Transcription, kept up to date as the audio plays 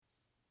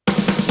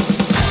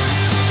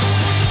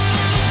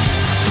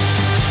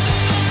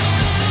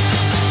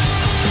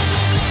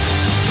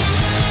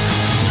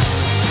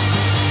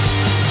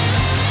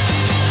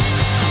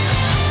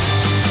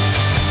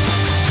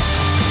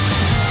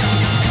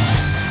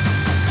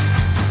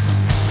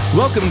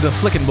Welcome to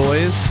Flickin'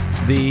 Boys,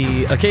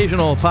 the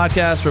occasional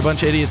podcast where a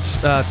bunch of idiots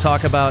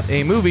talk about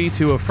a movie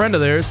to a friend of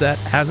theirs that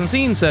hasn't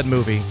seen said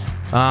movie.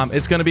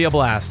 It's going to be a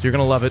blast. You're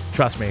going to love it.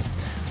 Trust me.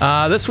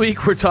 This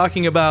week we're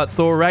talking about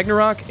Thor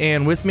Ragnarok,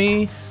 and with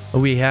me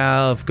we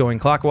have, going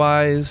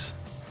clockwise,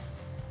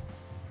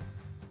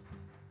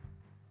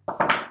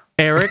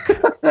 Eric,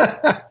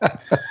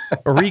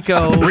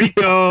 Rico. Did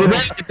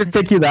it just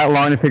take you that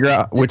long to figure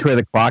out which way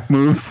the clock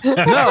moves?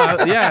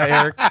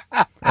 Eric.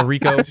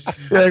 Rico.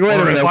 Like, wait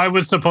a minute. If I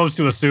was supposed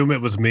to assume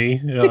it was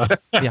me.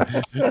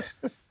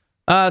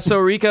 Yeah. So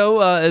Rico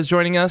is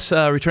joining us,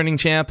 returning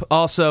champ.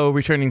 Also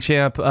returning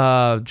champ,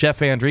 Jeff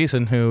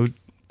Andreessen, who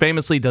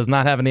famously does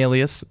not have an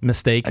alias.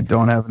 Mistake. I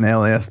don't have an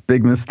alias.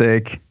 Big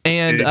mistake.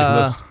 And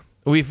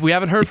we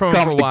haven't heard from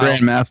him for a while.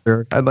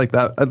 Grandmaster. I'd like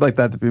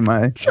that to be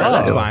my. Sure,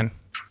 that's fine.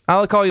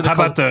 I'll call you the. How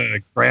about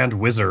the Grand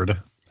Wizard?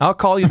 I'll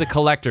call you the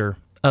collector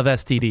of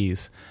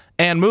STDs.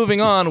 And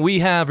moving on, we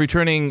have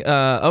returning.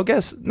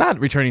 Not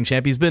returning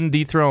champ. He's been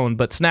dethroned,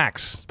 but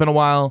Snacks. It's been a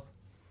while,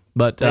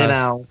 but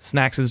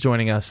Snacks is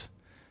joining us.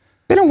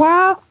 Been a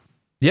while.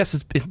 Yes,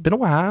 it's been a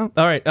while.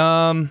 All right.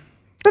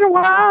 Been a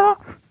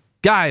while.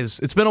 Guys,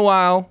 it's been a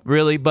while,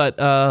 really,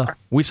 but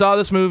we saw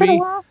this movie,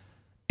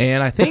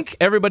 and I think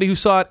everybody who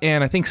saw it,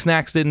 and I think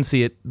Snacks didn't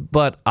see it,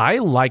 but I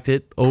liked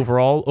it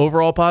overall.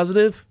 Overall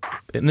positive.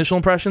 Initial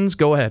impressions,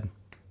 go ahead.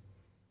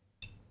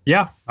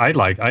 Yeah, I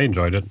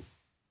enjoyed it.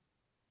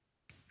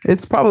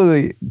 It's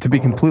probably, to be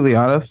completely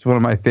honest, one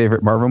of my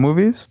favorite Marvel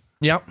movies.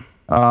 Yep.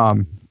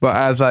 But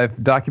as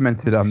I've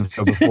documented on the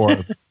show before,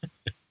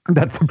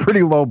 that's a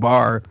pretty low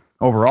bar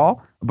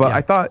overall.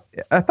 But yeah.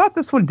 I thought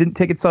this one didn't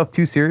take itself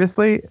too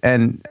seriously,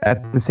 and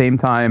at the same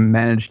time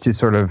managed to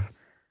sort of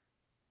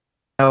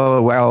tell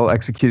a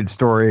well-executed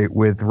story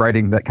with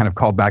writing that kind of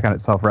called back on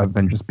itself rather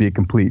than just be a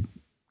complete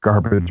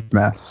garbage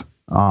mess.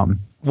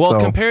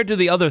 Compared to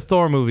the other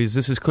Thor movies,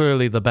 this is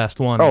clearly the best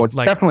one. Oh, it's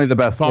definitely the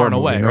best far and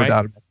away, movie, no right?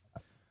 doubt about that.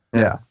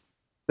 Yeah.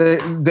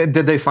 Did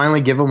they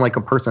finally give him like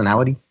a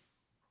personality?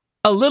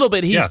 A little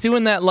bit. He's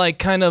doing that like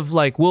kind of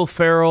like Will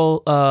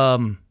Ferrell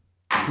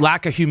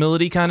lack of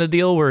humility kind of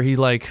deal where he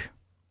like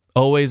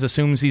always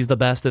assumes he's the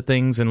best at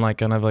things in like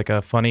kind of like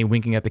a funny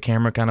winking at the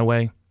camera kind of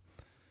way.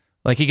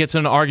 Like he gets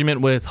in an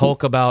argument with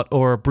Hulk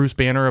or Bruce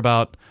Banner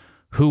about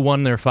who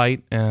won their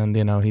fight, and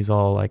he's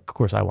all like, of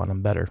course I won,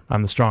 I'm better,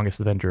 I'm the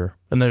strongest Avenger,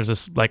 and there's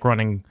this like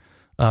running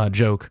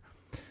joke.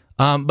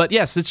 But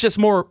yes, it's just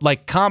more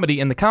like comedy,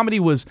 and the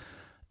comedy was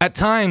at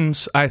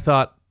times I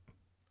thought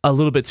a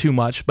little bit too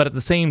much, but at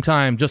the same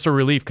time just a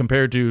relief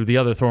compared to the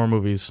other Thor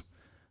movies.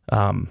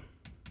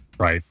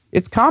 Right.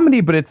 It's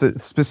comedy, but it's a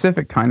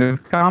specific kind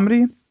of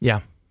comedy.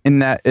 Yeah. In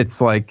that it's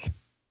like,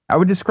 I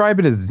would describe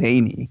it as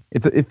zany.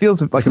 It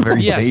feels like a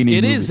very zany movie. Yes,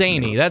 it is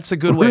zany. That's a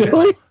good way.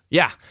 Really?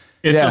 Yeah.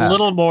 It's a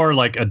little more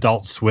like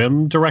Adult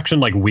Swim direction,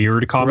 like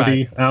weird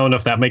comedy. Right. I don't know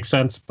if that makes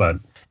sense, but...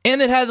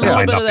 And it had a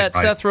little bit of that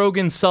right. Seth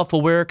Rogen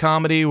self-aware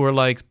comedy where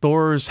like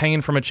Thor's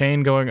hanging from a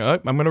chain going,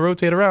 I'm going to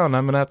rotate around.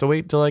 I'm going to have to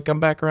wait until I come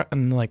back around.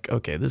 And like,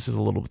 okay, this is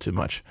a little bit too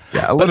much.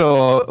 Yeah, a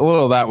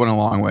little of that went a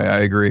long way.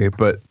 I agree.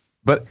 But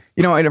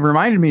it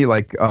reminded me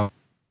like...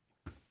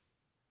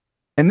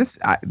 and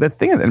the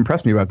thing that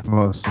impressed me about it the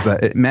most is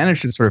that it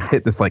managed to sort of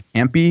hit this like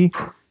campy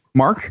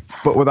mark,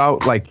 but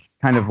without like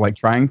kind of like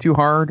trying too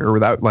hard or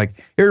without like,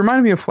 it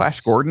reminded me of Flash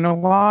Gordon a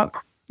lot.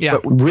 Yeah.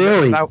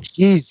 Really?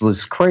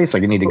 Jesus Christ, I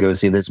need to go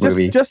see this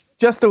movie.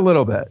 Just a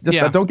little bit.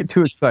 Don't get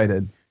too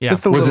excited. Yeah.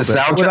 Just a was little the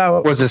bit.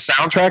 soundtrack was the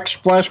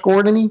soundtrack Flash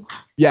Gordon-y?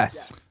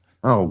 Yes.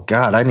 Oh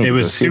God, I need it to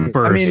was go see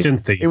super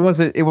synthy. It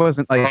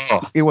wasn't like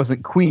it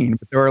wasn't Queen,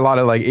 but there were a lot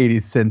of like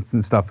 80s synths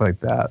and stuff like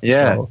that.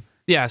 Yeah.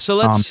 So,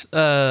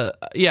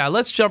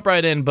 let's jump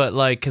right in, but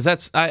like, because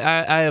that's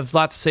I have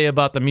lots to say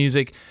about the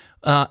music,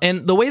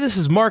 and the way this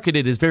is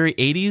marketed is very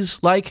 80s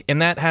like,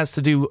 and that has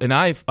to do, and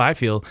I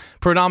feel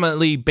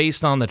predominantly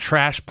based on the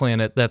trash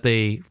planet that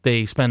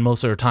they spend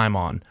most of their time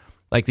on,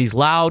 like these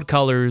loud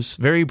colors,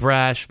 very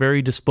brash,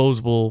 very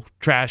disposable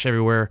trash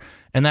everywhere,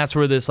 and that's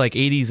where this like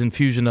 80s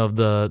infusion of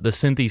the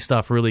synthy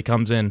stuff really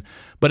comes in.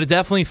 But it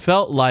definitely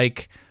felt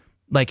like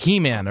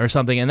He-Man or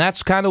something, and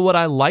that's kind of what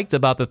I liked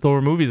about the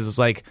Thor movies. It's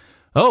like,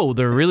 oh,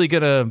 they're really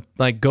gonna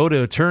like go to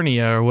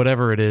Eternia or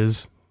whatever it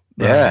is,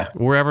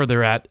 wherever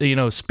they're at,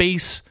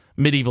 space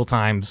medieval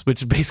times,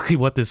 which is basically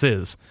what this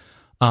is.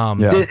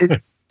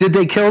 Did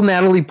they kill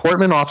Natalie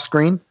Portman off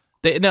screen?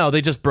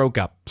 They just broke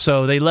up,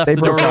 so they left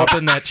the door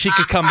open that she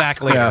could come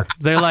back later. Yeah.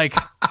 They're like,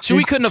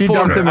 we couldn't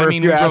afford her. I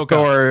mean, we broke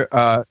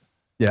up.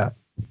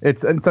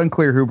 It's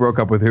unclear who broke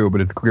up with who,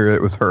 but it's clear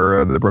it was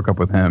her that broke up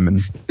with him,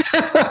 and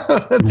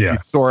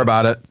he's sore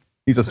about it.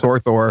 He's a sore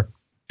Thor.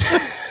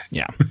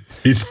 Yeah.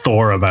 He's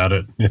Thor about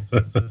it.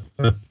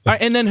 All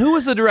right, and then who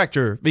was the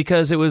director?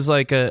 Because it was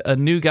like a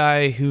new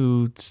guy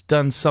who's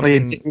done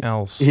something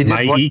else. He did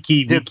Maiki Wiki.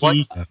 He did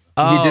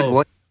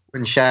What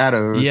in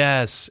Shadows.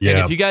 Yes. Yeah. And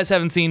if you guys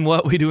haven't seen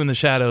What We Do in the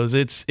Shadows,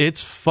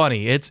 it's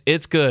funny.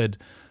 It's good.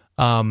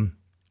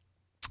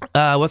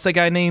 What's that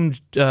guy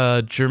named?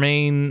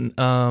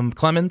 Jermaine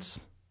Clements?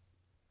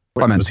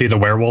 Clement. Was he the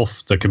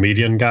werewolf, the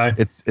comedian guy?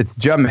 It's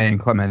Jermaine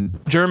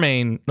Clement.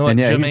 Jermaine. No, And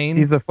yeah, Jermaine.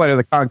 he's the Flight of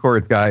the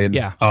Conchords guy. And,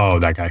 yeah. Oh,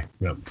 that guy.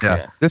 Yeah.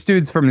 yeah. This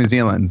dude's from New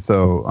Zealand,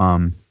 so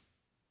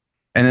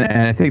and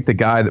I think the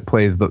guy that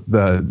plays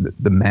the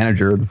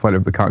manager of the Flight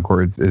of the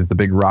Conchords is the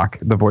Big Rock,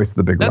 the voice of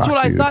the Big Rock. That's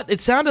what dude. I thought. It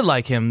sounded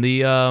like him.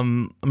 The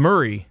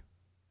Murray.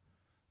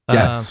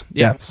 Yes.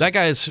 Yeah, yes. that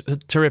guy is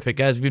terrific,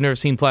 guys. If you've never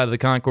seen Flight of the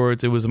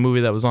Conchords, it was a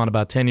movie that was on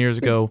about 10 years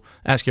ago.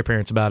 Ask your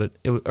parents about it.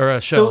 Or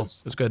a show.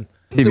 It was good.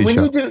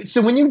 TV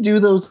show. When you do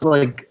those,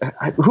 like,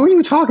 who are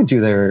you talking to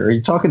there? Are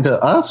you talking to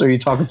us, or are you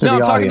talking to the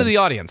audience? No, I'm talking to the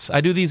audience.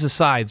 I do these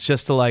asides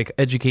just to like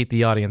educate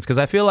the audience because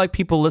I feel like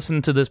people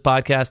listen to this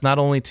podcast not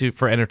only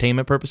for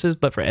entertainment purposes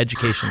but for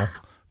educational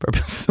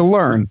purposes. To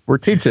learn, we're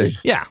teaching.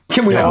 Yeah.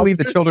 Can we I all believe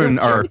the children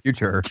are our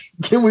future.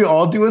 Can we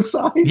all do a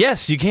sign?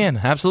 Yes, you can.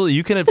 Absolutely.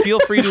 You can feel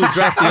free to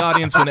address the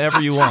audience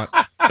whenever you want.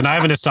 And I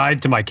have an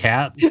aside to my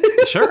cat.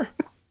 Sure.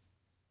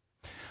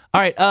 All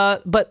right,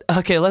 but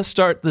okay, let's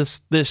start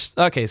this.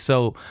 Okay,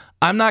 so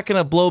I'm not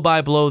gonna blow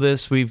by blow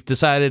this. We've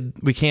decided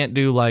we can't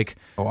do like.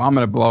 Oh, I'm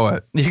gonna blow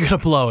it. You're gonna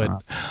blow it,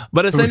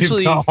 but essentially,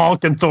 We've got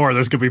Hulk and Thor.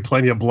 There's gonna be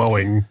plenty of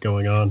blowing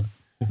going on.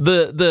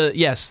 The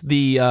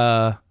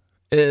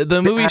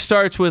movie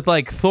starts with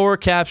like Thor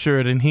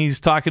captured, and he's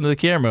talking to the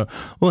camera.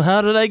 Well,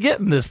 how did I get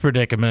in this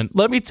predicament?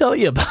 Let me tell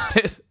you about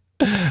it.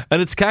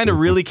 And it's kind of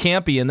really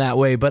campy in that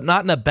way, but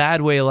not in a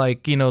bad way,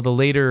 like the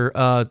later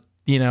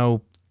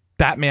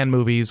Batman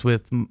movies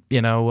with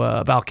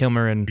Val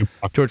Kilmer and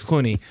George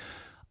Clooney.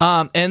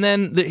 And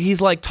then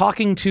he's like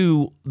talking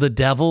to the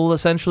devil,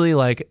 essentially,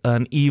 like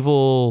an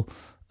evil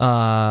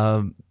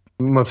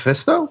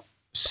Mephisto?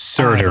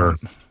 Surtur,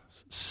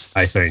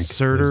 I think.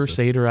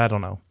 Satyr, I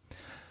don't know.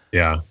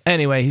 Yeah.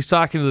 Anyway, he's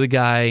talking to the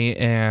guy,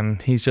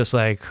 and he's just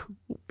like,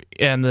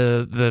 and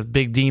the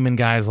big demon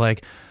guy's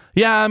like,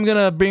 yeah, I'm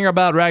gonna bring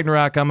about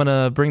Ragnarok. I'm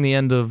gonna bring the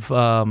end of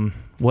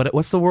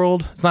what's the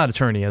world? It's not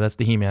Eternia. That's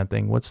the He-Man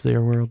thing. What's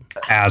their world?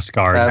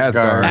 Asgard.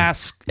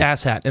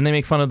 Asshat, and they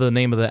make fun of the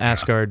name of the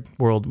Asgard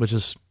world, which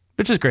is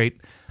great.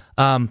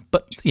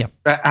 But yeah,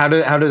 How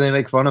do they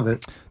make fun of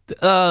it?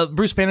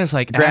 Bruce Banner's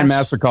like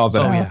Grandmaster calls it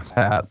Oh, ass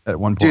hat at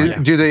one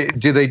point. Do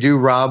they do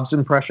Rob's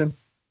impression?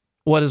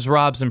 What is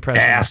Rob's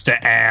impression? Ass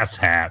to ass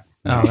hat.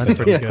 Oh, that's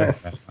pretty good.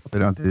 They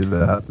don't do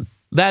that.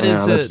 That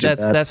is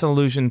that's that's an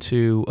allusion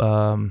to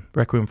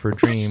Requiem for a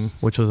Dream,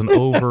 which was an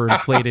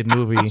overinflated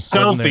movie.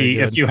 Selfie,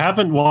 if you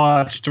haven't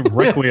watched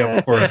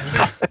Requiem for a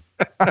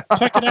Dream,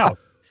 check it out.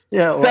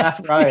 Yeah, laugh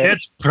riot.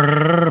 It's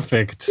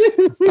perfect.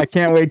 I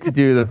can't wait to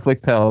do the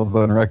flick tells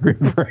on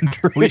Requiem for a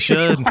Dream. We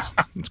should.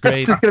 It's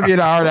great. It's just gonna be an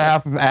hour and a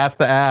half of ass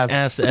to ass.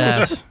 Ass to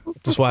ass.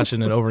 Just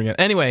watching it over again.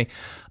 Anyway,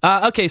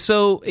 okay,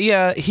 so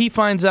yeah, he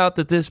finds out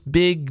that this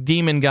big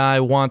demon guy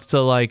wants to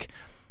like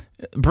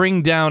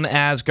bring down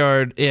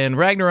Asgard in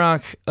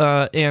Ragnarok.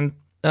 And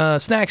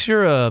Snacks,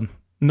 you're a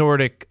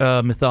Nordic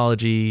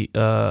mythology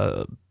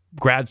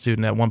grad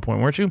student at one point,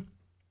 weren't you?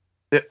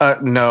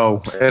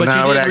 No, and But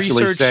I you would did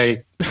actually research-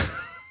 say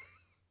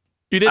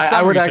You did I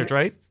some would research,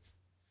 right?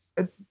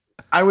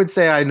 I would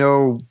say I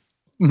know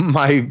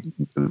my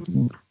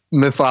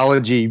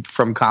mythology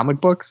from comic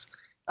books.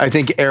 I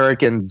think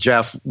Eric and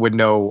Jeff would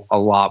know a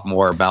lot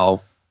more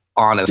about.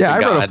 Honest, Yeah, to I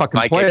wrote God, a fucking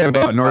Mike play and-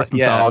 about Norse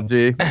yeah.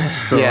 mythology,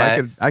 so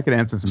Yeah. I could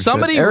answer some.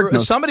 Somebody shit. Eric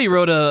knows- somebody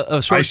wrote a I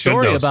short should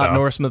story know about stuff.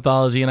 Norse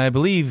mythology, and I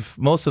believe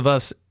most of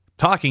us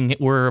talking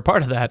were a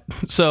part of that.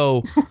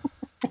 So,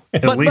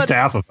 At But- least but-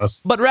 half of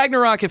us. but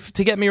Ragnarok, if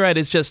to get me right,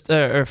 is just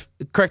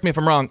correct me if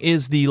I'm wrong,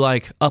 is the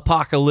like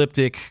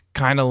apocalyptic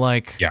kind of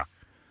like Yeah.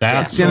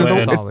 That's It's the end of the-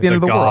 when it's the end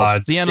of the world.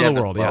 gods. the end Yeah, of the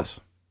the world. world. Yes.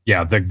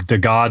 Yeah, the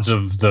gods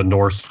of the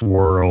Norse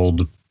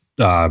world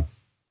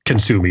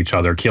consume each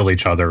other, kill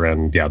each other,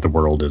 and yeah, the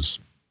world is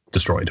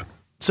destroyed.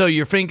 So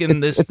you're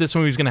thinking this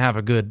movie's going to have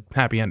a good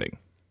happy ending.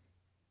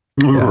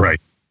 Right.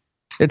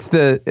 It's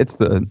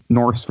the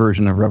Norse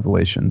version of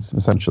Revelations,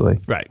 essentially.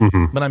 Right.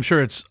 Mhm. But I'm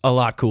sure it's a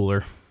lot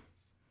cooler.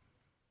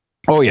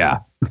 Oh yeah,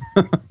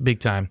 Big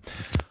time.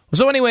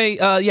 So anyway,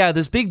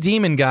 this big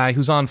demon guy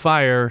who's on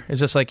fire is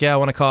just like, yeah, I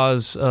want to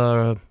cause,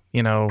 whatever,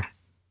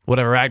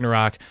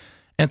 Ragnarok.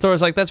 And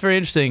Thor's like, that's very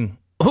interesting.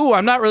 Ooh,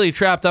 I'm not really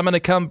trapped. I'm going to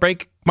come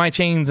break my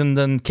chains and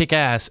then kick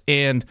ass.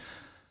 And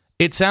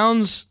it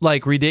sounds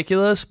like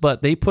ridiculous,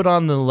 but they put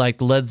on the like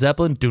Led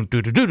Zeppelin,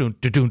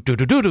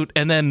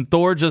 and then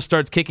Thor just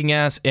starts kicking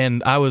ass,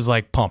 and I was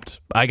like pumped.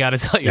 I got to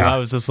tell you, Yeah. I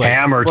was just like,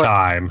 Hammer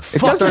time.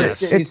 fuck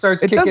doesn't- yes. He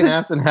starts it kicking doesn't-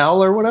 ass in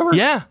hell or whatever.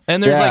 Yeah,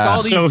 and there's Yeah. like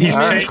all these So he's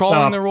demons shaped crawling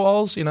up. their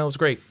walls. It was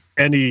great.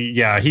 And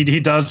he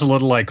does a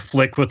little like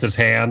flick with his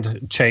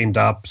hand, chained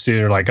up. So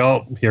you're like,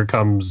 oh, here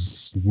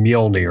comes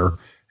Mjolnir,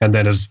 and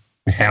then his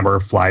hammer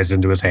flies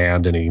into his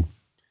hand, and he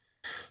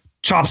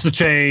chops the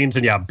chains,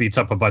 and beats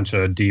up a bunch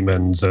of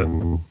demons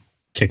and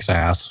kicks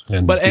ass.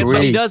 And But he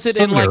Great. does it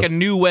in like a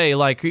new way.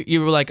 Like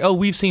you were like, oh,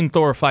 we've seen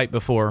Thor fight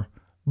before,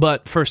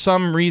 but for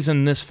some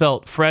reason this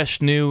felt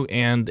fresh, new,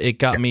 and it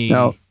got me.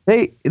 no,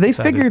 they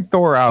Excited. figured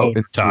Thor out.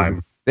 Oh,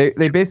 time. They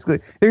basically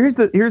here's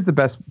the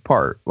best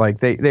part. Like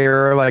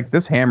they're like,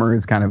 this hammer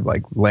is kind of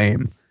like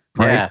lame,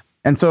 right? Yeah.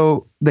 And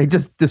so they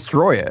just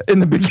destroy it in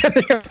the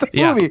beginning of the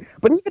movie.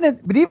 But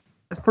even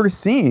this first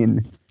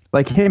scene,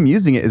 like him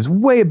using it is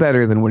way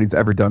better than what he's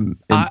ever done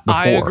before.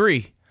 I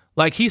agree.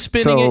 Like he's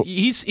spinning it,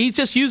 he's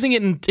just using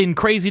it in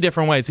crazy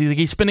different ways.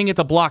 He's spinning it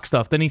to block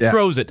stuff, then he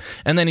throws it,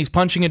 and then he's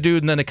punching a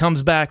dude, and then it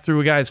comes back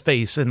through a guy's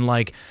face, and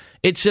like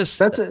it's just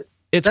that's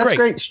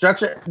great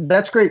structure.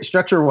 That's great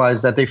structure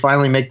wise that they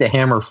finally make the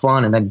hammer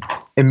fun and then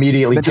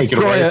immediately take it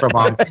away from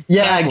him.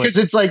 Yeah, because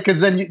it's like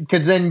because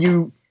then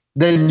you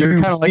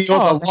feel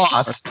the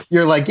loss.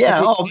 You're like,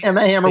 and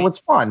that hammer was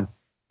fun.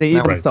 They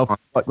even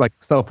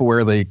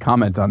self-awarely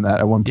comment on that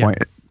at one point.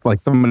 Like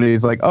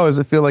somebody's like, "Oh, does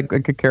it feel like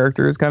a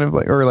character is kind of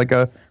like, or like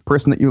a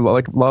person that you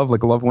love,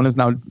 like a loved one is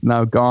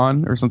now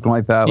gone, or something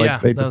like that?" Yeah,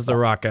 that was the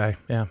Rock guy.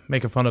 Yeah,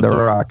 making fun of the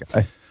Rock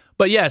guy.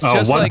 But yes,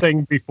 just one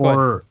thing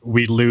before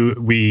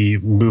we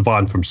move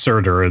on from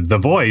Surtur, the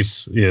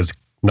voice is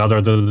none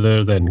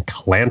other than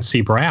Clancy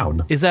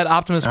Brown. Is that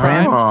Optimus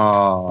Prime?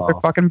 Oh, they're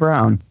fucking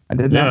Brown. I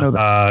did not know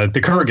that.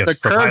 The Kurgan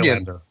from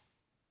Highlander.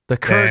 The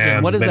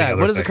Kurgan. What is that?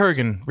 What is the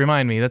Kurgan?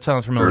 Remind me. That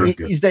sounds familiar.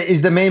 He's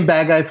the main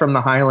bad guy from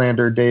the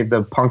Highlander, Dave,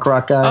 the punk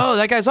rock guy. Oh,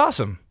 that guy's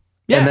awesome.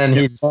 Yeah. And then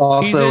he's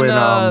also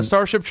in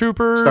Starship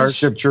Troopers.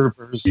 Starship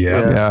Troopers.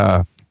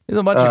 Yeah. He's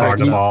a bunch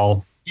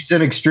of He's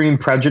in Extreme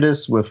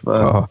Prejudice with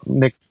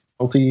Nick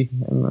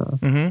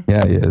Nolte.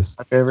 Yeah, he is.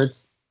 My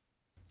favorites.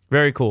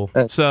 Very cool.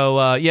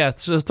 So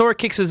Thor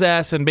kicks his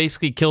ass and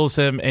basically kills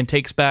him and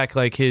takes back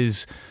like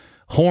his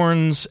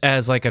horns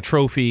as like a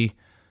trophy.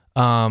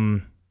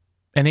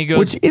 And he goes,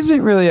 which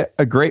isn't really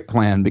a great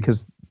plan,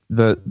 because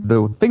the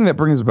thing that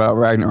brings about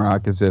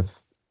Ragnarok is if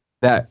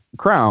that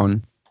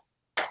crown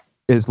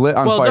is lit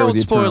on fire with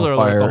the spoiler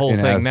alert the whole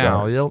thing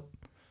now.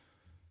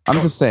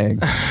 I'm just saying.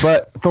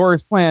 But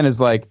Thor's plan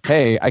is like,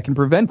 hey, I can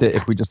prevent it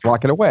if we just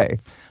lock it away.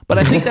 But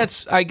I think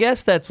I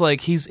guess that's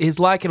like he's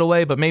locking it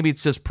away, but maybe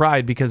it's just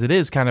pride because it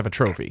is kind of a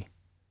trophy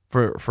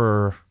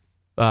for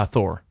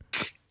Thor.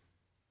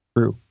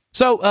 True.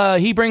 So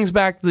he brings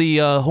back the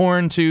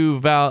horn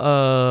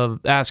to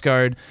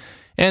Asgard,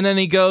 and then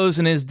he goes,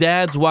 and his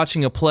dad's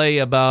watching a play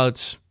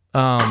about,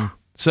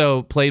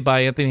 played by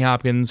Anthony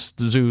Hopkins,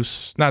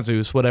 not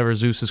Zeus, whatever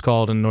Zeus is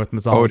called in Norse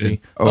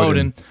mythology.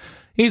 Odin.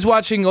 Odin's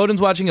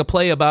watching a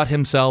play about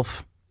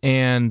himself,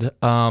 and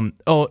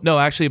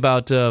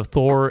about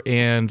Thor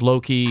and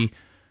Loki.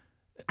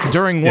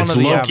 During one of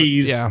the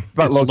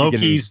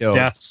Loki's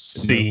death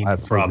scene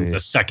from the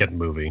second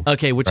movie.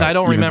 Okay, which I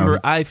don't remember.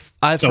 I've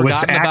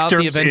forgotten about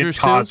the Avengers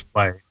 2.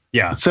 Cosplay.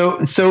 Yeah. So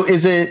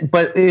is it?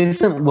 But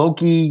isn't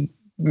Loki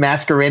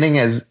masquerading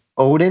as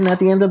Odin at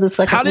the end of the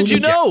second? How did you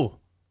know?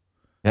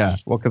 Yeah.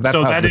 Well, because that's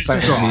how it's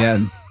in the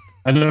end.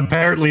 And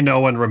apparently no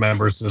one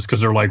remembers this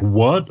because they're like,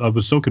 "What? I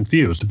was so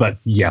confused." But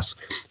yes,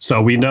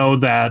 so we know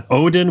that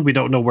Odin. We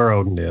don't know where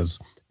Odin is,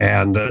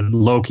 and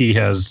Loki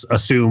has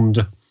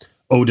assumed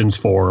Odin's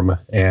form,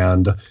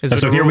 and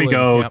so here we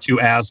go to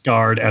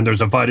Asgard, and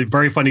there's a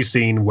very funny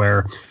scene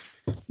where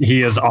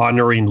he is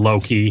honoring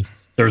Loki.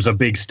 There's a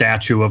big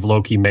statue of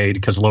Loki made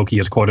because Loki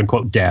is quote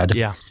unquote dead,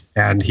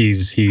 and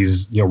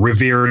he's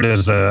revered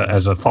as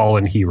a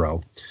fallen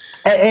hero.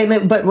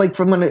 But like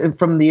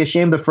from the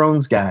Ashamed of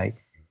Thrones guy,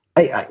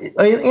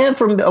 and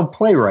from a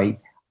playwright,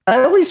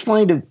 I always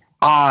find it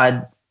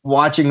odd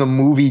watching a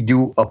movie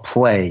do a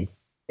play.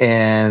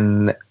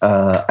 And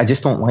I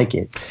just don't like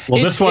it.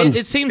 Well,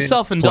 it seems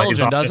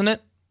self-indulgent, doesn't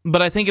it?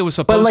 But I think it was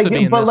supposed to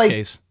be in this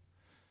case.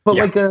 But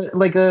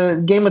like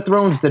a Game of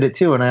Thrones did it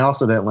too, and I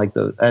also didn't like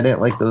those. I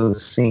didn't like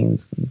those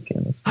scenes.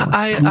 Game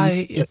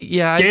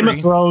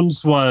of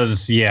Thrones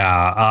was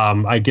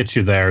I get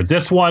you there.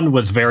 This one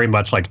was very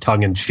much like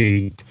tongue in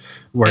cheek,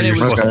 where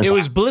it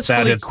was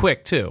blissfully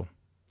quick too.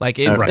 Like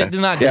it did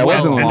not do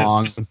well. It wasn't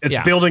long. It's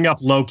building up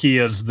Loki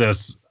as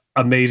this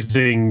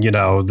amazing,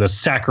 the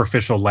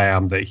sacrificial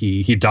lamb that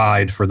he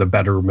died for the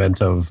betterment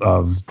of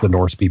the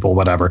Norse people,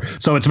 whatever.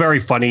 So it's very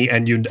funny,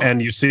 and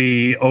you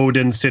see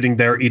Odin sitting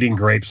there eating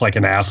grapes like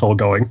an asshole,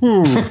 going,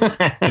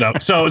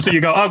 So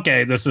you go,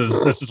 okay, this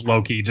is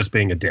Loki just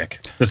being a dick.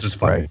 This is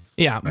funny. Right.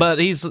 Yeah, but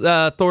he's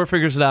Thor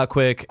figures it out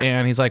quick,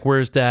 and he's like,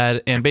 "Where's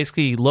Dad?" And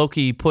basically,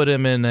 Loki put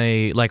him in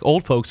a like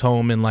old folks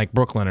home in like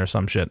Brooklyn or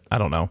some shit. I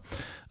don't know.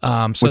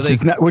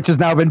 Which has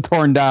now been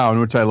torn down,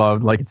 which I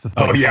loved. Like it's just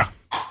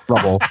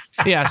rubble.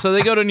 Yeah, so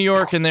they go to New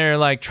York and they're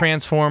like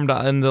transformed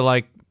into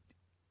like,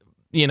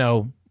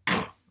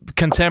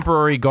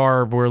 contemporary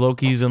garb where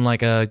Loki's in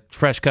like a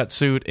fresh cut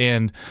suit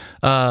and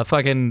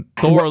fucking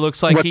Thor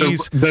looks like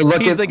he's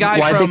the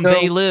guy from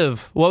They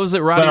Live. What was it,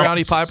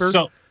 Roddy Piper?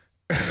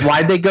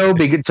 Why'd they go?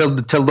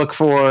 To look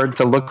for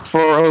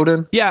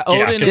Odin? Yeah,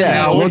 Odin.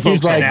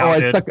 Loki's like,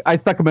 I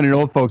stuck him in an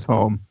old folks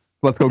home.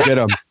 Let's go get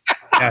him.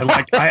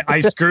 Yeah, I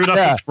screwed up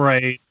his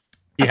brain.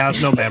 He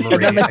has no memory.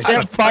 And then they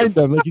can't find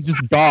him. Like he's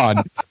just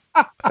gone.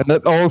 And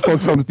the old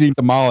folks' home's being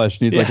demolished.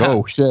 And he's like,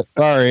 "Oh shit,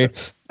 sorry."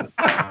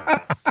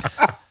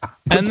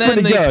 And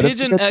then they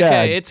pigeon.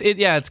 Okay,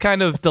 it's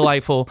kind of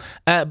delightful.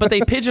 But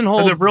they pigeonhole.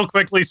 And then real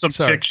quickly, some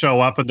chicks show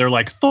up and they're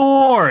like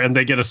Thor, and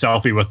they get a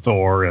selfie with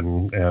Thor,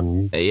 and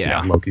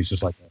Loki's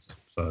just like this.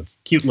 So it's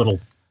cute little.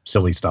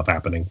 silly stuff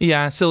happening.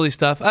 Yeah, silly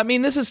stuff. I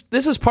mean, this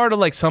is part of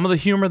like some of the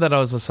humor that I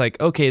was just like,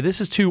 okay,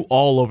 this is too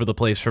all over the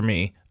place for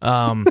me.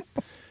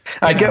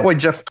 I get why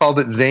Jeff called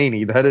it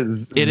zany. It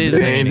is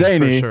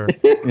zany. For sure.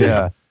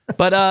 Yeah.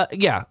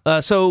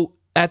 But so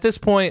at this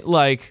point,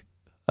 like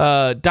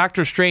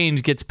Doctor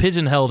Strange gets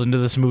pigeonholed into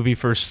this movie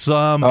for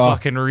some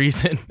fucking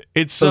reason.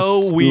 It's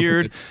so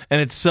weird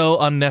and it's so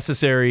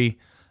unnecessary.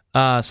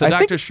 So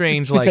Doctor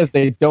Strange, because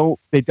they don't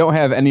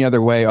have any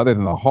other way other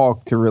than the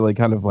Hulk to really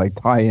kind of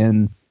like tie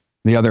in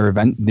the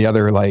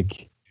other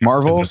like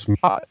Marvel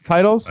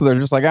titles. So they're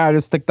just like,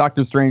 just stick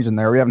Doctor Strange in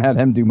there. We haven't had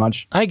him do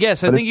much. I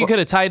guess. I think you could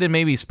have tied in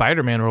maybe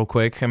Spider-Man real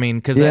quick. I mean,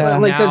 because that's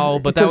like now,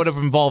 but that would have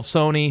involved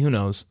Sony. Who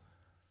knows?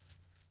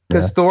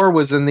 Because Thor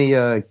was in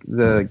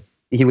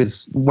he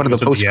was one of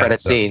the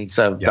post-credit scenes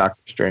of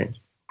Doctor Strange.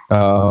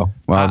 Oh,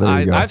 wow! There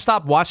you go. I've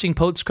stopped watching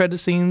post-credit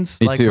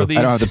scenes. Me like too. For these.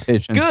 I don't have the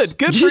patience.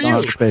 Good for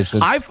you.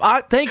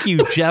 Thank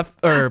you, Jeff.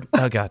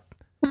 Oh God.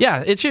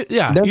 Yeah, it's you.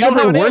 Yeah, you don't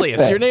have an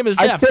alias. Your name is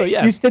Jeff. So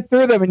yes, you sit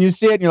through them and you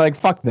see it, and you're like,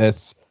 "Fuck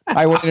this."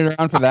 I waited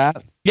around for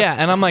that. Yeah,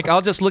 and I'm like,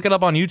 I'll just look it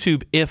up on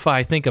YouTube if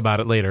I think about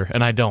it later,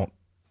 and I don't.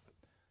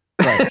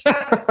 Right.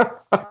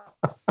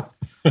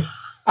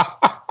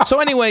 So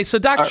anyway,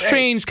 Doctor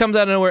Strange comes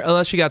out of nowhere.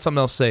 Unless you got something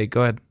else to say,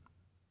 go ahead.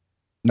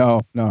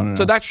 No.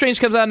 So Doctor Strange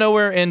comes out of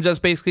nowhere and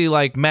just basically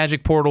like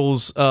magic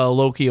portals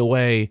Loki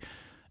away,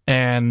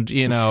 and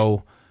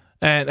and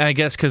I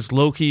guess because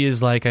Loki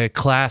is like a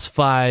class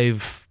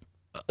 5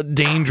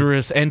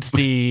 dangerous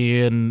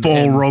entity and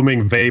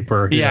roaming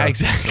vapor. Yeah,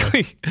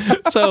 exactly.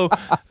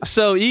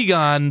 So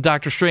Egon,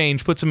 Doctor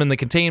Strange, puts him in the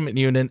containment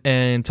unit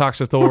and talks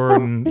to Thor,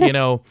 and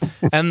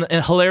and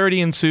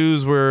hilarity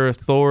ensues where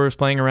Thor is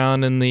playing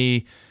around in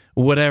the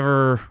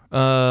whatever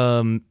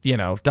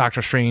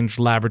Doctor Strange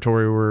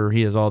laboratory where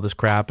he has all this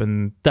crap,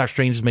 and Doctor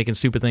Strange is making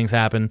stupid things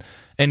happen,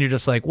 and you're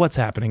just like, what's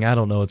happening? I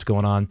don't know what's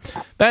going on.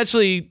 But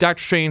actually,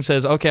 Doctor Strange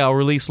says, okay, I'll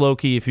release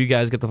Loki if you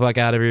guys get the fuck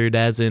out of here. Your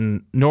dad's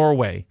in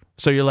Norway.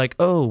 So you're like,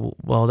 oh,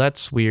 well,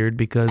 that's weird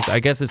because I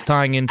guess it's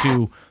tying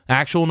into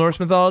actual Norse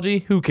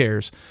mythology. Who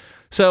cares?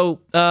 So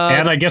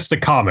and I guess the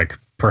comic,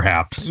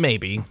 perhaps.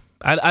 Maybe.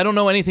 I don't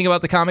know anything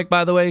about the comic,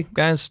 by the way,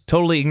 guys.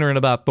 Totally ignorant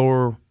about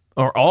Thor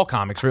or all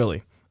comics,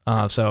 really.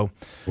 Snacks,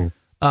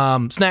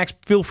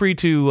 feel free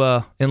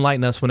to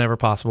enlighten us whenever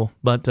possible.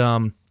 But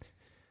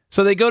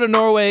so they go to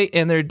Norway,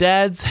 and their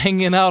dad's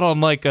hanging out on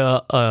like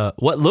a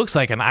what looks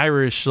like an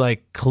Irish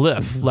like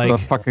cliff, like a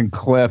fucking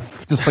cliff,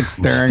 just like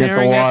staring at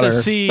the water, at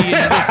the sea.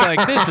 And it's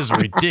like, this is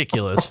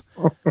ridiculous.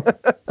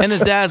 And his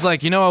dad's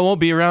like, I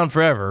won't be around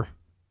forever.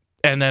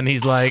 And then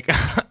he's like,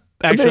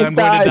 actually, I'm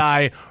going to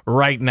die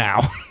right now.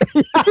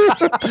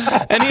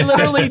 And he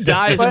literally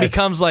dies and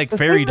becomes like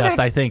fairy dust,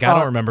 I think. I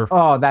don't remember.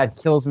 Oh,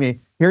 that kills me.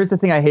 Here's the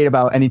thing I hate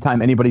about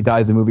anytime anybody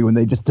dies in a movie, when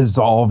they just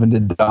dissolve into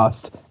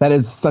dust. That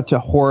is such a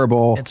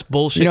horrible... It's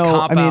bullshit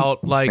cop-out.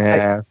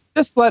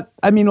 Just let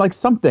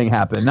something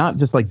happen, not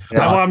just like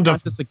dust. I want him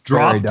to just, like,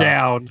 drop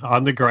down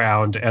on the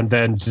ground and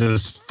then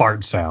just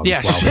fart sounds.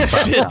 Yeah,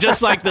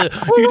 just like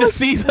you just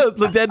see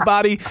the dead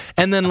body,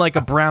 and then like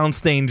a brown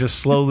stain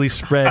just slowly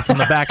spread from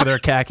the back of their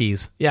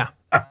khakis. Yeah.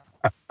 I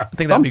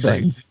think that'd be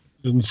great.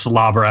 And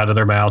slobber out of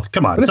their mouth.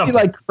 Come on.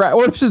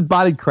 What if his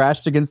body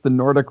crashed against the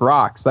Nordic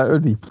rocks? That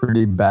would be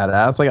pretty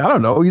badass. Like, I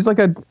don't know. He is like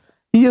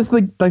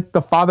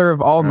the father of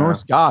all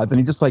Norse gods, and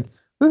he just like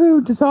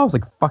dissolves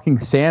like fucking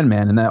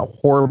Sandman in that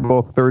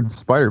horrible third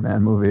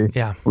Spider-Man movie.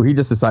 Yeah, where he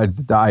just decides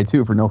to die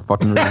too for no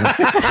fucking reason.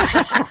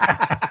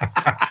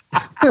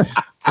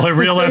 Well, I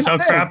realized how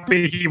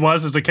crappy he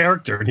was as a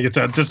character, and he's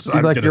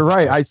like, "You're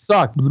right, I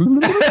suck."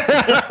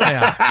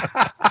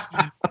 Yeah.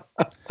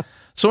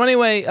 So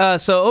anyway,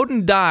 so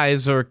Odin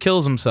dies or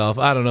kills himself.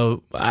 I don't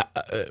know,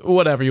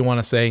 whatever you want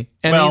to say.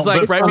 And he's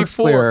like right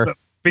before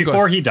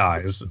he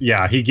dies.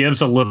 Yeah, he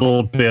gives a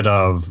little bit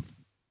of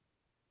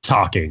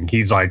talking.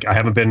 He's like, I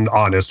haven't been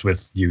honest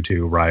with you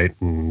two, right?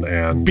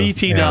 And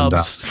BT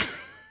dubs.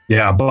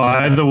 Yeah.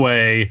 By the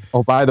way,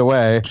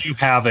 you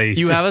have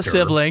a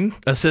sibling,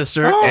 a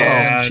sister,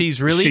 and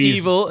she's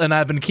evil, and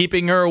I've been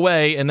keeping her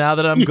away. And now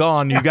that I'm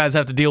gone, you guys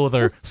have to deal with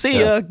her. See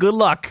ya. Good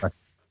luck.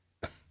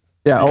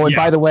 Yeah. Oh, and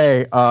by the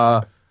way,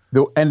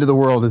 the end of the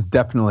world is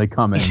definitely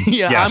coming.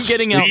 Yeah, I'm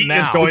getting out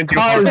now.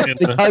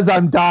 Because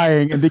I'm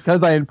dying, and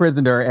because I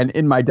imprisoned her, and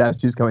in my death,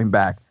 she's coming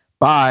back.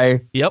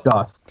 Bye. Yep.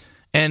 Dust.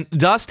 And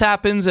dust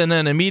happens, and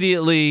then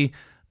immediately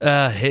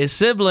his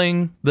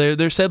sibling,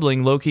 their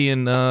sibling, Loki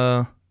and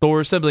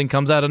Thor's sibling,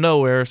 comes out of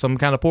nowhere, some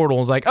kind of portal,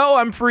 and is like, oh,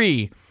 I'm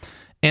free.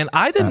 And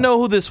I didn't know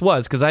who this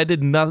was, because I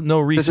did no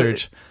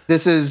research.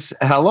 This is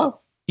Hela?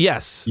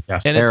 Yes.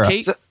 And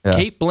it's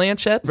Kate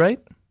Blanchett, right?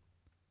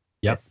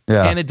 Yep.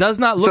 Yeah. And it does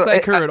not look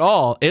like her at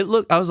all.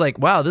 I was like,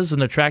 wow, this is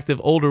an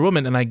attractive older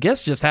woman. And I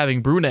guess just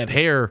having brunette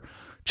hair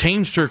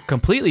changed her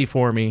completely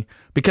for me,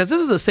 because this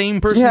is the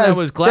same person that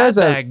was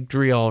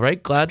Gladbag-Driel,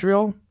 right?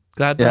 Gladriel?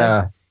 Gladbag?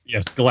 Yeah.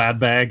 Yes,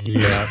 Gladbag.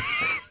 Yeah.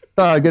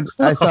 I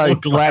saw a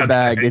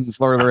Gladbag in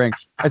Lord of the Rings.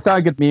 I saw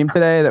a good meme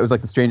today that was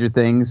like the Stranger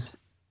Things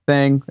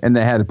thing, and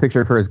they had a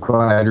picture of her as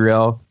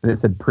Gladriel, and it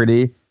said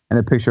pretty. and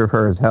a picture of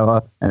her as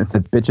Hela, and it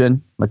said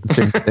 "bitchin" like the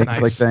Stranger Things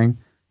Nice. like thing,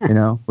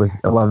 with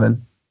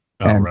 11.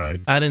 All And right.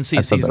 I didn't see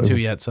I thought season that 2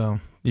 was- yet, so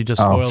you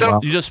just Oh, spoiled. well.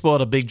 You just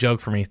spoiled a big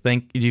joke for me.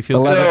 Do you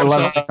feel good 11, about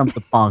 11 yourself? comes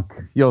the punk.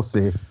 You'll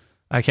see.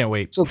 I can't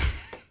wait.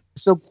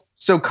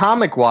 So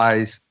comic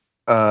wise,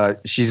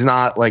 she's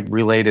not like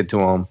related to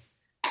him.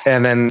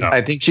 And then No.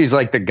 I think she's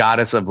like the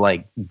goddess of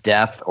like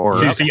death or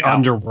She's the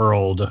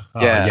underworld.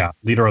 Yeah.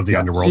 Leader of the Yeah,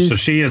 underworld. So she's-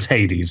 she is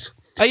Hades.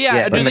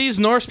 Yeah, Do but- these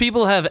Norse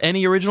people have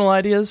any original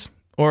ideas,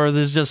 or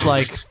there's just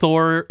like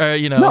Thor?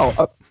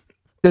 No.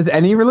 Does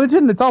any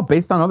religion? It's all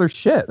based on other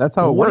shit. That's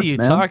how it What works, are you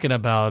man. talking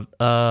about?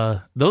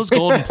 Those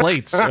golden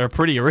plates are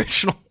pretty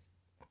original.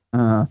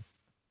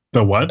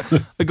 The what?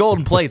 The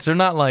golden plates, they're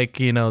not like,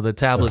 the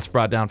tablets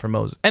brought down from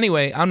Moses.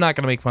 Anyway, I'm not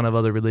going to make fun of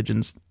other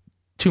religions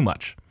too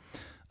much.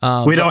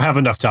 We don't have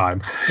enough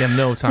time. We have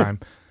no time.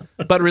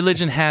 But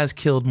religion has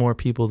killed more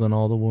people than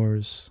all the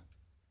wars.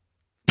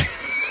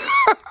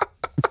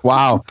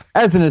 Wow.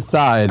 As an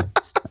aside,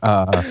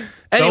 Anyway,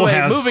 so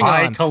has moving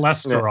high on.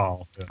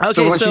 cholesterol.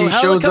 Okay, when so she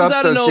Hela shows comes up,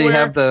 out of does she nowhere,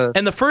 have the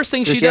and the first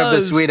thing does she she have the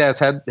does... sweet ass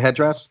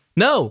headdress?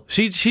 No,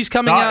 she's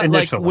coming Not out like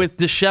initially. with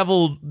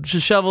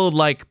disheveled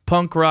like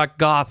punk rock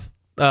goth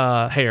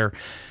hair,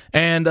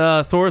 and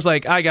Thor's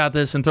like, "I got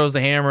this," and throws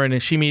the hammer,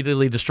 and she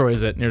immediately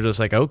destroys it. And you're just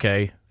like,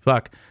 "Okay,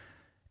 fuck."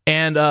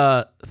 And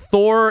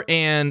Thor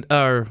and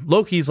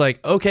Loki's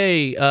like,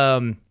 "Okay,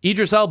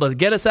 Idris Elba,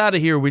 get us out of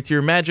here with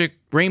your magic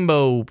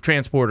rainbow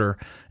transporter."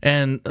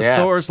 And Yeah.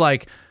 Thor's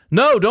like,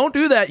 "No, don't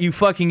do that, you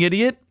fucking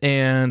idiot!"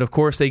 And of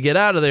course, they get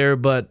out of there,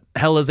 but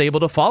Hela's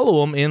able to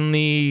follow him in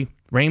the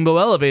rainbow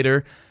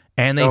elevator.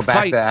 And they Go back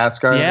fight. to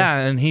Asgard? Yeah,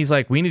 and he's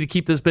like, we need to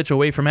keep this bitch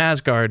away from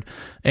Asgard.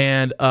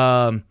 And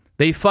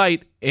they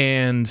fight,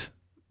 and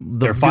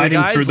They're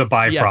fighting through the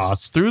Bifrost.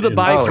 Yes, through the In-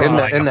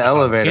 Bifrost. in the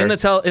elevator. In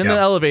the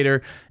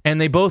elevator, and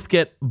they both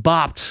get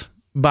bopped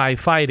by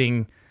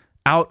fighting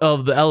out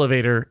of the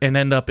elevator and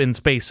end up in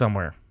space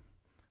somewhere.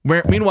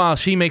 Meanwhile,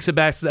 she makes it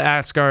back to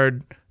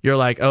Asgard. You're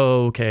like,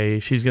 oh, okay,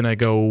 she's gonna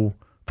go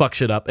fuck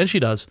shit up, and she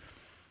does.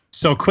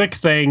 So quick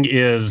thing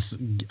is,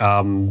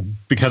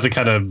 because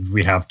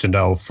we have to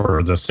know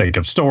for the sake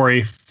of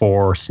story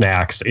for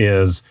snacks,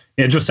 is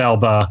Idris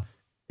Elba,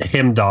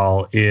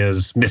 Heimdall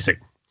is missing.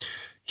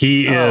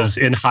 He is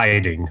in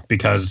hiding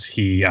because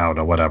I don't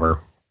know, whatever.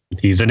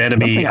 He's an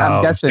enemy Something I'm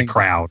of guessing- the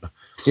crown.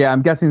 yeah,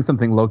 I'm guessing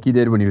something Loki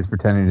did when he was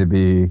pretending to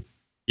be.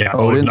 Yeah,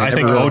 Odin, I they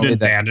think never really Odin made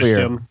that banished clear.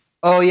 him.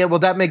 Oh yeah, well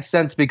that makes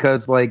sense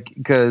because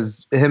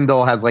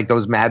Heimdall has like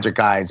those magic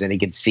eyes and he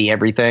can see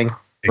everything.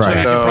 Right.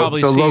 You So- can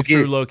probably so see Loki-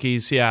 through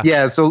Loki's, yeah.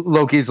 Yeah, so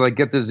Loki's like,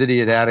 get this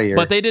idiot out of here.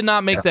 But they did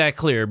not make that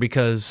clear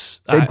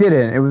because They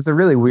didn't. It was a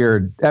really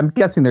weird. I'm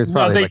guessing there's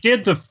Well, probably. they like,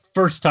 did the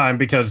first time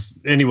because,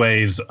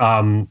 anyways,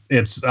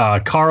 it's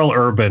Carl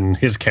Urban,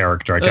 his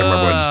character. I can't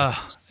remember what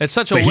his it's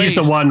such a But waste.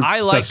 he's the one I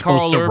like that's supposed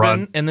Carl to Urban,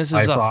 run and this is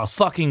a Bifrost.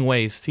 fucking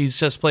waste. He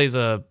just plays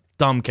a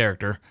dumb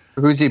character.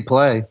 Who's he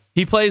play?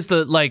 He plays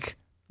the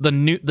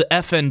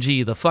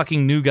FNG, the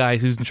fucking new guy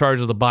who's in charge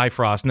of the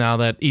Bifrost now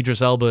that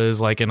Idris Elba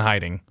is like in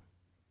hiding.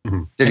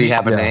 Did he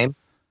have a Yeah. name?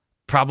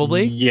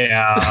 Probably.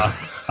 Yeah.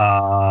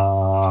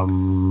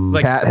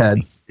 Like, cat head.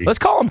 let's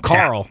call him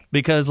Carl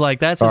because like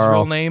that's his Carl.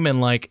 real name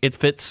and like it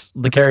fits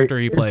the character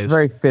he plays. It's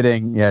very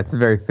fitting. Yeah, it's a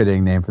very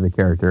fitting name for the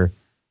character.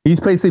 He's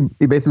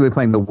basically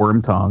playing the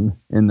worm tongue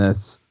in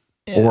this.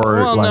 Yeah, Or,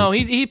 well, like- no,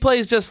 he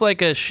plays just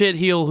like a shit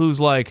heel who's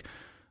like,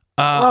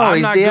 Oh, I'm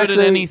he's not the good at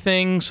actual-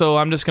 anything, so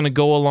I'm just gonna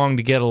go along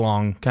to get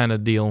along, kind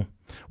of deal.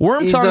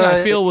 Worm He's, tongue,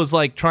 I feel, was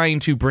like trying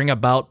to bring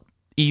about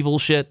evil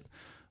shit,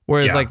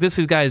 whereas Yeah. like this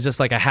guy is just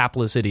like a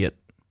hapless idiot.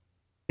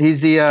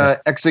 He's the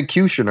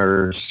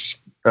executioner's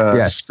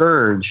Yes.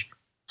 Scourge.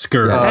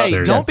 Scourge. Hey,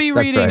 there. don't be that's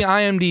reading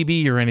right.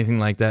 IMDb or anything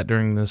like that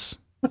during this.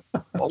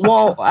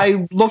 Well,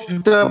 I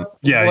looked up.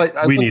 Yeah,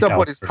 I we looked need up help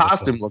what his for this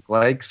costume one. looked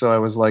like, so I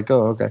was like,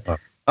 "Oh, okay."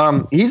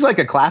 Oh. He's like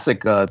a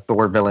classic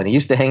Thor villain. He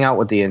used to hang out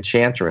with the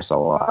Enchantress a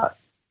lot.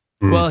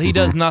 Well, he Mhm.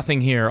 does nothing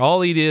here.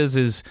 All he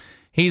is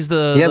he's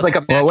the. He has like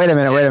a. Well, wait a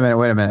minute. All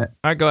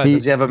right, go ahead.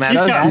 Does he have a He's magic?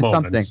 got That's moments.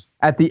 something.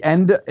 At the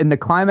end, in the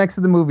climax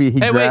of the movie, he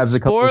Hey, wait! grabs a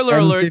couple. Spoiler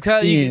of alert!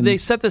 M16. They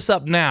set this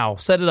up now.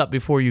 Set it up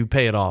before you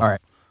pay it off. All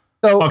right.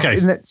 So, Okay.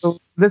 so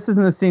this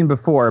isn't the scene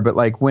before, but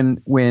like when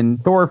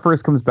Thor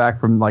first comes back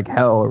from like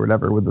hell or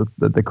whatever with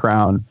the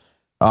crown,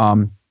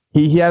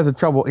 he has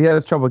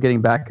trouble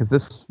getting back because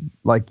this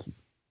like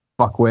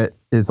fuckwit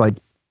is like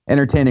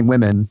entertaining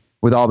women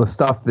with all the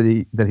stuff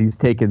that he's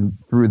taken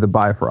through the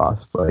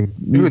Bifrost. Like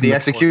Who, the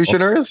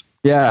executioners?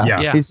 Yeah,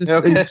 Yeah. He's just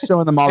Okay. he's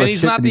showing them all. And the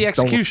he's shit not that the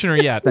stolen, executioner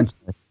yet.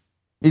 essentially.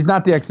 He's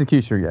not the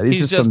executioner yet.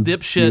 He's just some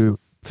dipshit dude.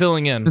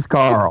 filling in. Just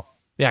Carl.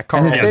 Yeah,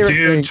 Carl. his Yeah, favorite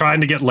dude thing- trying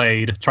to get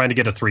laid, trying to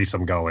get a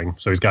threesome going.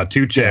 So he's got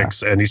two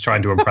chicks, and he's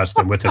trying to impress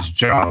them with his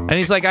junk. And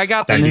he's like, I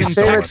got And these his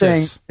in His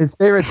Texas.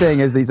 favorite thing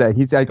is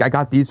he's like, I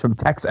got these from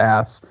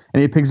Texas,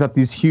 and he picks up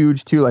these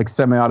huge two like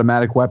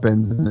semi-automatic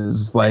weapons, and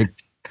is like,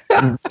 He's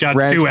got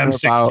ranting two about-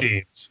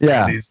 M16s.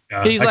 Yeah.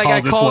 And He's like,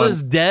 I call one-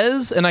 this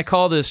Dez and I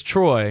call this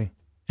Troy.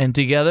 And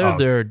together Oh.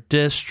 they're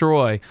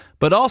Destroy.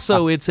 But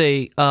also it's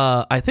a,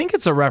 I think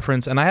it's a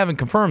reference, and I haven't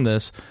confirmed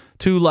this,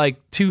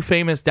 two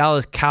famous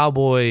Dallas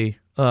Cowboy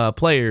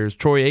players,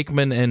 Troy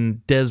Aikman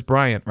and Des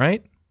Bryant,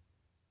 right?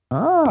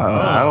 Oh,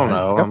 I don't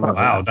know.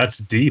 Wow, that's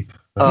deep.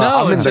 No,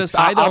 I'm it's just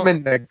I don't. I'm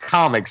in the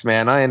comics,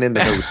 man. I ain't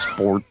into no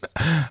sports.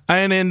 I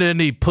ain't into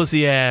any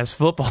pussy ass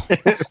football.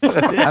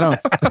 I don't.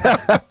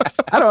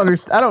 I don't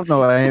understand. I don't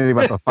know anything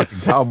about the fucking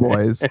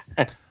Cowboys.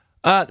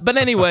 But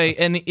anyway,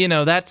 and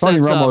that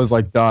Tony sets Romo up. is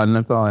like done.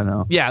 That's all I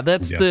know. Yeah,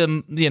 that's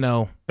the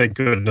Thank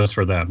goodness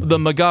for them. the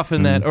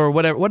MacGuffin that or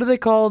whatever. What do they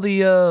call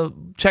the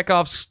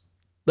Chekhov's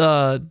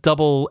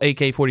double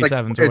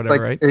AK-47s or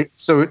whatever, right?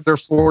 So they're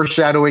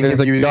foreshadowing. There's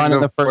and a using gun in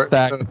them the first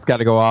act. It's got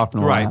to go off.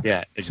 In a Right. while.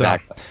 Yeah,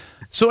 exactly.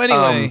 So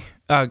anyway,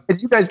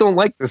 You guys don't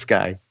like this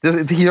guy.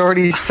 He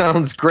already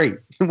sounds great.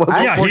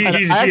 Yeah, he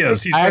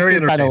is. He's I very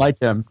actually kind of entertaining. like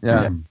him.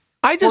 Yeah.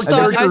 I just What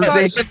thought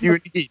characterization you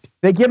need.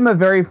 They give him a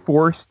very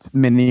forced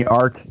mini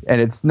arc, and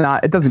it's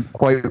not. It doesn't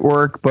quite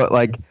work, but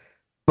What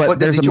does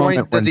there's he a join?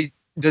 moment when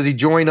Does he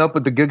join up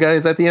with the good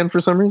guys at the end for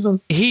some reason?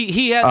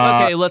 he had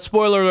okay. Let's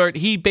spoiler alert.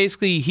 He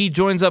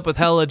joins up with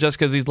Hela just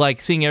because he's like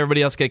seeing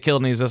everybody else get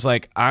killed, and he's just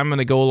like, I'm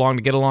gonna go along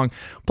to get along.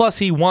 Plus,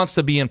 he wants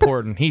to be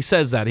important. He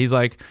says that he's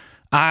like,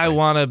 I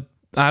want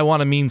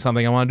to mean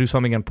something. I want to do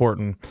something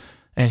important.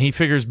 And he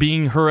figures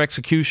being her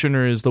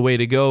executioner is the way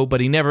to go, but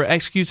he never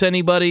executes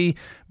anybody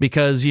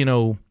because,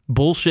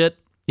 bullshit.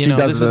 he This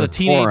does is it a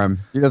teenage. for him.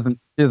 He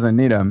doesn't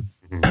need him.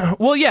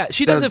 Well, yeah,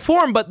 she does it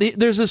for him, but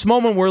there's this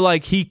moment where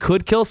like he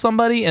could kill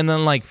somebody, and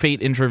then like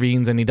fate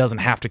intervenes, and he doesn't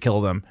have to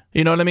kill them.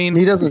 You know what I mean?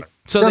 He doesn't.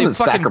 So He they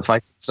doesn't fucking.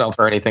 sacrifice himself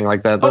or anything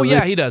like that. Oh does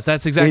yeah, he does.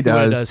 That's exactly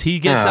what he does. He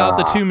gets out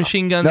the two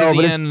machine guns No, at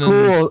but the it's end.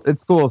 cool.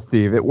 It's cool,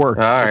 Steve. It works.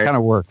 All right. It kind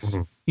of works.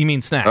 You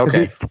mean Snack?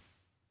 Okay.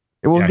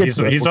 It will Yeah, get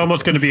to it. he's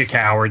almost going to be a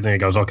coward, and then he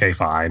goes, "Okay,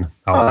 fine."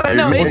 No,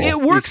 He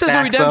it works as a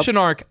stacks redemption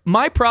arc.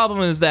 My problem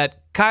is that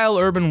Kyle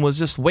Urban was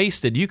just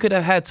wasted. You could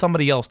have had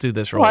somebody else do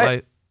this role.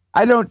 What?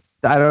 I don't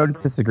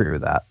disagree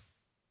with that.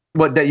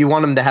 What, that you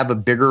want him to have a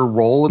bigger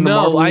role in the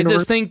Marvel I universe?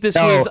 just think this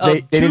No, was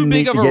they too didn't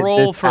big need of to a get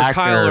role this for Kyle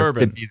actor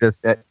Urban. to be this.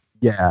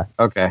 Yeah.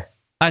 Okay.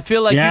 I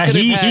feel like Yeah, you could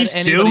have had he's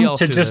anybody doomed else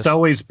to do just this.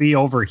 always be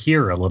over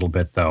here a little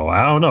bit, though.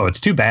 I don't know. It's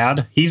too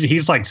bad.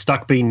 He's like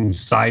stuck being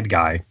side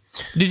guy.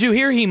 Did you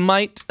hear he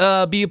might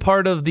be a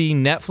part of the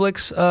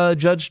Netflix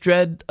Judge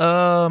Dredd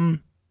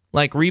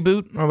like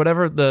reboot or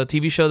whatever, the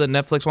TV show that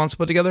Netflix wants to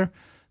put together?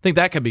 I think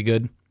that could be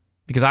good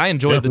because I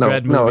enjoyed the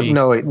Dredd movie.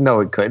 No,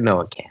 it could.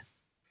 No, it can't.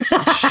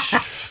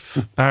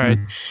 All right,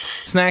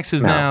 Snacks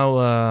is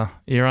now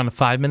you're on a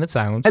 5-minute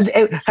silence.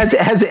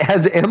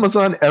 Has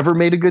Amazon ever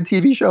made a good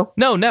TV show?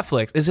 No,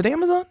 Netflix. Is it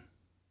Amazon?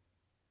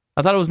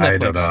 I thought it was Netflix. I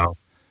don't know.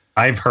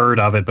 I've heard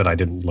of it, but I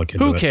didn't look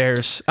into it. Who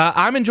cares?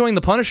 I'm enjoying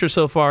The Punisher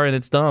so far, and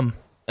it's dumb,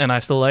 and I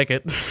still like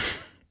it.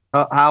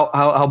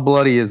 How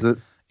bloody is it?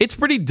 It's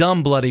pretty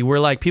dumb bloody, where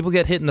like people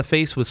get hit in the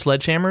face with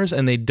sledgehammers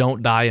and they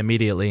don't die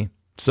immediately.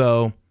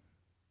 So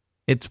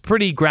it's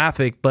pretty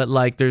graphic, but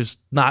like there's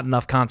not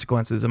enough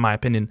consequences, in my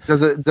opinion.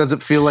 Does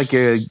it feel like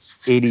a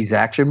 80s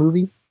action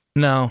movie?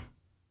 No.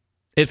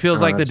 It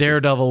feels like the that's good.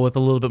 Daredevil with a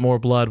little bit more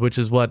blood, which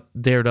is what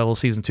Daredevil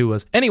season 2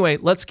 was. Anyway,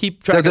 let's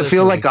keep track Does of it this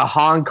feel movie. like a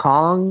Hong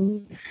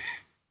Kong?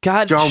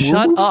 God, John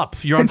shut Woo? up.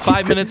 You're on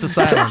 5 minutes of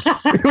silence.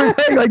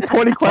 like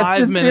 20 questions.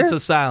 5 minutes here?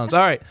 of silence. All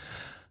right.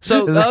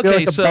 So, Does it feel okay,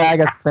 like a so bag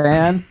of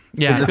sand?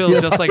 yeah, it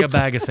feels just like a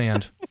bag of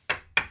sand.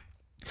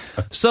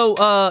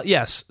 So,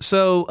 yes.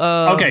 So,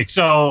 Okay,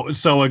 so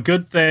a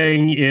good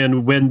thing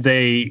in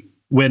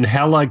when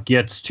Hela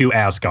gets to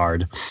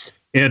Asgard,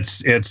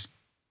 it's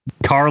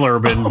Karl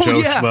Urban, Joe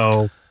yeah.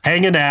 Schmo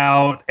hanging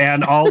out,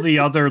 and all the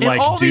other and like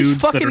all these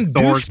dudes that are fucking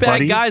Thor's douchebag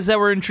buddies. guys that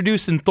were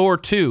introduced in Thor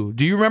 2.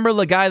 Do you remember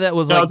the guy that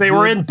was No, like they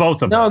were in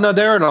both of them. No,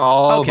 they're in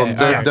all Okay, of them.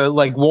 all right. The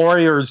like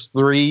Warriors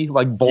 3,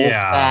 like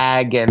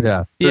Bolstag, and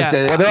Yeah. Yeah.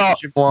 there's the They're all-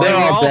 Asian one. They were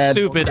all all dead.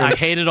 stupid. I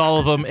hated all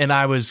of them, and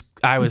I was She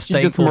just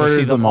thankful to see murders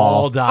them them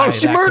all all. die. Oh,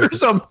 she that murders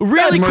quick. them.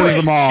 Really She murders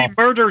quick. them all. She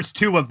murders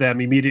two of them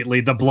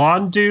immediately. The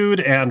blonde dude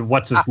and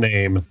what's his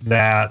name?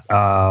 That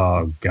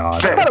oh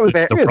god, I thought it was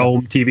the Farrell.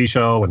 Rome TV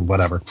show and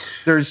whatever.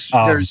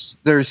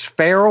 There's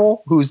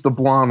Farrell, who's the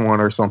blonde one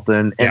or something,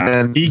 and Yeah,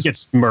 then he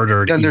gets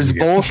murdered. then there's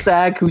immediately.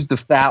 Bolstag, who's the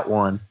fat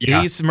one.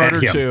 Yeah, He's murdered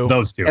and him, too.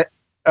 Those two.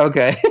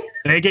 Okay.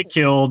 They get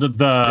killed.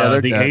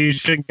 they're The dead.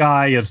 Asian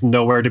guy is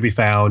nowhere to be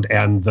found,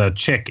 and the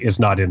chick is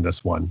not in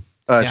this one.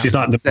 She's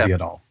not in the Civ. movie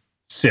at all.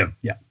 Civ,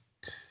 yeah.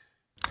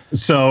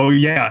 So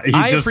yeah,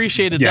 I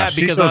appreciated that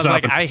she because I shows was up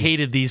like, and- I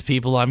hated these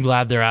people. I'm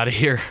glad they're out of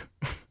here.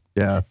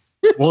 Yeah.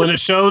 Well, and it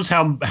shows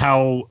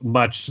how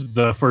much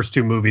the first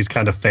two movies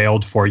kind of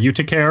failed for you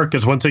to care,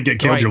 because once they get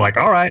killed, Right. you're like,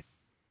 all right,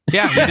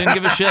 Yeah, we didn't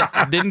give a shit.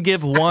 Didn't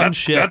give one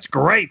shit. that's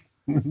great.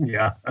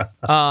 Yeah.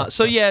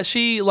 So yeah,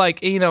 she like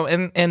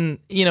and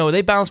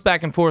they bounce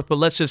back and forth, but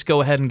let's just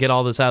go ahead and get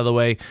all this out of the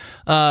way.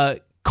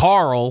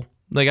 Carl,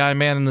 the guy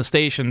manning the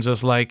station,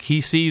 just like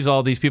he sees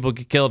all these people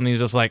get killed, and he's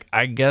just like,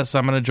 I guess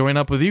I'm gonna join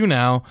up with you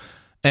now.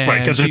 And Right,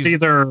 because it's she's-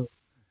 either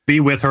be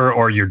with her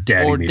or you're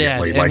dead or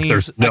immediately. dead, Like and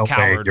there's he's no a way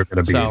coward. you're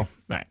going to be. So,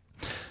 right.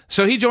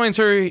 So he joins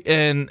her,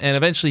 and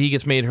eventually he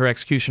gets made her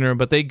executioner.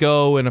 But they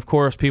go, and of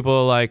course people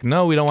are like,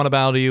 "No, we don't want to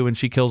bow to you." And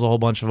she kills a whole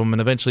bunch of them.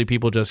 And eventually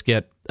people just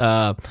they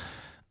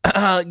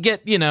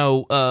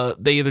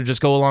either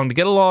just go along to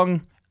get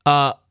along,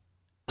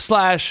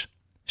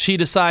 / she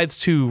decides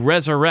to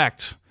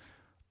resurrect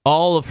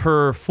all of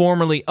her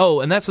formerly.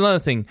 Oh, and that's another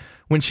thing.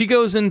 When she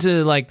goes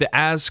into like the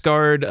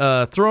Asgard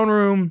throne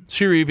room,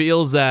 she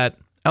reveals that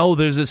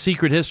there's a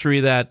secret history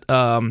that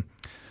Odin's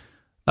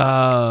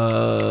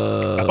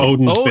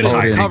been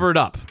hiding. covered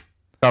up.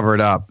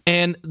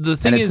 And the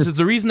thing is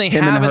the reason they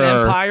have an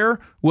empire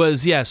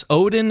was, yes,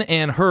 Odin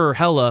and her,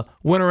 Hela,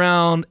 went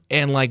around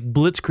and like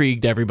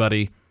blitzkrieged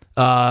everybody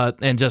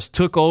and just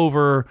took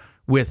over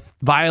with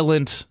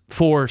violent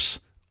force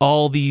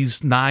all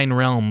these 9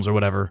 realms or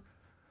whatever.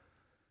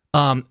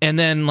 And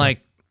then like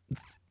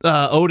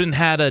Odin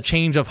had a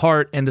change of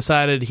heart and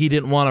decided he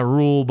didn't want to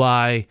rule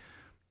by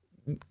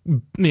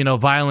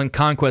violent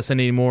conquest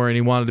anymore, and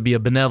he wanted to be a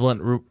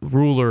benevolent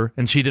ruler,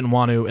 and she didn't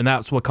want to, and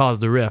that's what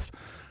caused the rift.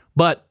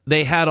 But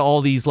they had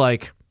all these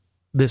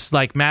this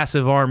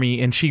massive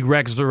army, and she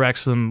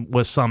resurrects them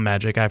with some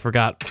magic. I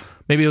forgot.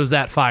 Maybe it was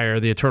that fire,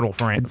 the eternal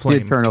flame. The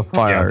eternal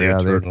fire, the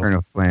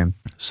eternal flame.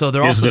 So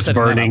they're Is also this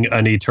burning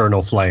an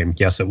eternal flame?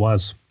 Yes, it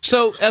was.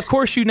 So of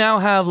course you now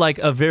have like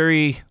a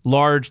very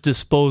large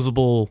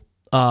disposable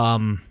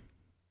group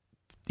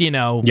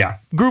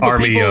of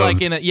people like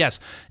in a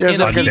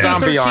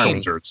zombie army.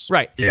 PG-13,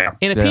 right? Yeah.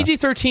 In a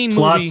PG-13 movie,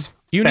 Plus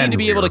you need to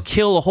be able to Fenrir.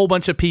 kill a whole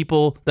bunch of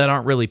people that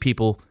aren't really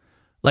people,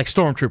 like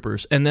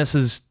stormtroopers, and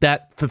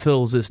that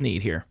fulfills this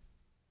need here.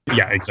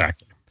 Yeah,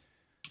 exactly.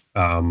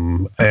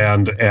 And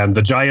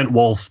the giant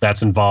wolf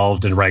that's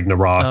involved in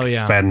Ragnarok,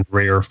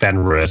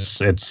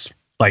 Fenris. It's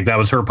like that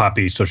was her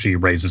puppy, so she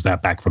raises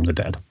that back from the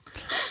dead.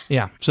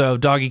 Yeah. So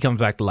doggy comes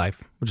back to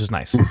life, which is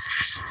nice.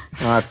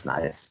 That's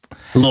nice.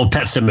 A little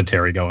pet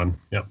cemetery going.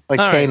 Yep. Like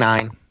All right.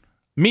 K9.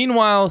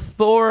 Meanwhile,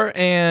 Thor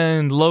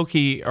and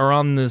Loki are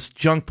on this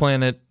junk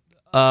planet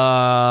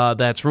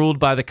that's ruled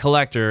by the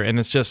Collector, and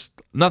it's just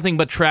nothing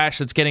but trash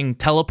that's getting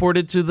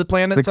teleported to the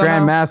planet. The somehow.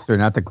 Grandmaster,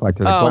 not the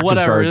Collector. The Collector's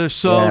whatever. charge. They're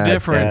so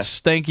different. yeah.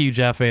 Thank you,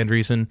 Jeff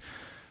Andreessen.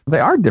 They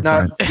are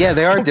different. Yeah,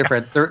 they are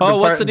different.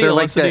 What's the deal?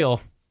 What's the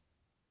deal?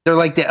 They're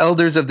like the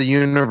Elders of the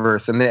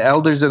Universe, and the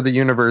Elders of the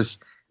Universe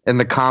in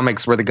the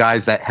comics were the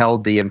guys that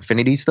held the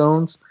Infinity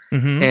Stones,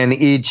 and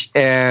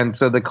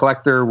so the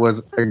Collector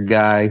was a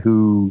guy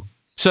who.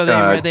 So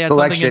they had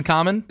something in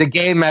common. The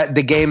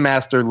game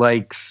master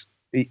likes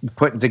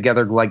putting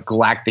together like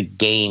galactic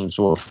games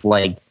with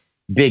like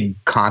big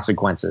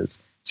consequences.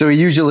 So he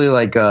usually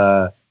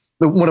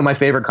one of my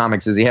favorite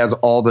comics is he has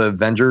all the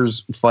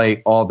Avengers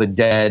fight all the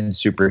dead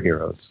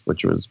superheroes,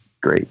 which was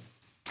great.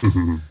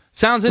 Mm-hmm.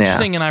 Sounds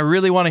interesting, and I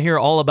really want to hear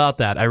all about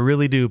that. I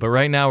really do. But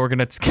right now, we're going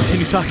to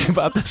continue talking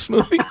about this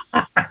movie.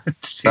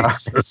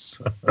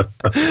 Jesus.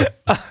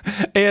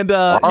 And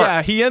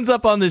he ends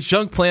up on this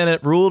junk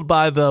planet ruled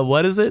by the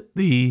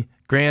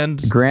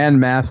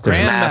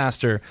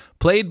Grandmaster,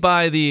 played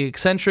by the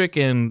eccentric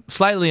and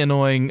slightly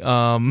annoying.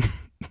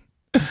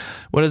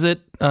 What is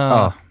it?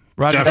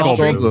 Roger Jeff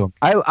Daltrey. Goldblum.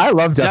 I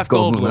love Jeff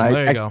Goldblum.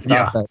 There you go.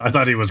 Yeah, I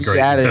thought he was great.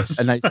 He added Yes.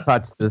 a nice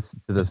touch to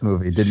this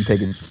movie. Didn't take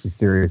it too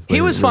seriously.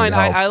 He was It really fine.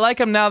 helped. I like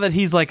him now that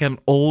he's like an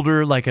old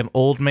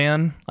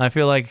man. I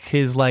feel like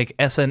his like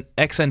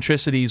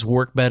eccentricities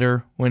work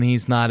better when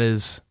he's not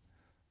as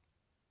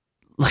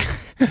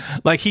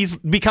like he's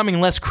becoming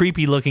less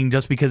creepy looking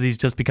just because he's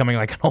just becoming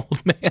like an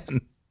old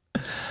man.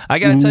 I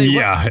gotta tell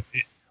you,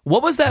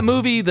 what was that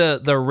movie?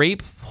 The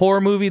rape horror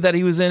movie that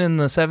he was in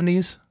the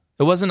 70s?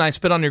 It wasn't I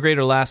Spit on Your Grave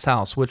or Last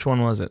House. Which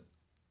one was it?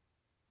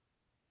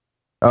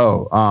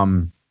 Oh,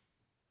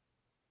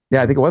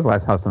 yeah, I think it was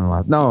Last House on the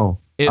Left. No,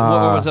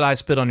 or was it I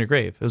Spit on Your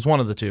Grave? It was one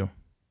of the two.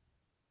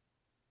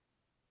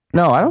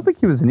 No, I don't think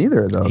he was in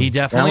either of those. He I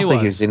definitely don't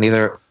think he was. was in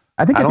either.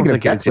 I think I don't of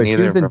think he was Death in Wish.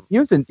 either of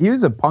He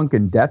was a punk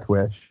in Death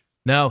Wish.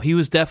 No, he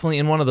was definitely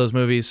in one of those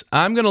movies.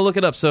 I'm going to look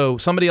it up. So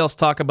somebody else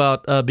talk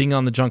about being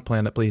on the junk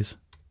planet, please.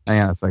 Hang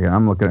on a second.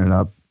 I'm looking it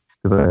up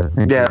because I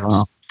think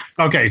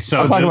Okay,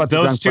 so I'll talk about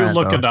the those junk two planet,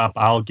 look though. it up.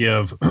 I'll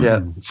give.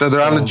 Yeah. So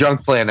they're on the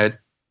junk planet.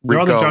 They're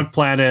on the Rico. junk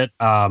planet,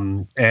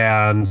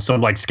 and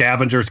some like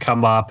scavengers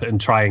come up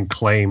and try and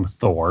claim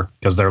Thor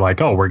because they're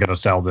like, "Oh, we're going to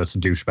sell this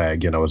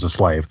douchebag, as a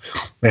slave."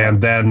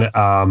 And then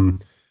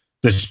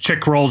this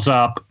chick rolls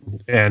up,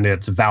 and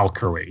it's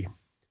Valkyrie,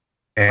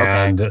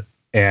 and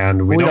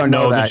we don't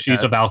know that she's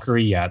yet. a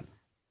Valkyrie yet,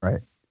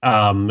 Right.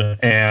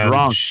 And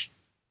Drunk. she's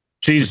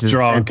Which is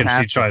drunk, and she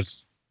fantastic. tries.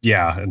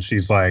 Yeah, and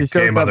she's She like,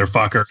 shows "Hey, up-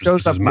 motherfuckers,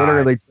 shows this up is mine."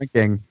 literally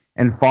drinking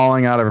and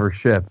falling out of her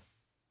ship.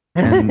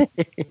 And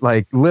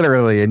like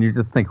literally, and you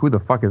just think, who the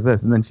fuck is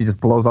this? And then she just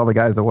blows all the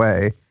guys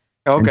away.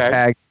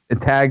 Okay.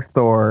 And tags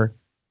Thor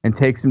and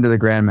takes him to the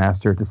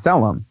Grandmaster to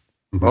sell him.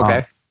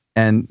 Okay.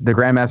 And the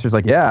Grandmaster's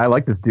like, yeah, I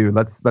like this dude.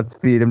 Let's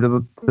feed him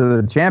to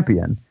the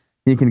champion.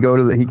 He can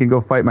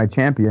go fight my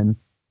champion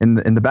in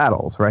the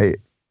battles, right?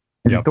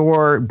 And Yep.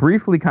 Thor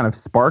briefly kind of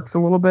sparks a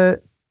little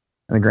bit,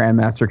 and the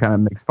Grandmaster kind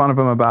of makes fun of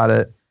him about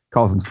it,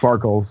 calls him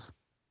Sparkles,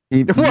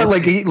 What,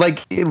 like he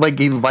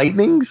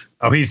lightnings?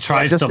 Oh, he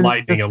tries to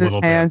lightning a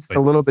little hands bit. a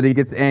little bit. He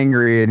gets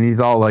angry and he's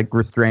all like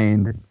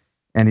restrained,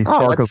 and he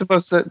sparkles.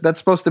 That's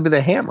supposed to be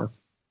the hammer.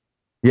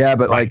 Yeah,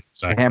 but Right, like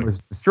exactly. the hammer's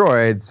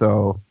destroyed,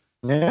 so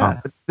Yeah.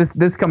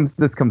 this comes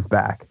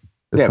back.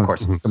 Of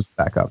course. This comes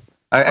back up.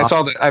 I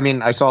saw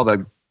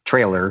the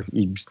trailer.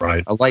 He's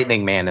Right. a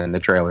lightning man in the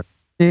trailer.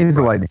 He's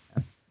a lightning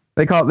man.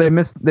 They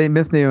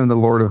misname him the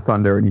Lord of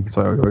Thunder, and he's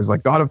always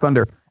like God of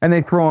Thunder, and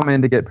they throw him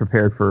in to get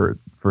prepared for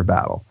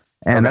battle.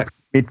 And Okay. that's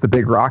it's the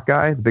big rock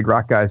guy. The big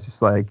rock guy is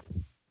just like,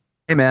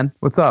 hey man,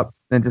 what's up?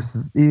 And just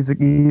he's a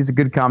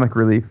good comic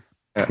relief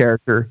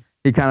character.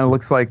 He kind of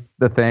looks like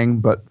the Thing,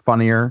 but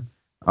funnier.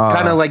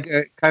 Kind of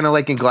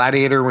like in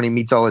Gladiator when he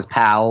meets all his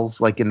pals,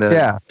 like in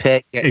the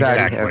pit.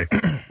 Exactly.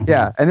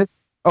 Yeah, and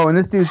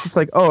this dude's just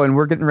like, and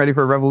we're getting ready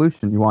for a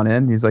revolution. You want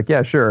in? He's like,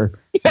 yeah, sure.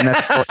 And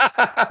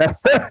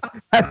that's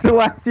the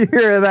last you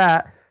hear of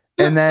that.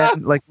 And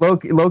then like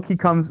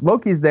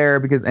Loki's there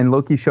and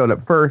Loki showed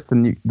up first,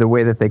 and the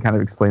way that they kind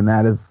of explain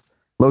that is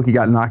Loki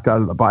got knocked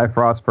out of the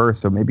Bifrost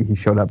first, so maybe he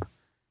showed up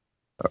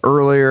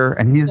earlier,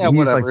 and he's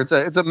whatever. like,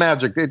 it's a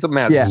magic space. It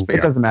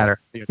doesn't matter.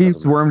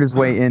 He's wormed his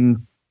way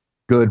in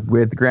good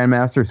with the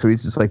Grandmaster, so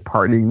he's just like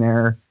partying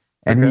there,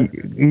 and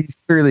he's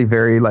clearly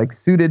very like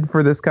suited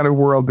for this kind of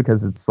world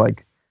because it's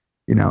like,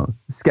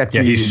 sketchy.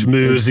 Yeah, he's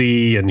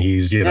schmoozy and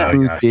he's he's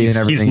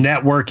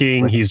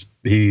networking.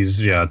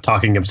 He's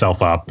talking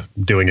himself up,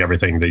 doing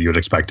everything that you would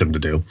expect him to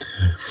do.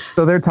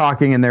 So they're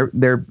talking, and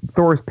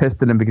Thor's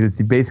pissed at him because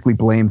he basically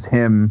blames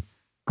him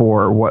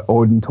for what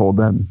Odin told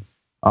them.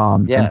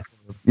 And,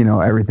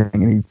 everything,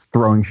 and he's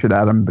throwing shit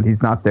at him, but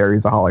he's not there.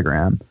 He's a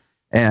hologram.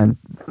 And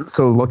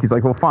so Loki's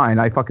like, well, fine.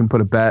 I fucking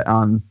put a bet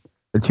on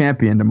the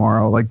champion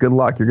tomorrow. Like, good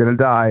luck. You're going to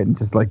die. And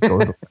just like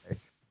goes away.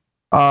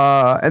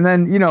 And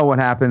then, what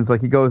happens?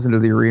 Like, he goes into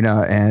the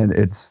arena and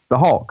it's the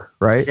Hulk,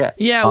 right?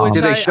 Yeah. Which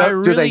do they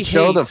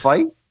show hate. the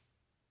fight?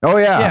 Oh,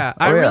 yeah. Yeah.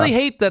 I really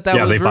hate that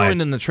was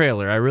ruined in the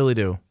trailer. I really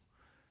do.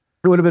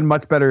 It would have been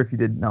much better if you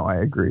didn't. No, I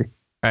agree.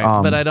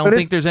 Right, but I don't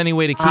think there's any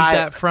way to keep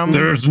that from.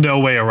 There's no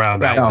way around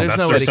that. Right, there's That's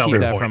no their way to keep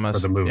that selling from point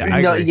us for the movie.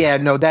 Yeah,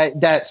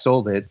 that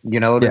sold it. You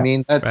know what I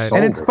mean? That's right.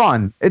 sold And it's it.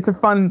 fun. It's a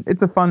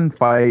fun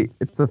fight.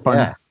 It's a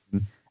fun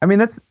scene. I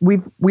mean,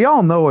 we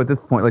all know at this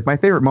point, like my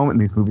favorite moment in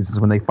these movies is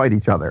when they fight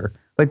each other.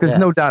 Like there's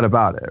no doubt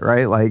about it,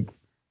 right? Like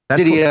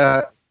did he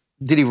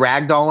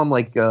ragdoll him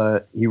like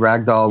he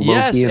ragdolled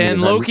Loki? Yes,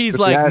 and Loki's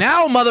like,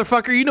 now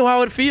motherfucker, you know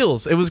how it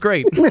feels. It was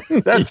great.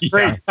 That's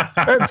great.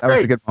 That's That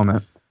was a good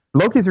moment.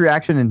 Loki's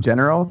reaction in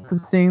general to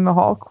seeing the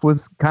Hulk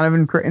was kind of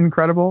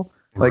incredible.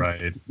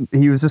 Like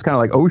he was just kind of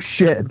like, oh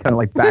shit, kind of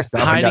like backed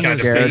up, hiding and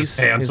his got face.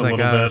 Pants He's a like,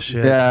 little oh, bit.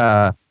 shit.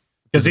 Yeah,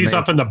 because he's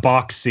up in the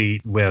box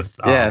seat with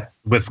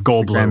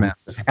Goldblum,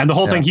 and the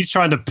whole thing he's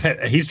trying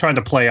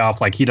to play off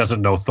like he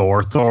doesn't know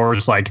Thor.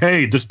 Thor's like,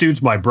 hey, this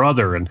dude's my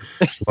brother, and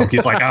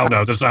Loki's like, I don't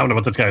know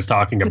what this guy's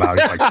talking about.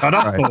 He's like, shut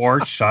up,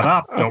 Thor, shut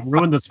up, don't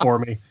ruin this for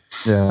me.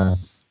 Yeah.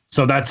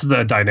 So that's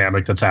the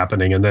dynamic that's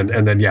happening, and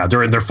then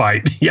during their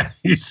fight,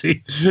 you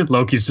see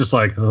Loki's just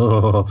like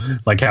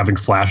like having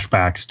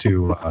flashbacks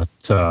to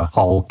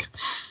Hulk.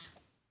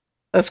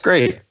 That's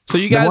great. So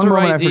you guys were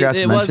right.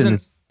 It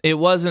wasn't Jeff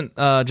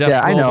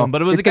Goldblum, I know.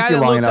 but it was a guy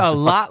that looked a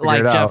lot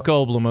like Jeff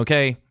Goldblum.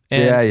 Okay,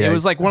 and it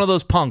was like one of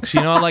those punks,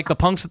 like the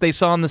punks that they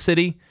saw in the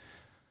city.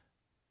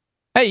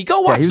 Hey,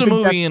 go watch the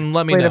movie and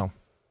let me know.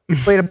 He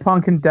played a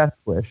punk in Death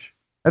Wish.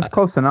 That's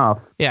close enough.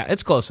 Yeah,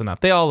 it's close enough.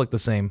 They all look the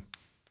same.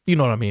 You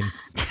know what I mean?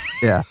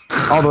 Yeah,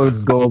 all those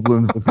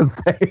Goldblums look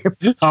the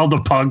same. All the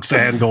punks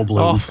and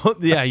Goldblums. Oh,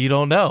 yeah, you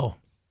don't know.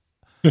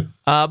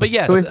 But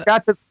yes, so we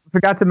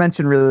forgot to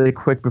mention really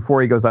quick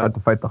before he goes out to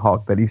fight the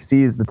Hulk that he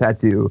sees the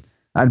tattoo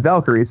on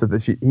Valkyrie, so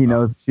that he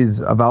knows she's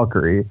a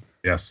Valkyrie.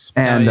 Yes,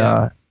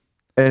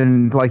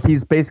 and like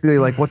he's basically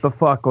like, what the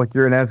fuck? Like,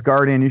 you're an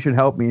Asgardian, you should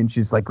help me. And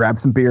she's like,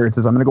 grabs some beer and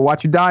says, I'm gonna go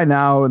watch you die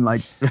now. And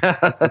like,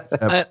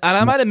 and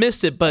I might have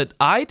missed it, but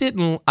I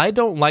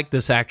don't like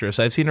this actress.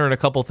 I've seen her in a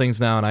couple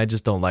things now, and I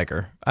just don't like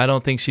her. I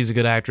don't think she's a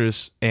good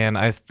actress, and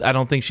I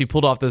don't think she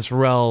pulled off this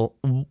role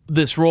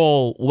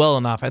well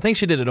enough. I think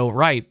she did it all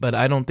right, but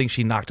I don't think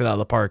she knocked it out of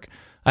the park.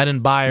 I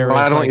didn't buy her.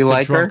 Why don't you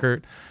like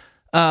her?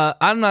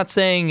 I'm not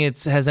saying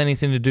it has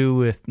anything to do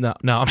with no.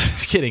 I'm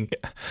just kidding.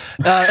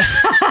 Go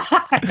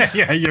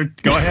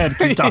ahead,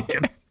 keep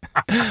talking.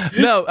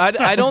 No,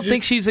 I don't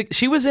think she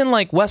was in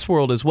like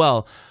Westworld as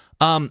well.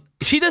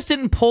 She just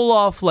didn't pull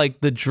off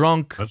like the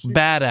drunk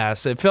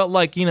badass. It felt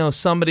like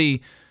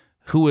somebody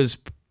who was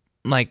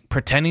like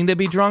pretending to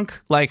be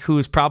drunk, like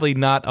who's probably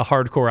not a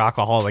hardcore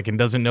alcoholic and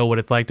doesn't know what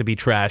it's like to be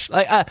trash.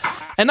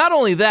 And not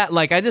only that,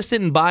 like I just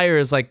didn't buy her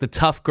as like the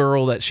tough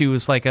girl that she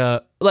was like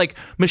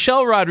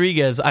Michelle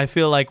Rodriguez. I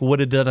feel like would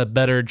have done a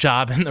better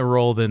job in the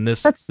role than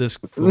this.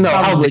 No,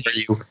 how dare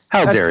you?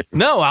 How dare you?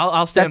 No,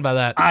 I'll stand by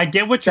that. I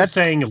get what you're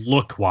saying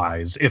look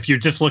wise. If you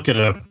just look at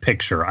a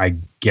picture, I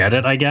get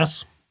it. I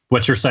guess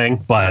what you're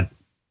saying, but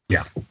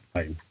yeah,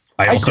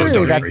 I also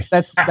don't agree.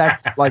 That's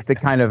like the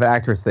kind of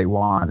actress they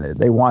wanted.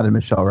 They wanted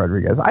Michelle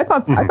Rodriguez. I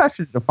thought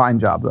she did a fine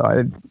job though.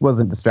 I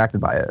wasn't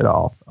distracted by it at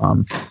all.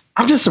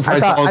 I'm just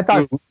surprised I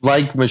thought you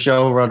like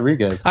Michelle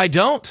Rodriguez. I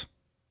don't.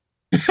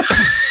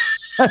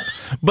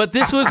 But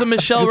this was a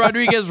Michelle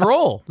Rodriguez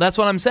role. That's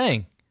what I'm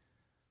saying.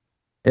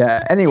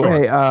 Yeah.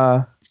 Anyway,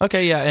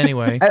 Okay, yeah,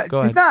 anyway.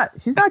 Go ahead.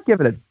 She's not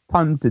given a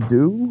ton to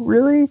do,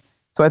 really.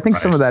 So I think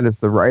some of that is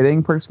the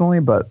writing,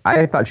 personally, but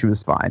I thought she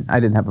was fine. I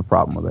didn't have a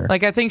problem with her.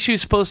 Like, I think she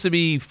was supposed to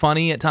be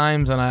funny at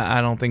times, and I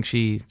don't think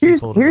she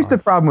Here's pulled it the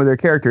off. problem with her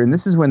character, and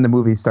this is when the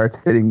movie starts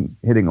hitting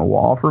a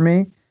wall for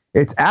me.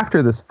 It's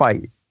after this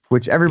fight,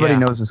 which everybody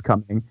knows is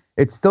coming.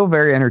 It's still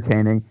very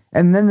entertaining,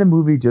 and then the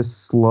movie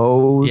just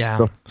slows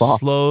the fuck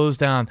slows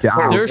down.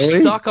 down. They're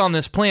Really? stuck on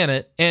this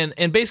planet, and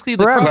basically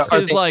the Forever. crux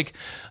is like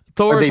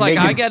Thor's like,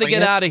 making I got to get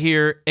plans? out of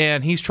here,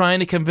 and he's trying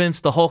to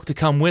convince the Hulk to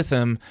come with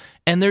him,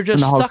 and they're And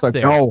just the Hulk's stuck like,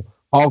 there. no,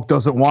 Hulk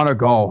doesn't want to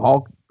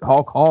go.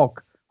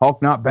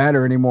 Hulk not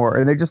better anymore.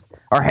 And they just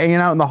are hanging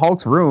out in the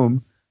Hulk's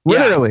room.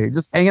 Literally,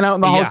 just hanging out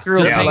in the Yeah, Hulk's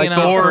room. just hanging Like, out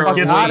Thor for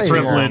gets way the too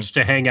privilege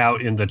to hang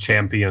out in the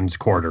champions'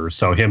 quarters,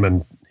 so him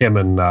and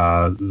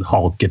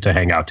Hulk get to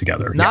hang out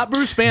together. Not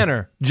Bruce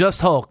Banner,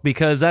 just Hulk,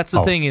 because that's the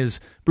Hulk. thing is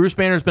Bruce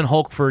Banner's been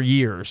Hulk for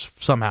years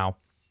somehow.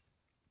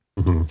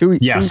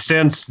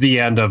 Since the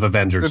end of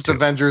Avengers It's 2.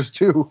 Avengers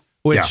 2.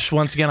 Which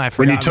once again I When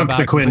forgot you took about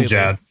the completely.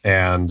 Quinjet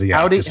and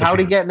How'd he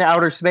disappeared. get into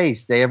outer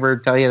space? They ever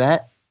tell you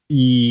that?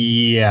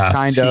 Yeah,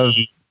 Kind of.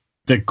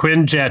 The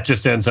Quinjet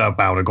just ends up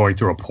going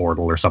through a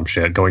portal or some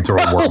shit, going through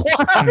a worm.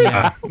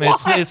 Yeah,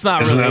 it's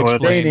not Isn't really that what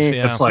it explained. is?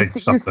 Yeah. It's like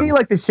you something. see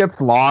like the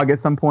ship's log at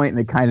some point, and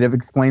it kind of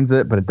explains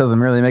it, but it doesn't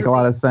really make a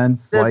lot of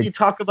sense. Does Like, he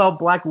talk about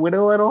Black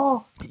Widow at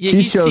all? Yeah,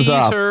 She he shows sees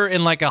up. her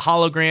in like a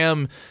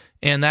hologram,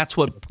 and that's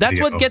what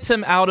gets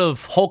him out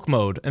of Hulk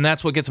mode, and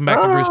that's what gets him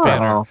back to Bruce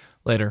Banner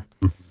later.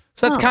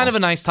 So that's kind of a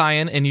nice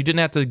tie-in, and you didn't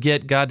have to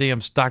get goddamn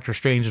Doctor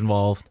Strange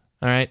involved.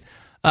 All right,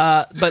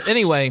 but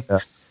anyway,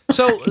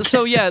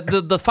 so yeah,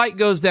 the fight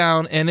goes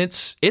down, and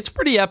it's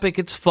pretty epic.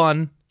 It's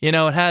fun, you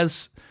know. It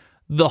has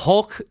the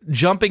Hulk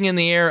jumping in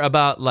the air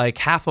about like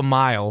half a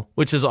mile,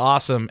 which is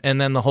awesome, and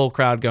then the whole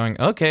crowd going,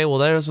 "Okay, well,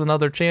 there's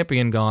another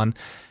champion gone."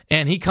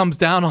 And he comes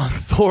down on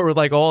Thor with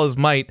like all his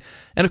might.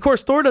 And of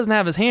course, Thor doesn't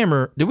have his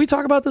hammer. Did we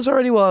talk about this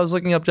already while I was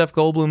looking up Jeff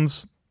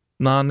Goldblum's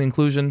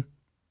non-inclusion?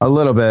 a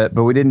little bit,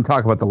 but we didn't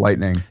talk about the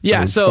lightning.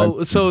 Yeah, it's so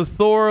like- so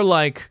Thor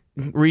like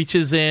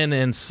reaches in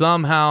and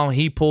somehow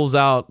he pulls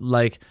out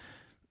like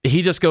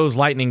he just goes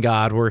lightning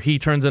god where he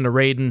turns into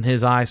Raiden,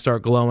 his eyes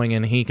start glowing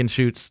and he can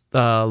shoot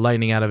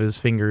lightning out of his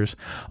fingers.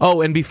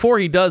 Oh, and before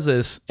he does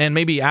this, and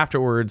maybe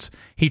afterwards,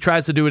 he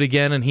tries to do it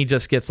again and he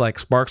just gets like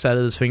sparks out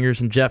of his fingers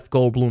and Jeff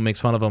Goldblum makes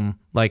fun of him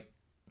like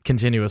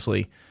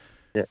continuously.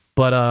 Yeah.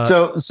 But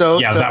So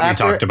we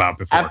talked about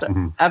before.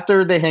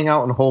 After they hang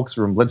out in Hulk's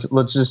room,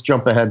 let's just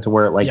jump ahead to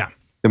where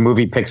the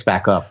movie picks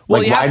back up. well,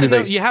 Like, you why have do to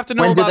know they- you have to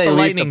know when do about they the leave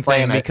lightning the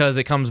thing planet? because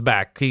it comes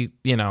back.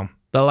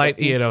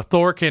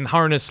 Thor can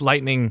harness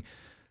lightning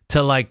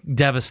to like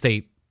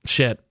devastate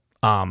shit.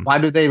 Why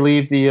do they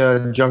leave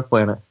the junk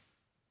planet?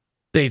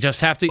 They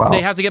just have to. Wow.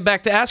 They have to get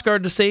back to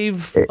Asgard to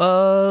save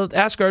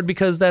Asgard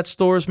because that's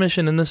Thor's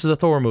mission, and this is a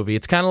Thor movie.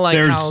 It's kind of like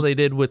how they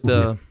did with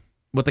the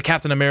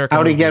Captain America.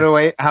 How'd he movie. get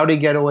away? How'd he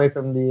get away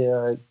from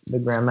the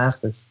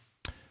Grandmaster?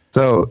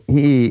 So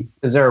he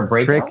Is there a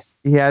breakout? tricks.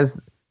 He has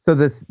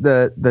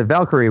the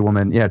Valkyrie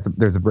woman. Yeah,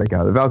 there's a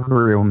breakout. The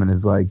Valkyrie woman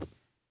is like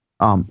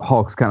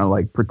Hulk's kind of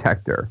like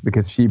protector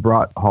because she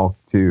brought Hulk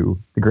to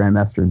the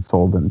Grandmaster and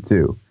sold him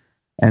too.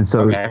 And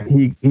so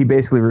he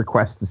basically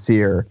requests to see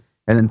her,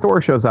 and then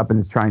Thor shows up and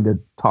is trying to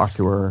talk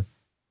to her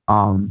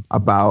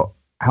about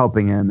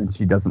helping him, and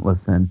she doesn't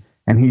listen.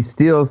 And he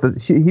steals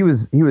he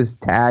was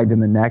tagged in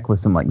the neck with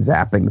some like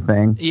zapping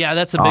thing. Yeah,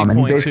 that's a big and he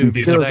point too basically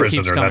because steals that it.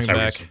 keeps Prisoner, coming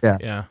that's how back.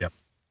 we Yeah.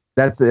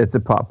 It's a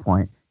plot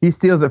point. He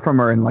steals it from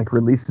her and like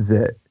releases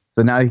it,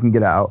 so now he can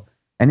get out.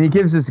 And he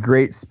gives this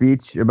great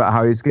speech about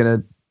how he's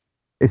gonna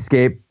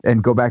escape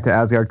and go back to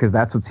Asgard because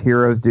that's what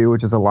heroes do,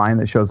 which is a line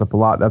that shows up a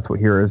lot. That's what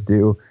heroes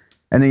do.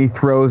 And then he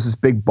throws this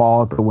big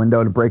ball at the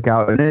window to break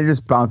out, and then it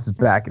just bounces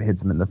back and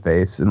hits him in the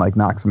face and like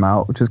knocks him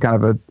out, which is kind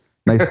of a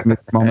nice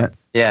comedic moment.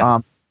 Yeah.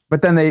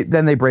 But then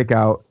they break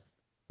out.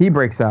 He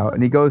breaks out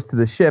and he goes to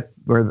the ship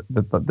where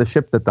the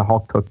ship that the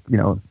Hulk took, at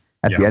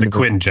the end the of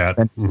Quinjet.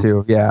 Avengers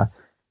 2, yeah.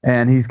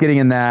 And he's getting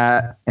in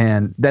that,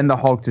 and then the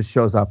Hulk just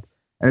shows up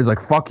and he's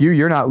like, "Fuck you,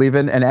 you're not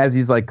leaving." And as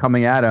he's like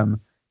coming at him,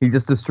 he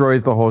just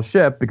destroys the whole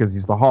ship because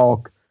he's the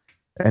Hulk,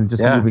 and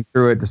just moving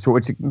through it,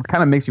 which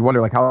kind of makes you wonder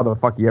like how the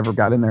fuck he ever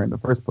got in there in the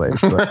first place.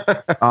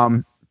 But,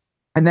 and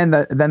then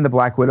the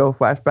Black Widow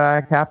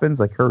flashback happens,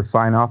 like her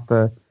sign off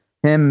to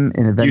him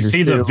in Avengers. You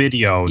see 2. the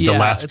video, the Yeah,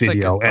 last it's like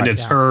video, and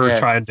it's her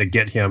trying to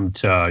get him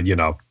to,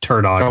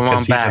 turn on Come on because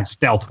he's back. in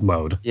stealth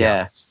mode.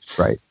 Yeah.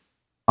 Right.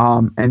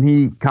 And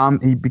he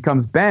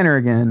becomes Banner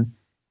again,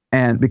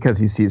 and because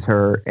he sees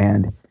her,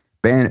 and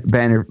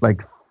Banner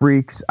like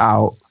freaks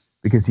out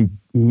because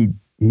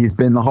he's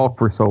been the Hulk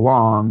for so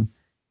long,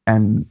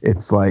 and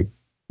it's like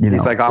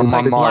He's like, I'm It's on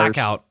like a Mars.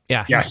 blackout.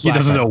 Yeah, Yeah, he's he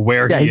doesn't blackout. know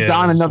where he is. he's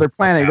on another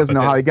planet. He what's doesn't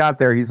know how he happening. got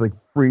there. He's like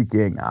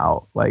freaking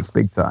out, like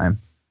big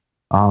time.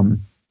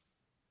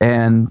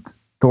 And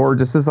Thor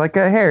just is like,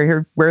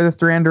 here, wear this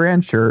Duran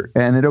Duran shirt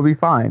and it'll be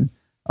fine.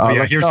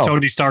 Here's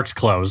Tony Stark's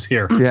clothes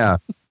here. Yeah.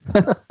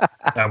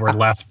 That were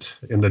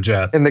left in the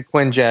jet. In the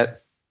Quinjet.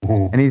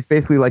 And he's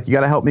basically like, you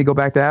got to help me go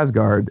back to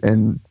Asgard.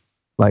 And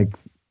like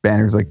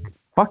Banner's like,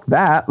 fuck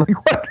that. Like,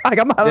 what? Like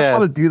I'm not allowed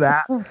to do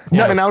that.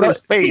 No, in outer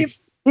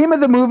space. Theme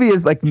of the movie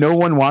is like no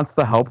one wants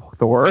to help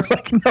Thor.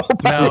 Like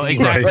nobody. No,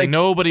 exactly. Like,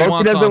 Nobody Loki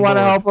wants doesn't want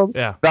to help him.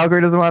 Yeah.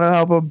 Valkyrie doesn't want to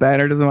help him.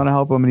 Banner doesn't want to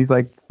help him. And he's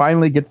like,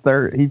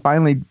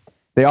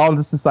 they all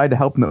just decide to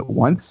help him at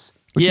once.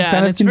 Yeah,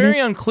 and it's very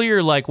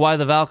unclear like why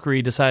the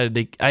Valkyrie decided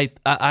to.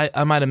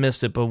 I might have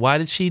missed it, but why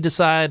did she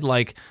decide?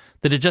 Like,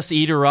 did it just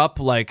eat her up?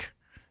 Like,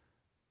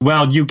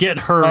 well, you get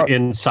her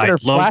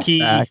inside. Loki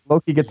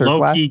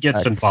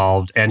gets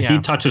involved, and he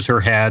touches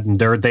her head, and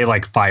they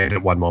like fight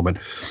at one moment,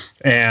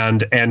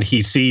 and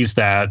he sees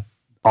that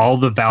all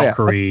the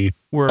Valkyrie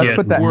were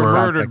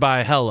murdered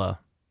by Hela.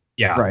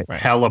 Yeah, right.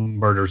 Hela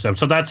murders them.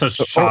 So that's a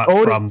shot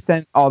Odin from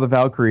sent all the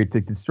Valkyrie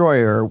to destroy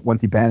her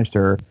once he banished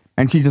her,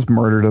 and she just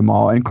murdered them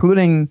all,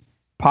 including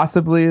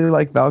possibly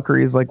like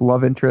Valkyrie's like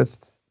love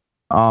interest.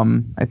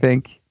 I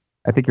think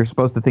you're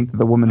supposed to think that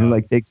the woman who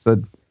like takes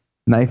a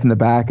knife in the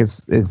back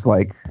is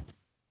like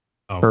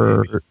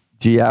her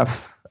GF.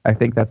 I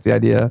think that's the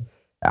idea.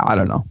 I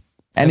don't know.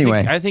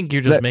 Anyway, I think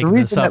you're just making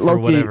this up for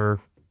whatever.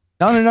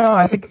 No.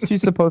 I think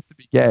she's supposed to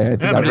be gay.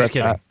 I'm just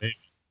kidding.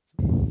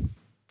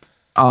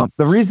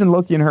 The reason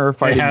Loki and her are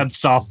fighting, they had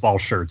softball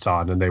shirts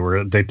on,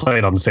 and they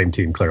played on the same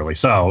team clearly.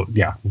 So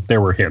yeah,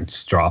 there were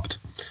hints dropped.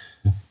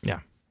 Yeah.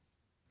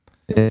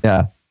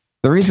 The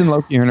reason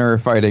Loki and her are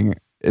fighting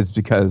is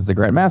because the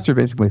Grandmaster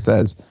basically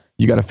says,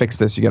 "You got to fix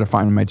this. You got to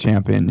find my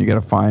champion. You got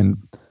to find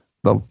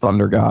the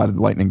Thunder God,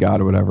 Lightning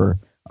God, or whatever.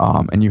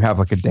 And you have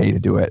like a day to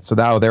do it." So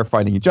now they're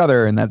fighting each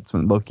other, and that's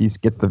when Loki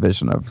gets the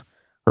vision of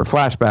her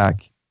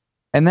flashback.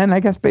 And then I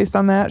guess based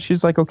on that,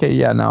 she's like, okay,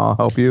 yeah, now I'll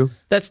help you.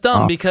 That's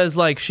dumb because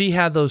like she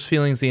had those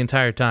feelings the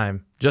entire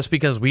time. Just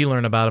because we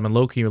learn about them and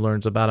Loki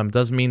learns about them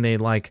doesn't mean they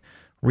like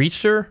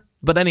reached her.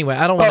 But anyway,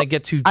 I don't want to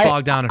get too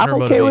bogged down in her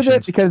motivations. I'm okay with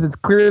it because it's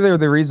clearly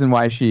the reason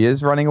why she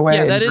is running away.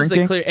 Yeah, that is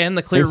drinking.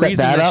 the clear reason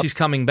that she's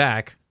coming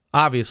back,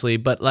 obviously.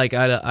 But like,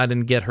 I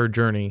didn't get her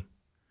journey.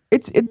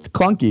 It's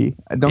clunky.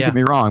 Don't get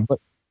me wrong, but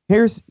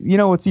here's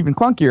what's even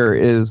clunkier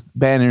is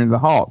Banner the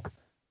Hulk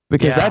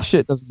because that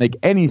shit doesn't make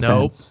any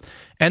sense.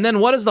 And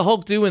then what does the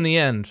Hulk do in the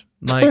end?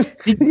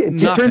 Like, he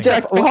turns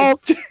out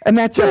Hulk, and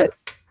that's it.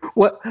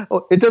 What?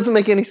 Oh, it doesn't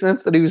make any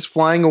sense that he was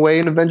flying away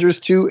in Avengers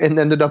 2 and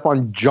ended up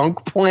on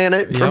Junk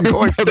Planet from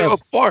going to the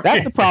park.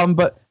 That's the problem,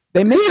 but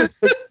they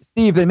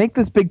make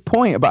this big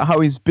point about how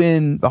he's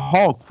been the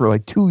Hulk for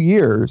like 2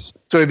 years.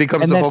 So he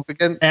becomes the Hulk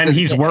again? And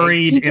he's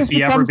worried if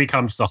he ever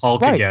becomes the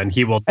Hulk again,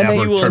 he will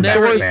never turn back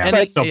to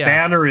Banner. So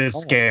Banner is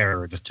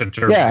scared to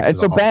turn back to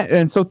the Hulk.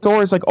 And so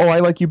Thor is like, oh,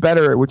 I like you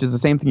better, which is the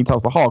same thing he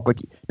tells the Hulk. Like,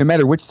 no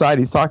matter which side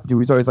he's talking to,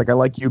 he's always like, I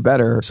like you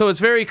better. So it's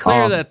very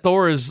clear that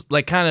Thor is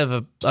like kind of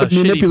a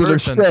shitty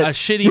person, a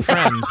shitty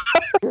friend.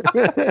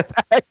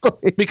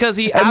 Exactly. Because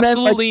he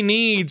absolutely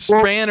needs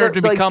Banner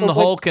to become the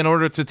Hulk in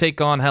order to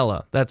take on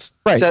Hela. That's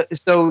right.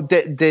 So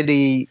did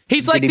he?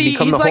 He's like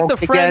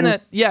the friend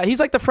that. Yeah, he's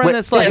like the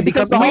friend that's like, we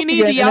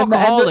need the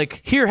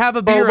alcoholic. Here, have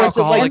a beer,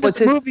 alcoholic. Was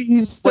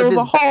he's still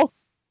the Hulk.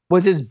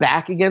 Was his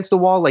back against the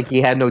wall? Like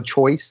he had no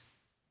choice?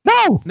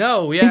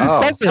 No,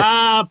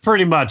 yeah.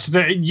 Pretty much.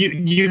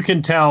 You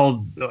can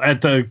tell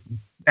at the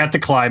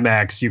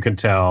climax. You can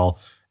tell.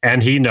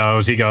 And he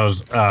knows. He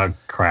goes,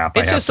 crap.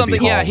 It's just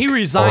something. Yeah, he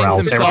resigns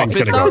himself.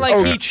 It's not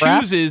like he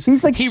chooses.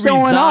 He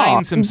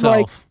resigns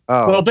himself.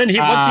 Well, then once he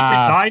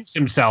resigns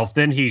himself,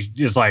 then he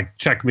is like,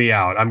 check me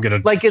out. I'm gonna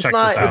like check this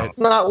out.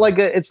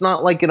 It's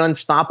not like an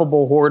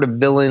unstoppable horde of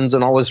villains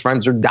and all his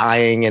friends are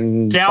dying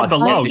and down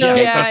below. Yeah,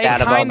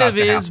 it kind of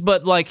is,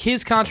 but like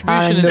his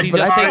contribution is he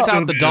just takes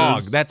out the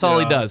dog. That's all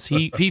he does.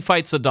 He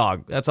fights the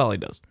dog. That's all he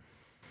does.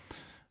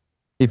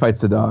 He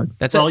fights the dog.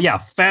 That's it. Well, yeah,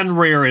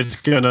 Fenrir is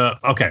gonna.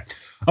 Okay.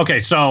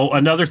 So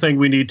another thing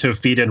we need to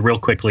feed in real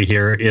quickly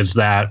here is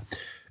that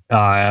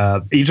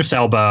Idris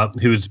Elba,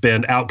 who's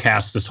been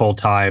outcast this whole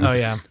time. Oh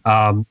yeah.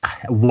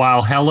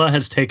 While Hela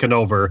has taken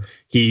over,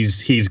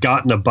 he's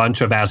gotten a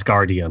bunch of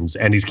Asgardians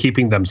and he's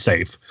keeping them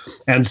safe.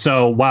 And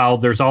so while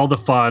there's all the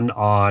fun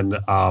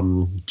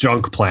on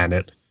Junk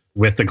Planet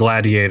with the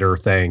gladiator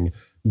thing,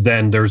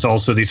 then there's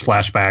also these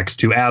flashbacks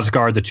to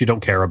Asgard that you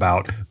don't care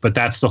about. But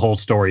that's the whole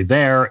story.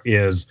 There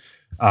is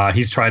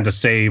he's trying to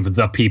save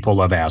the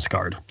people of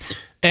Asgard,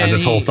 and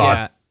this whole thought.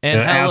 Yeah. And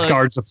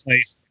Asgard's a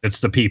place. It's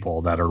the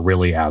people that are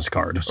really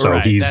Asgard. So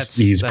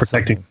he's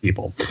protecting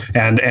people,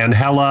 and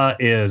Hela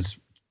is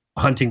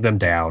hunting them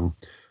down.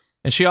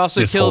 And she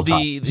also killed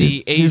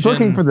the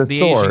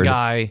Asian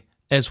guy,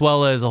 as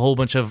well as a whole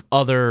bunch of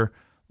other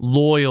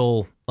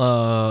loyal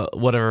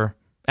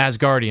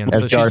Asgardians.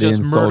 So she's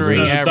just murdering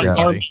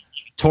everybody.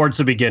 Towards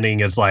the beginning,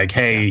 is like,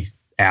 hey,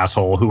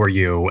 asshole, who are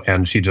you?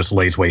 And she just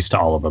lays waste to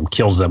all of them,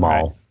 kills them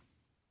all.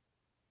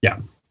 Yeah.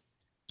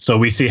 So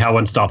we see how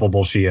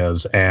unstoppable she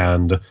is,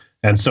 and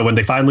And so when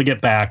they finally get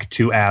back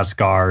to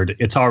Asgard,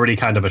 it's already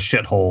kind of a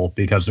shithole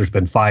because there's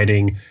been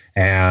fighting,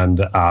 and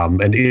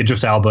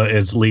Idris Elba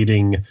is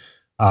leading,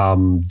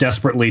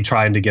 desperately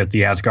trying to get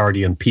the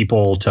Asgardian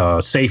people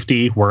to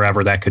safety,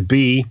 wherever that could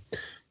be.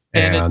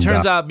 And it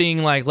turns out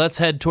being like, let's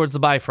head towards the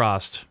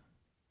Bifrost.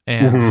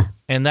 And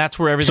that's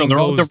where everything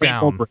goes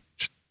down.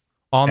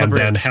 On the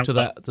bridge to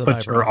the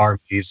puts her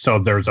armies, so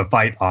there's a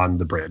fight on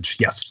the bridge.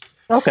 Yes.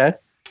 Okay.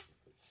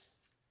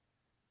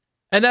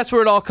 And that's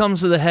where it all comes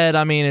to the head.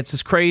 I mean, it's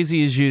as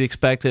crazy as you'd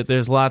expect it.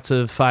 There's lots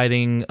of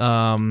fighting.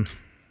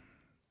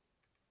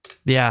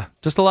 Yeah,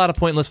 just a lot of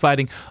pointless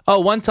fighting. Oh,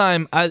 one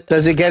time...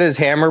 Does he get his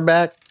hammer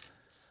back?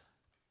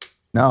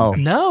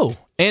 No.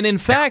 And in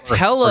fact,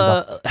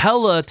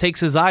 Hela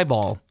takes his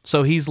eyeball.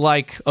 So he's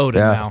like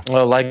Odin now.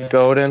 Well, like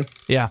Odin?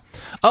 Yeah.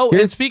 Oh,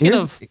 and speaking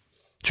of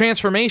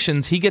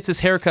transformations, he gets his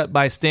haircut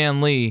by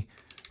Stan Lee,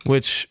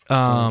 which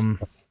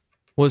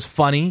was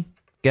funny.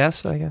 I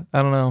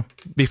don't know.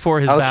 Before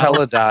his battle. How's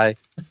Hela die?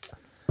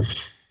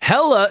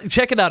 Hela,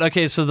 check it out.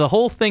 Okay, so the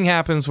whole thing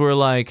happens where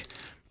like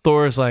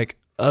Thor's like,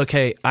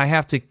 okay, I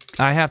have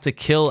to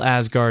kill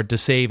Asgard to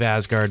save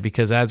Asgard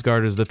because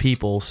Asgard is the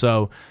people.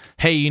 So,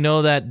 hey, you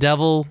know that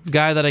devil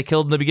guy that I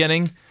killed in the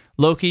beginning?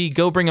 Loki,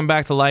 go bring him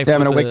back to life. Yeah,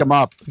 I'm gonna wake him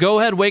up. Go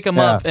ahead, wake him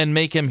up and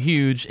make him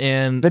huge.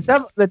 And the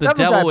devil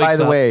guy, by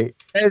the way,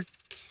 is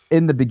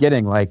in the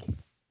beginning, like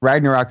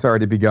Ragnarok's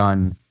already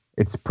begun.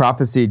 It's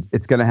prophesied.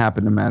 It's going to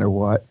happen no matter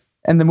what.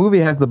 And the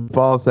movie has the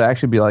balls to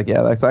actually be like,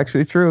 yeah, that's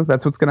actually true.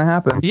 That's what's going to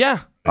happen.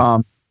 Yeah.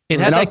 It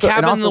had that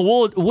cabin in the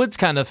woods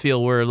kind of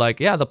feel where like,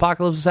 yeah, the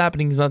apocalypse is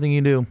happening. There's nothing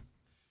you do.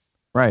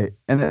 Right.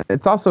 And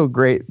it's also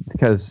great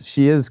because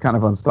she is kind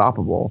of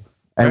unstoppable.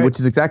 And which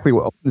is exactly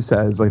what Odin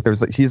says. Like,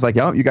 she's like,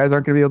 oh, you guys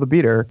aren't going to be able to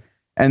beat her.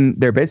 And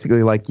they're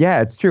basically like,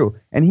 yeah, it's true.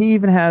 And he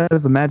even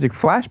has the magic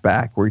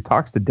flashback where he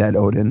talks to dead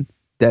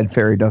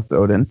fairy dust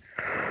Odin.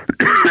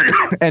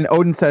 And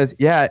Odin says,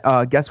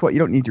 yeah, guess what? You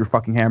don't need your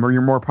fucking hammer.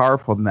 You're more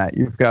powerful than that.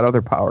 You've got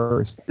other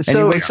powers. And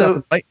he wakes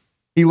up and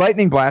he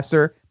lightning blasts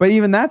her, but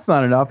even that's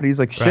not enough. And he's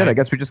like, shit, I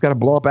guess we just got to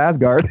blow up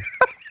Asgard.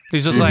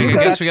 He's just like, I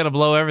guess we got to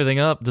blow everything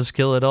up, just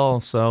kill it all.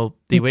 So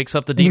he wakes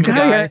up the demon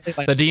guy.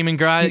 The demon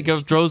guy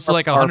grows to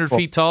like 100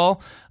 feet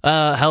tall.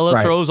 Hela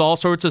throws all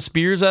sorts of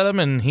spears at him,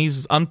 and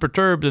he's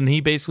unperturbed. And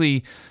he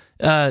basically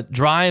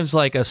drives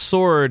like a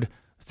sword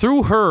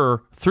through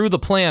the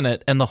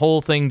planet, and the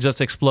whole thing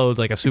just explodes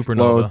like a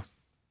supernova.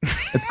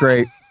 It's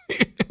great.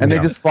 And they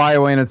just fly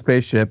away in a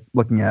spaceship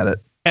looking at it.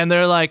 And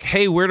they're like,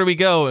 hey, where do we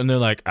go? And they're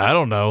like, I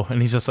don't know.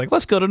 And he's just like,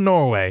 let's go to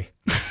Norway.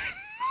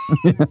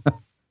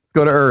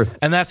 Go to Earth.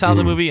 And that's how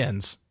the movie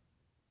ends.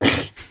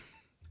 You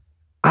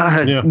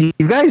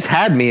guys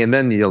had me, and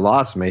then you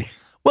lost me.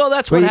 Well,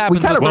 that's what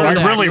happens. We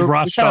really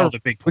rushed all the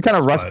big. We kind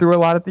of rushed through a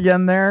lot at the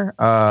end there.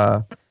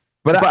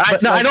 But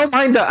I don't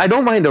mind. I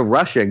don't mind the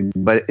rushing,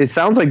 but it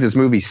sounds like this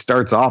movie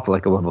starts off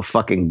like with a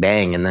fucking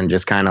bang, and then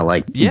just kind of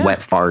like wet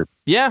farts.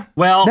 Yeah.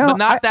 Well, but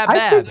not that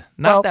bad.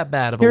 Not that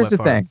bad of a wet fart. Here's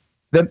the thing.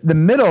 The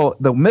middle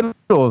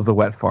is the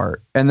wet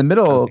fart, and the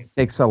middle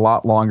takes a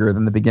lot longer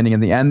than the beginning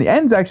and the end. The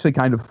end's actually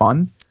kind of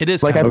fun. It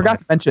is. Like I forgot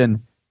to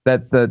mention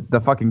that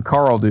the fucking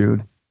Carl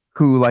dude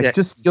who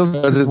just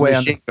steals his way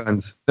on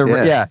guns.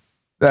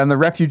 On the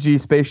refugee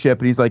spaceship,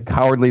 and he's like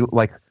cowardly,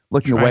 like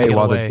looking away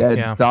while the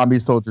dead zombie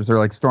soldiers are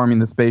like storming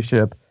the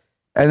spaceship.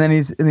 And then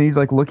he's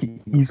like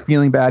looking, he's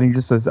feeling bad, and he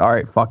just says, "All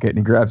right, fuck it," and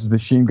he grabs his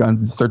machine guns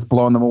and starts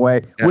blowing them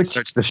away, which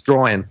starts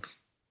destroying.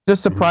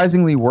 Just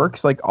surprisingly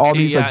works. Like all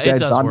these like dead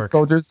zombie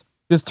soldiers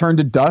just turn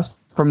to dust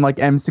from like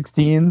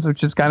M16s,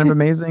 which is kind of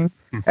amazing.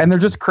 And they're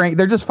just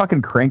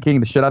fucking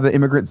cranking the shit out of the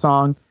Immigrant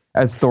Song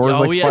as Thor's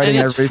fighting and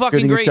it's everybody,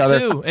 fucking great each other.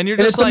 Too. And you're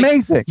just it's like,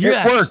 amazing.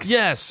 Yes, it works.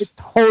 Yes, it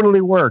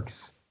totally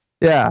works.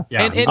 Yeah.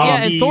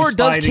 And Thor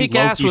does kick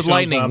ass with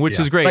lightning, which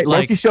is great. Right,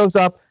 Loki shows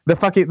up.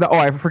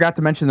 I forgot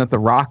to mention that the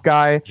Rock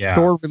guy.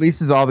 Thor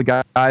releases all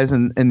the guys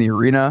in the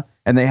arena,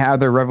 and they have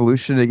their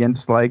revolution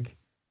against like.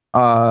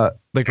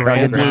 The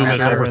Grand Bloom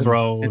is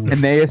overthrown,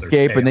 and they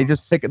escape, and they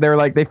just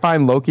they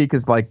find Loki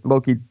because like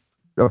Loki,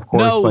 of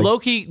course. No,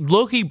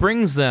 Loki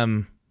brings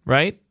them,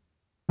 right?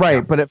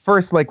 Right, but at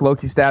first, like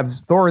Loki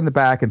stabs Thor in the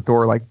back, and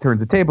Thor like turns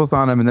the tables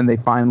on him, and then they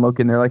find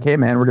Loki, and they're like, "Hey,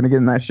 man, we're gonna get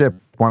in that ship.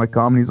 Want to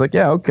come?" And he's like,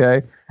 "Yeah,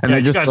 okay." And they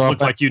you just guys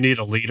look like you need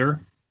a leader,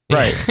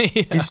 right?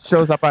 He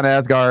shows up on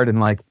Asgard, and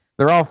like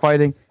they're all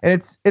fighting,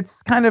 and it's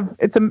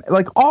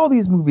like all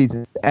these movies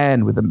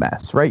end with a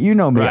mess, right? You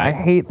know me, I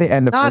hate the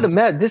end of. Not a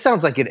mess. This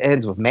sounds like it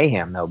ends with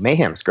mayhem, though.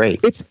 Mayhem's great.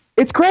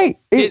 It's great.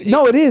 It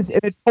is,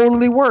 and it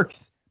totally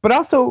works. But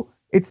also,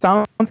 it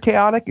sounds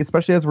chaotic,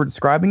 especially as we're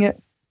describing it.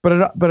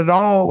 But it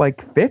all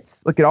like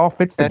fits. Like it all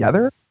fits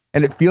together,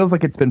 and it feels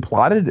like it's been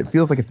plotted. It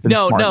feels like it's been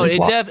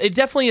it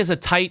definitely is a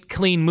tight,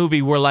 clean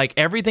movie where like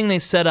everything they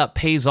set up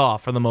pays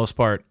off for the most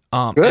part.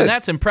 And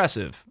that's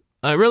impressive.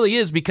 It really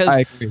is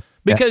because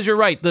you're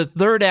right. The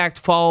third act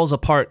falls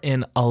apart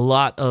in a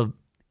lot of,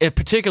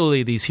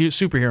 particularly these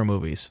superhero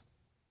movies.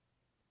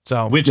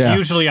 So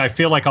usually I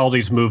feel like all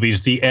these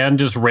movies, the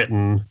end is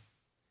written.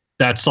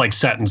 that's like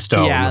set in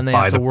stone and they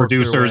by have to the work their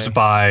producers,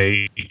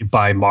 way.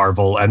 by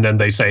Marvel, and then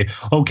they say,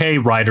 okay,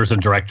 writers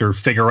and director,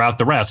 figure out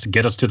the rest,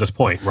 get us to this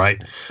point,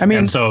 right? I mean,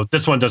 and so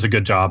this one does a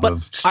good job But of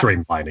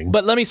streamlining.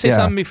 But let me say Yeah.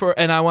 something before,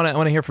 and I want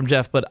to hear from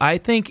Jeff. But I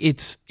think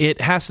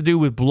it has to do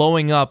with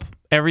blowing up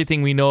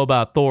everything we know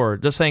about Thor.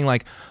 Just saying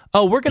like,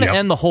 oh, we're going to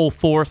end the whole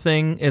Thor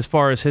thing as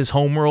far as his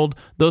homeworld.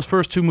 Those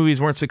first two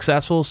movies weren't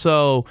successful,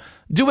 so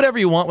do whatever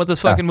you want with this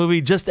fucking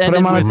movie. Just end it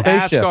him on a with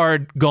spaceship.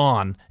 Asgard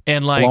gone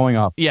and like Blowing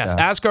up. Yes,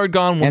 Yeah. Asgard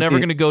gone. We're And never the-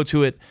 going to go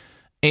to it.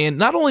 And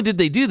not only did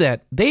they do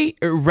that, they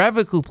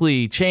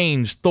irrevocably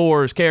changed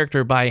Thor's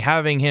character by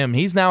having him.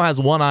 He's now has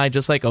one eye,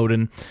 just like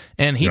Odin,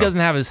 and he doesn't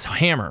have his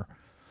hammer,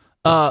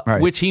 Right.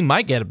 which he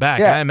might get it back.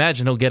 Yeah. I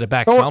imagine he'll get it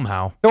back Thor-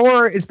 somehow.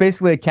 Thor is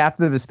basically a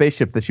captain of a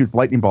spaceship that shoots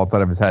lightning bolts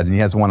out of his head, and he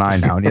has one eye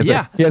now, and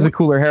he has a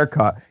cooler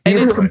haircut. And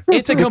He has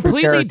it's a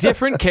completely character.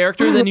 different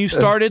character than you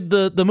started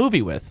the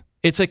movie with.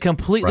 It's a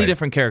completely Right.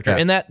 different character, Yeah.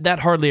 and that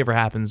hardly ever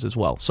happens as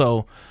well.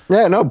 So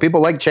Yeah, no,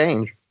 people like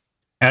change.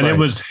 And Right. it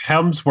was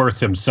Hemsworth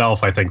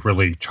himself, I think,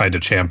 really tried to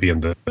champion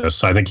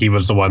this. I think he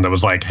was the one that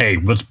was like, hey,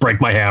 let's break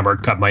my hammer,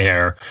 cut my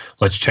hair,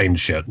 let's change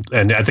shit.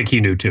 And I think he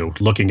knew too,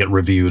 looking at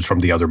reviews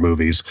from the other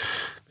movies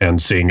and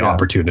seeing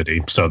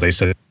opportunity. So they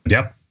said,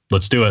 yep,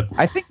 let's do it.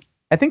 I think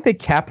they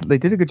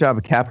did a good job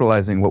of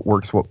capitalizing what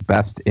works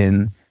best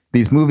in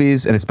these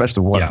movies, and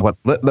especially what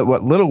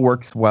little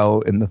works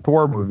well in the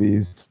Thor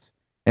movies,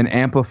 and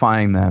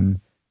amplifying them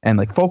and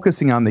like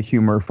focusing on the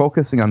humor,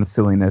 focusing on the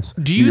silliness,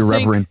 Do you the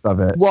think- irreverence of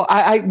it. Well,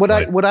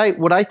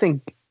 what I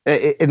think,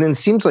 and it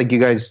seems like you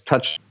guys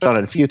touched on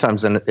it a few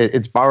times, and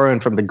it's borrowing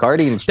from the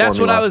Guardians. that's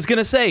what formula. I was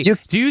gonna say. You-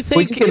 Do you Well,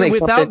 think you can make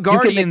without something- you can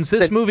make Guardians, this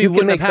something- movie you can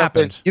wouldn't have make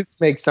something- happened?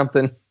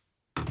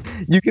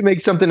 You can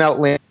make something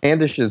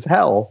outlandish as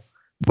hell,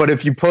 but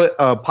if you put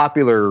a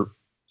popular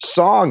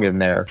song in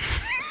there,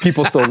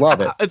 people still love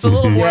it. It's a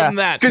little more Yeah. than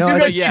that. Because No,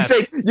 but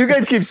you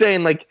guys keep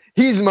saying like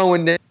he's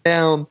mowing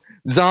down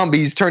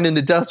zombies turned into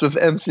dust with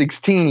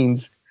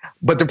M16s,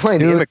 but they're playing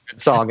the Dude.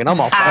 immigrant song, and I'm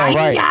all Oh, fine.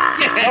 right.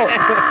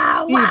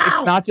 Steve,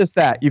 it's not just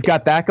that. You've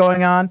got that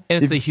going on.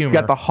 And it's the You've humor.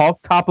 got the Hulk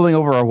toppling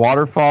over a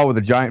waterfall with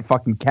a giant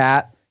fucking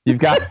cat. You've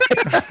got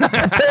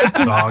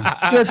Dog.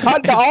 They're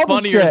cutting It's all the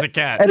funnier as shit, a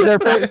cat. and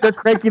they're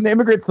cranking the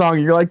immigrant song,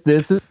 and you're like,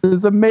 "This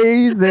is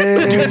amazing."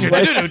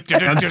 Like,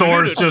 And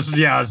Thor's just,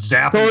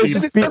 zapping Thor's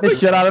people. just beating the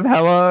shit out of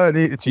Hela,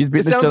 and she's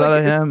beating the sounds shit out like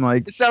of him.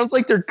 Like, It sounds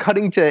like they're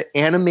cutting to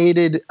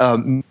animated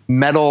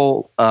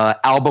metal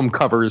album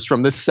covers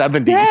from the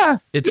 70s. yeah,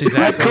 It's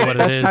exactly what it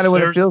That's is. kinda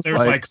what it feels There's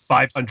like. like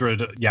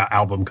 500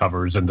 album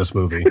covers in this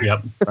movie.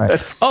 Yep.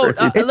 right. Oh,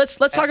 let's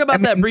talk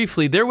about that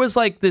briefly. There was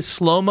like this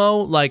slow mo,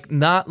 like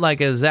not like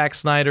a Zack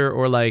Snyder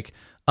or like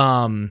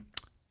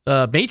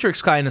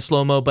Matrix kind of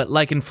slow mo, but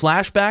like in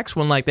flashbacks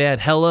when like they had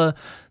Hela,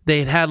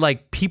 they had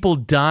like people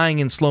dying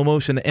in slow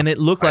motion, and it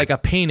looked like a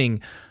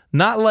painting,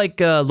 not like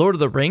Lord of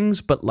the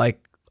Rings, but like,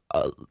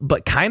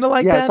 but kind of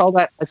like Yeah,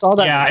 that. I saw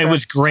that. Yeah, it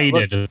was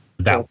graded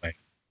that way.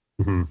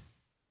 Mhm.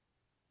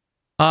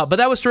 But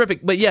that was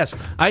terrific. But yes,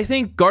 I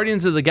think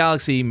Guardians of the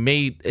Galaxy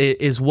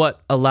is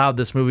what allowed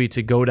this movie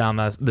to go down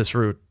this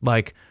route.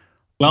 Like,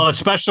 Well,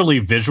 especially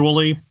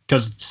visually,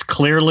 because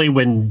clearly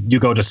when you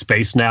go to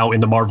space now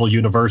in the Marvel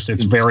universe,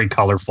 it's very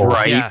colorful.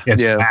 Right. Yeah.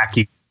 It's Yeah.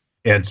 wacky.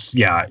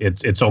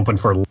 It's open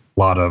for a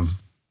lot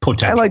of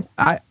potential.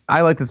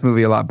 I like this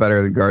movie a lot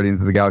better than Guardians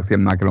of the Galaxy.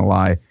 I'm not going to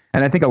lie,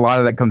 and I think a lot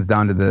of that comes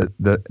down to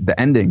the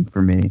ending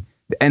for me.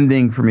 The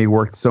ending for me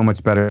worked so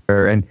much better.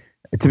 And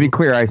to be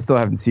clear, I still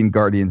haven't seen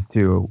Guardians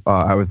 2.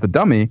 I was the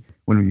dummy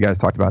when you guys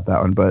talked about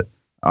that one, but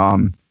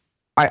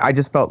I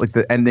just felt like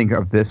the ending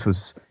of this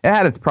it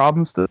had its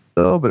problems still,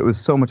 but it was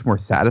so much more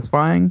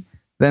satisfying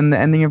than the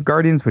ending of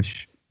Guardians,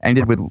 which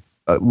ended with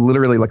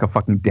literally like a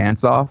fucking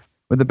dance off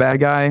with the bad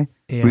guy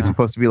who's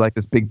supposed to be like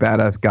this big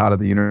badass god of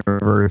the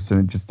universe, and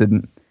it just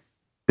didn't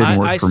work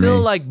I for still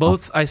me. like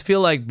both. I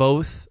feel like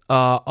both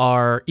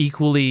are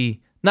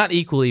not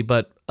equally,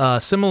 but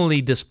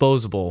similarly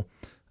disposable.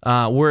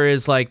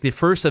 Whereas like the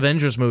first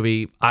Avengers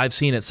movie, I've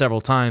seen it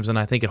several times, and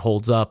I think it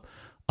holds up.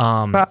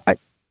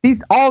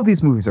 All of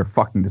these movies are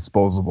fucking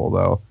disposable,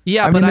 though.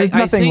 Yeah, I mean, but there's I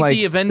nothing think like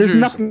the Avengers. there's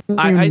nothing you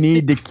I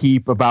need to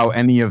keep about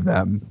any of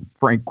them.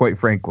 Quite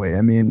frankly,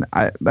 I mean,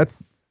 I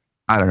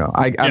don't know.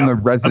 I'm the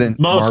resident.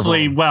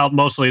 Mostly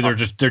Marvel.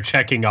 they're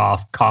checking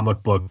off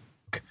comic book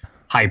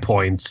high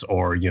points,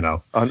 or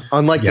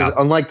unlike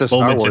the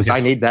Star Moments in Wars, I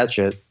history. need that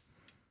shit.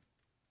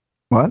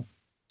 What?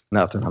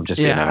 Nothing. I'm just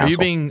being Yeah, an are you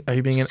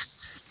asshole.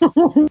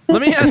 being?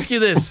 Let me ask you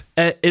this: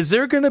 is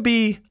there going to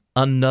be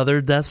another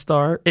Death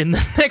Star in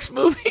the next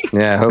movie?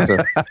 Yeah, I hope so.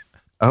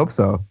 I hope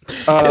so.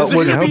 Is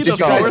it gonna be the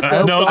fourth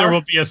Death no, Star? there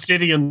will be a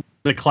city in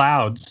the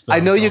clouds. I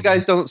know you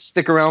guys don't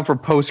stick around for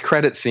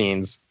post-credit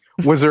scenes.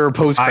 Was there a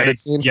post-credit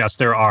scene? Yes,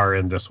 there are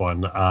in this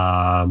one.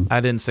 I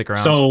didn't stick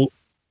around.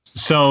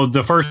 So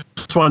the first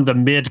one, the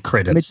mid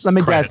credits. Let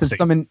me guess. It's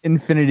some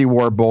Infinity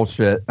War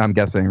bullshit. I'm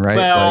guessing, right?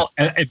 Well,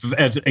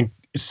 as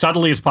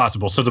subtly as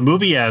possible. So the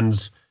movie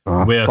ends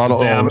with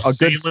them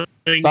sailing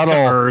to subtle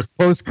Earth.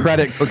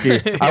 post-credit cookie.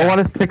 I want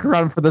to stick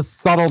around for the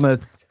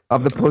subtleness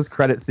of the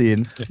post-credit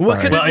scene.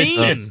 What could Well, it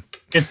mean?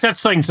 it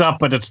sets things up,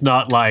 but it's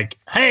not like,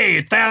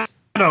 hey,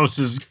 Thanos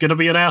is gonna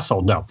be an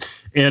asshole. No,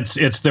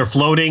 it's they're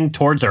floating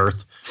towards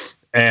Earth,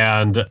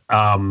 and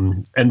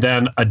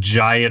then a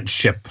giant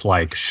ship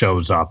like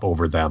shows up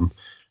over them,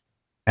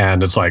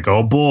 and it's like,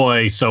 oh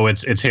boy. So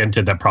it's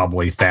hinted that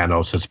probably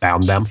Thanos has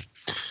found them.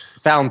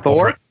 Found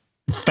Thor?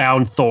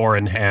 Found Thor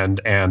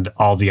and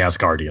all the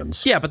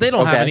Asgardians. Yeah, but they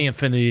don't have Okay. any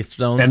Infinity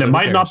Stones. And so it who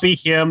might not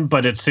cares? be him,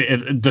 but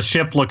the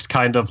ship looks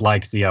kind of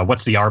like the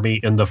what's the army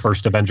in the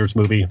first Avengers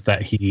movie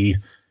that he.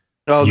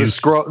 Oh, the Used-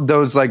 scroll.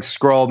 Those like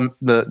scroll.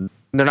 They're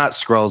not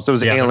scrolls.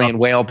 Those Yeah, they're alien not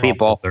whale Skrull,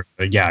 people.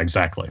 but yeah,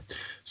 exactly.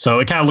 So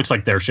it kind of looks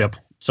like their ship.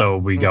 So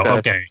we go,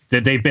 okay,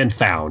 they've been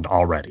found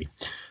already.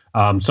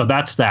 So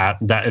that's that.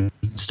 That it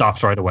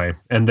stops right away,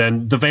 and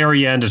then the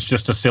very end is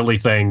just a silly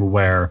thing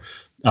where.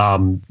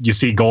 You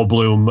see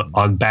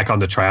Goldblum back on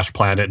the trash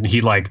planet, and he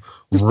like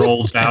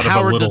rolls out And of a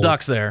Howard little the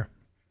Duck's there.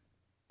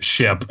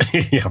 ship.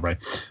 Yeah, right.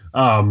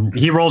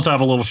 He rolls out of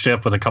a little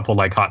ship with a couple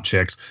like hot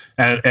chicks,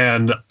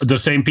 and the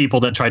same people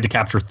that tried to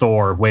capture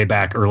Thor way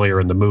back earlier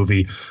in the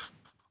movie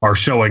are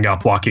showing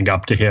up, walking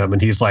up to him, and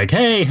he's like,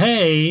 hey,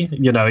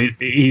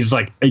 he's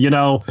like,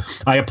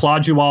 I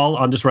applaud you all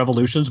on this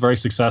revolution. It's very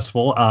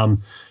successful.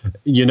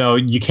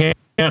 You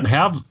can't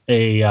have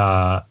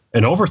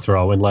an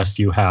overthrow unless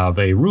you have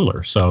a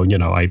ruler. So,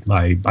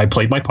 I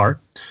played my part.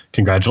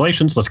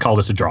 Congratulations. Let's call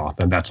this a draw.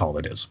 And that's all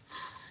it is.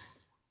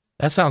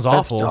 That sounds That's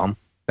awful. dumb.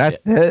 That's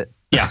it.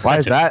 Yeah. Why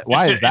is that?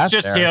 Why is that? It's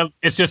just there? him.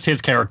 It's just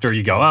his character.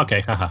 You go,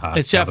 okay. Ha, ha, ha.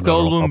 It's Jeff Have another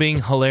Goldblum little-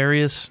 being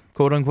hilarious,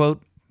 quote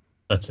unquote.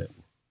 That's it.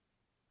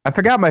 I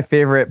forgot my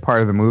favorite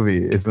part of the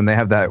movie is when they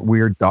have that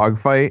weird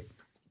dogfight,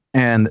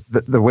 and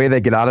the way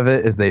they get out of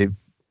it is they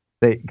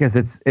because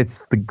it's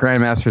the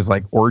Grandmaster's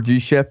like orgy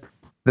ship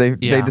they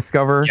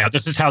discover, Yeah,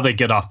 this is how they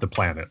get off the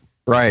planet.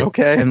 right?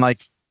 Okay. And like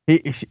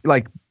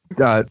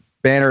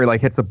Banner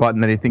like hits a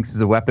button that he thinks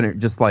is a weapon, it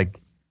just like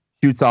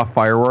shoots off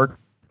fireworks,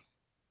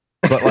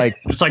 but like.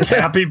 It's like,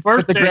 happy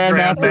But birthday,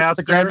 Grandmaster.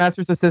 the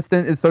Grandmaster's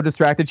assistant is so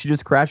distracted she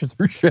just crashes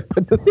her ship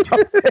at the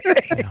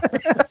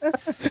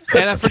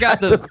And I forgot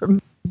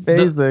the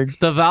amazing.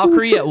 the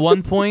Valkyrie at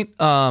one point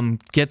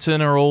gets in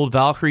her old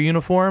Valkyrie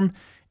uniform,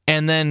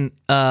 and then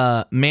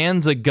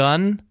mans a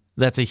gun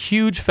that's a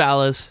huge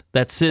phallus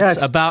that sits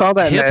about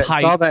hip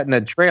height, Saw that in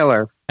the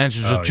trailer. and it's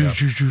just Oh, yeah.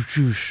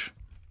 zhoosh.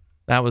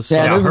 That was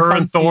Yeah, Yeah, there's a her fun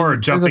and Thor scene- there's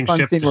a jumping fun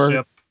ship scene to where-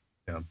 ship.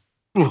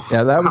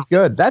 Yeah, that was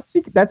good. That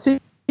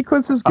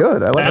sequence was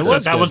good. I like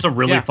was That good. was a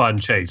really Yeah. fun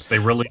chase. They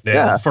really did.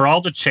 Yeah. For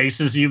all the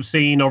chases you've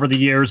seen over the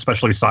years,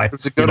 especially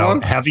was a good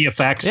one. heavy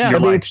effects, Yeah. you're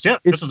I mean, like, shit,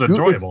 this is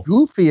enjoyable. It's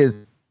goofy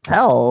as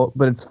hell,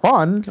 but it's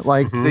fun.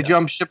 Like, Mhm. They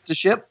jump ship to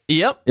ship.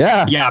 Yep.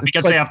 yeah, Yeah, It's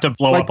because like- they have to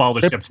blow like up all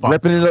the ships.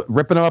 ripping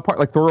them apart.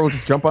 Like Thor will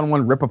just jump on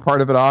one, rip a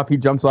part of it off. He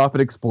jumps off,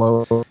 it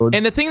explodes.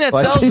 And the thing that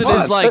Like, sells it fun.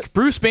 is like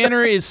Bruce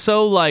Banner is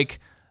so like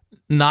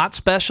not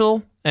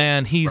special,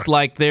 and he's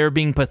like there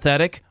being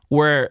pathetic.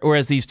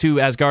 Whereas these two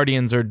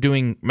Asgardians are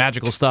doing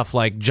magical stuff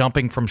like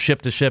jumping from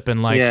ship to ship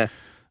and like Yeah.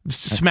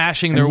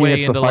 smashing And their he way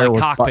hits the into like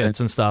fireworks cockpits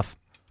button. and stuff.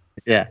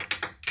 Yeah.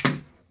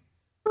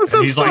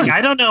 And he's like,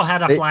 I don't know how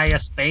to They- fly a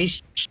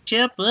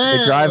spaceship.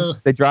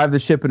 they drive the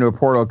ship into a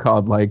portal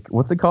called like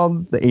what's it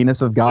called? The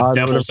anus of God.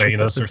 The or Devil's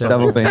whatever. Anus or The something.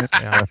 Devil's anus.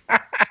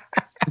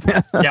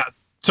 Yeah. Yeah.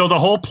 So the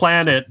whole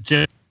planet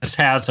just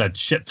has a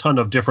shit ton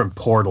of different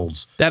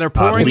portals. That are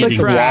pouring leading in It's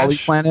like the Wall-E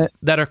trash planet.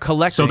 that are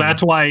collecting. So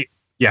that's why,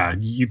 yeah,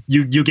 you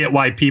get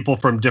why people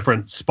from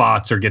different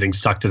spots are getting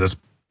sucked to this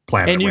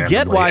planet. and you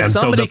get randomly. why And so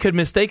somebody the- could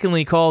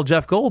mistakenly call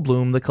Jeff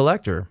Goldblum the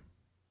Collector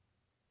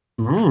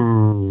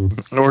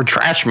Or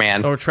Trash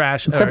Man. or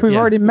Trash. Except we've yeah.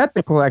 already met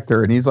the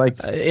Collector, and he's like,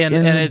 and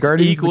in it's Guardians of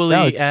the equally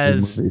Galaxy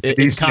as movie.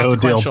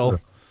 inconsequential.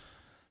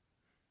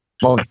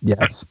 well,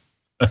 yes.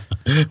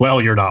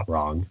 Well, you're not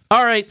wrong.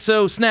 All right,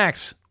 so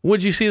Snacks,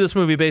 would you see this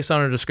movie based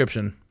on her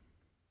description?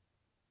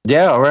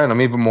 Yeah, all right.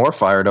 I'm even more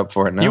fired up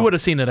for it now. You would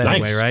have seen it anyway,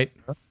 Nice. right?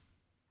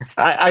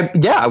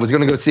 I was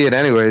gonna go see it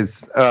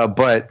anyways,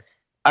 but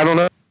I don't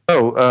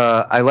know.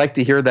 I like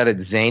to hear that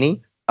it's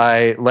zany.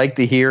 I like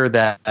to hear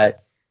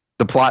that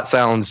the plot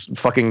sounds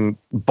fucking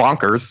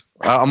bonkers.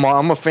 I'm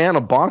a fan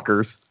of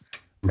bonkers,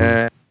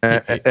 and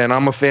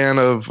I'm a fan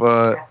of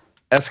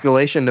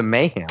escalation to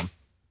mayhem.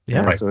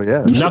 Yeah. Right. So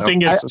yeah,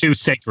 Nothing is I- too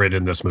sacred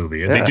in this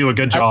movie. They Yeah. do a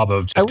good job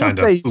of I just will kind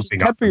say of you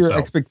pooping up temper your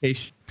themselves.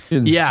 expectations.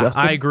 Yeah,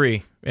 Justin. I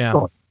agree. Yeah.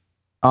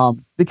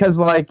 Because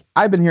like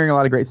I've been hearing a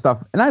lot of great stuff,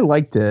 and I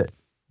liked it,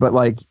 but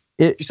like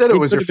it. You said it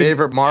was your could've been-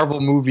 favorite Marvel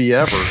movie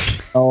ever.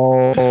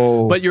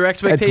 Oh, But your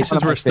expectations one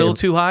of my were still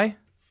favorites. too high?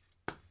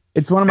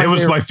 it's one of my. It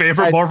was my favorites.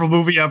 favorite Marvel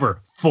movie ever.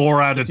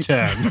 4 out of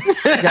 10.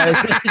 Guys,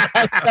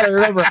 I gotta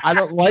remember, I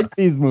don't like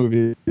these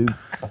movies.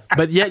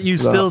 But yet you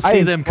So, still I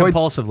see them enjoyed-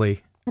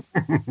 compulsively.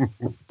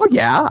 Well,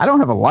 yeah, I don't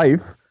have a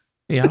life.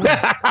 Yeah.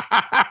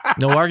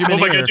 No What argument am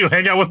I here. going to do?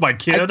 Hang out with my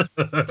kid?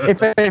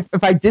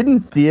 If I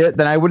didn't see it,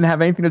 then I wouldn't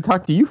have anything to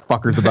talk to you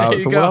fuckers about. There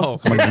you so go. what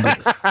else am I gonna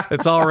do?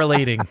 It's all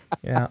relating.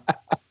 Yeah.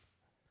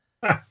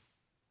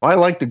 I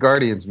like the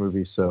Guardians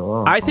movie,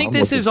 so I think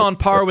this is on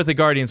par with the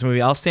Guardians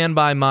movie. I'll stand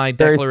by my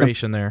Very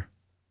declaration there.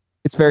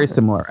 It's very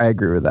similar. I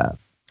agree with that.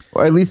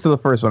 Well, at least to the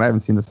first one. I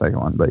haven't seen the second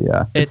one, but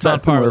yeah, It's on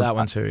par with that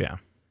one too. Yeah.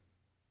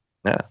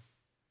 Yeah.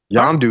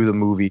 Yondu the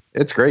movie.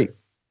 It's great.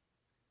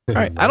 All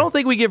right. I don't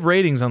think we give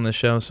ratings on this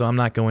show, so I'm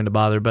not going to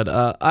bother. But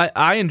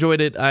I enjoyed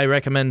it. I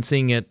recommend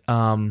seeing it.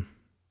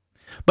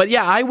 But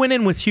yeah, I went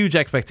in with huge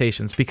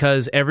expectations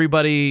because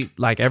everybody,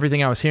 like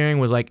everything I was hearing,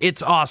 was like,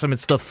 it's awesome.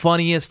 It's the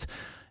funniest.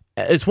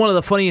 It's one of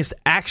the funniest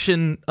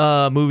action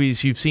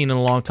movies you've seen in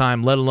a long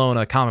time, let alone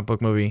a comic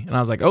book movie. And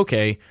I was like,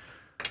 okay.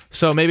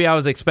 So maybe I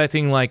was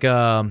expecting like, what's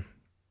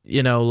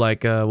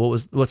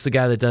the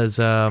guy that does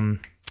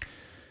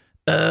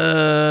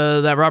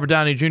that Robert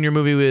Downey Jr.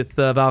 movie with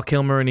Val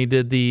Kilmer, and he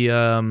did the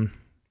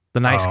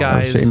Nice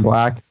Guys. Shane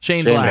Black.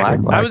 Shane Black.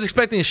 I was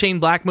expecting a Shane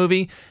Black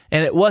movie,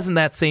 and it wasn't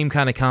that same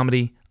kind of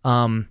comedy.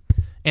 And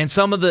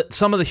some of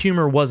the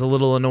humor was a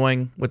little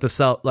annoying with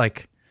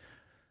the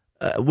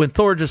when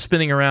Thor just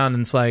spinning around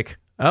and it's like,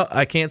 oh,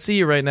 I can't see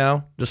you right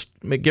now. Just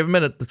give a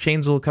minute. The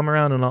chains will come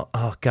around, and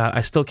oh god,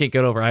 I still can't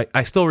get over.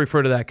 I still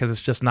refer to that because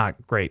it's just not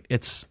great.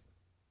 It's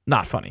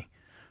not funny.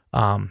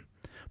 But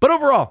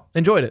overall,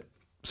 enjoyed it.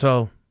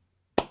 So,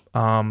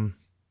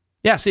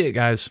 yeah, see it,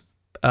 guys.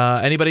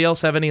 Anybody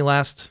else have any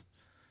last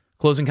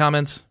closing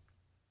comments?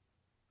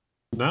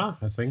 No,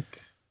 I think,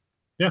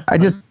 yeah. I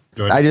just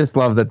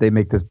love that they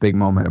make this big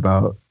moment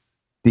about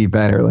Steve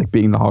Banner like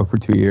being the Hulk for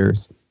 2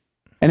 years,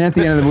 and at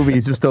the end of the movie,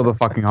 he's just still the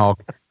fucking Hulk.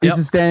 He's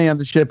just standing on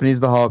the ship, and he's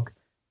the Hulk.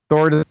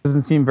 Thor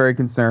doesn't seem very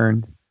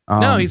concerned.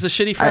 No, he's a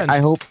shitty friend. I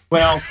hope.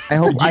 Well, I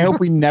hope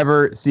we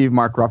never see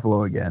Mark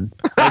Ruffalo again.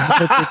 I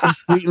just hope they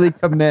completely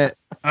commit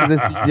to the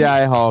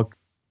CGI Hulk.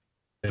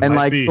 And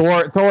like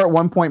Thor at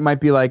one point might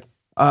be like,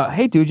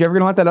 "Hey, dude, you ever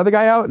gonna let that other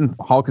guy out?" And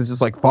Hulk is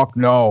just like, "Fuck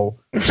no,"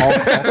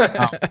 Hulk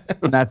out.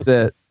 And that's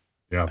it.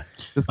 Yeah,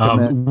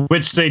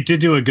 which they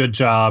did do a good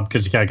job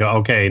because you kind of go,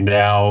 okay,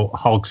 now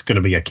Hulk's going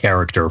to be a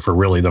character for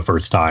really the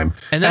first time,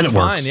 and that's it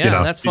fine. Works,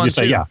 yeah, that's fun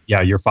say, too. Yeah,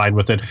 you're fine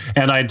with it.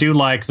 And I do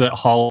like that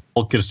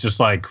Hulk is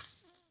just like,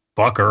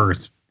 fuck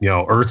Earth.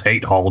 Earth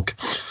hate Hulk.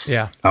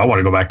 Yeah, I want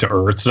to go back to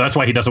Earth, so that's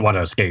why he doesn't want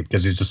to escape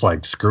because he's just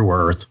like, screw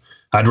Earth.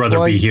 I'd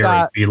rather be here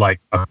and be like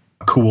a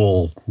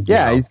cool.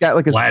 He's got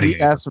like a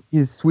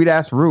sweet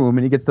ass room,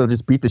 and he gets to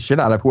just beat the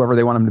shit out of whoever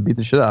they want him to beat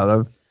the shit out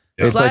of.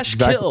 Slash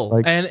kill,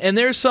 and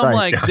there's some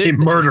he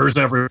murders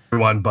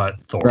everyone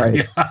but Thor.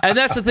 Right. And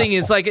that's the thing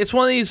is like it's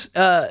one of these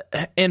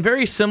and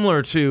very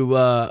similar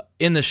to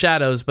In the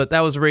Shadows, but that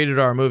was a rated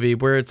R movie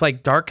where it's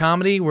like dark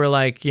comedy where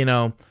like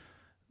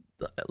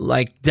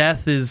like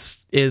death is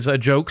a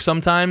joke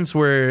sometimes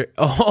where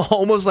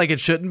almost like it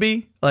shouldn't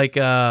be like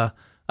I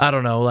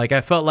don't know, like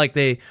I felt like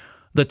the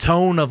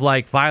tone of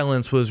like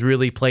violence was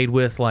really played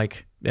with,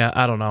 like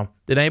I don't know.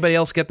 Did anybody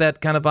else get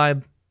that kind of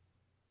vibe?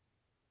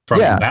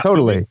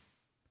 Totally.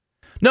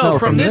 No,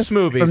 from this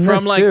movie,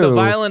 from like the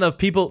violent of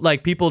people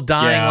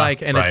dying,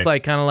 it's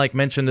like kind of like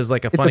mentioned as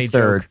like a funny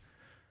joke.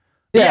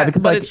 Yeah,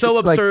 because, but it's so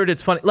absurd.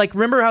 It's funny. Like,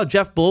 remember how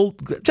Jeff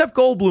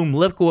Goldblum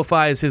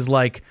liquefies his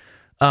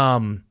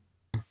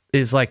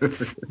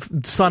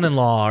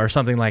son-in-law or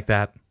something like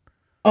that.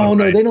 Oh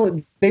no,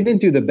 they didn't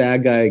do the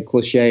bad guy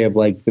cliche of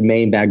like the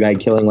main bad guy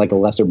killing like a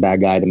lesser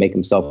bad guy to make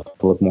himself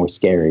look more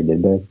scary,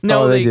 did they?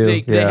 No,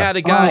 they had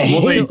a guy.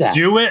 They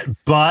do it,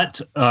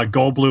 but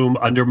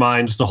Goldblum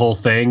undermines the whole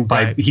thing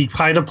by he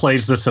kind of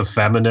plays this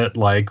effeminate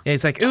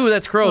he's like, ooh,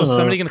 that's gross.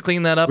 Somebody gonna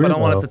clean that up. I don't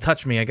want it to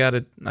touch me. I got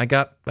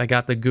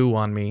the goo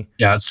on me.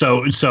 Yeah,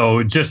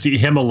 so just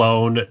him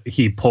alone,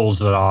 he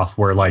pulls it off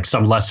where like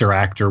some lesser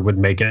actor would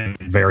make it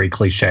very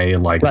cliche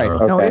and like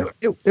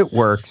it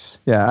works.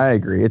 Yeah, I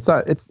agree. It's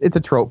a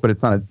trope, but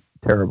it's not a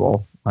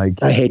terrible. Like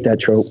I hate that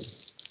trope.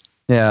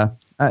 Yeah,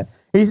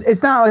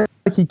 it's not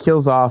like he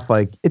kills off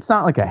it's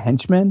not like a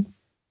henchman.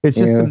 It's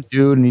just some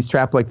dude, and he's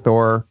trapped like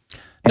Thor.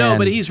 No,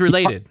 but he's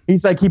related.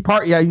 He's like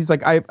he's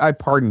like I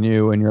pardon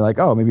you, and you're like,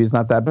 oh, maybe it's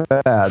not that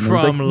bad. And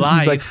from life.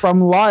 He's like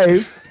from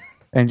life,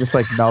 and just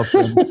like melts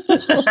him.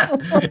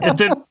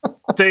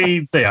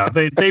 They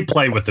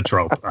play with the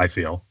trope. I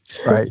feel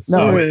right.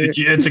 So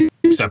it's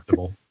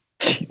acceptable.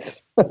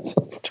 That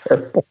sounds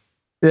terrible.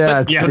 Yeah,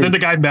 and then the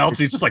guy melts.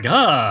 He's just like,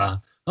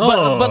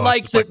 but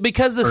like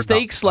because the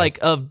stakes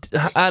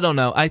I don't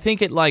know. I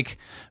think it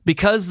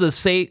because the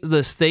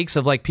stakes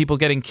of like people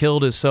getting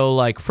killed is so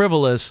like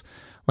frivolous.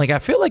 Like I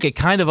feel like it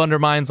kind of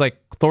undermines like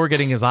Thor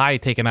getting his eye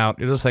taken out.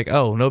 You're just like,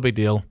 oh, no big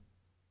deal.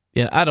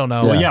 Yeah, I don't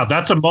know. Well,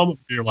 that's a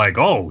moment where you're like,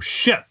 oh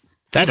shit.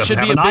 That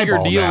should be a bigger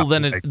deal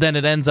than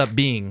it ends up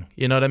being.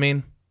 You know what I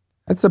mean?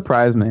 That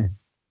surprised me.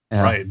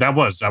 Yeah. Right, that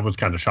was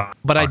kind of shocking.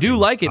 But I do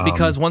like it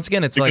because once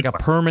again, it's like a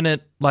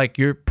permanent, like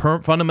you're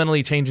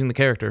fundamentally changing the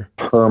character.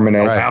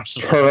 Permanent, right.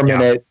 Absolutely.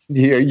 Permanent.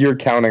 Yeah. You're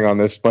counting on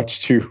this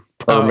much too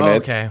permanent. Oh,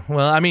 okay,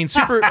 well, I mean,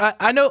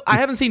 I know I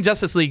haven't seen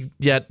Justice League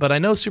yet, but I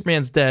know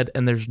Superman's dead,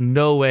 and there's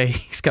no way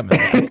he's coming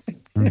back.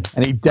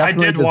 And he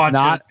definitely does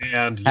not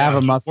have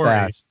a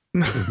mustache.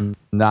 Does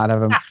not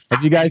have a.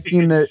 Have you guys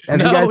seen the?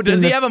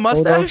 Does he have a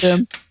mustache?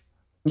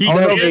 They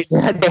had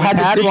to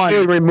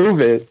digitally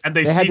remove it, and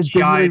they had to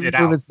digitally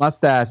remove his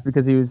mustache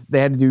because they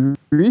had to do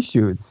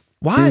reshoots.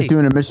 Why? He was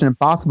doing a Mission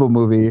Impossible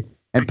movie,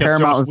 And Because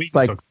Paramount Joss was Whedon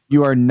like, took-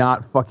 you are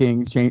not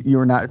fucking shaving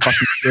your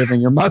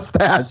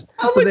mustache.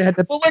 How So they much- had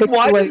to well, like,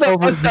 why does pixelate that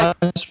over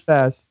his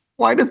mustache.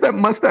 Why does that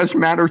mustache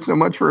matter so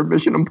much for a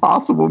Mission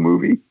Impossible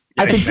movie?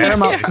 I think Yeah.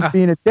 Paramount was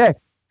being a dick.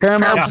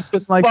 Paramount Yeah. was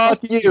just like, Fuck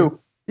you.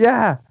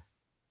 Yeah.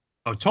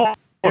 Oh, totally.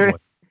 Harry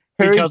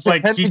Because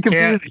like Henry he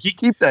can't, he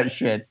keep that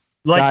shit.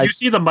 like Guys. you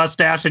see the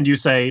mustache and you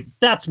say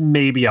that's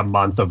maybe a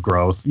month of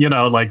growth. You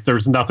know, like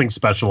there's nothing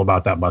special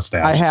about that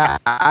mustache.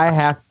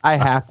 I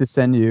have to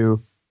send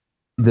you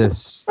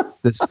this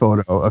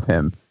photo of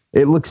him.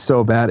 It looks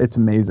so bad. It's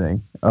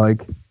amazing.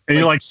 Like, and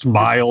he like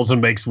smiles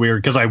and makes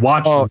weird because I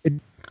watched it's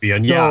the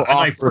and so yeah, and I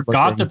awkward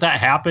forgot looking. that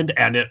happened,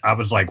 and I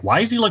was like, why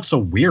does he look so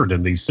weird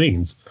in these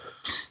scenes?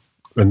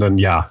 And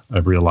then I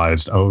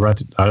realized, oh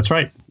right, that's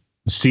right,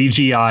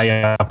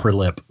 CGI upper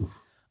lip.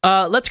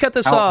 Let's cut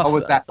this off.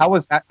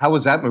 How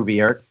was that movie,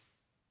 Eric?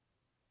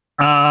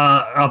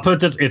 I'll put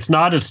this. It's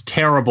not as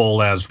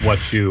terrible as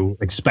what you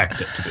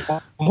expect it to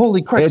be.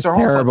 Holy Christ, It's they're all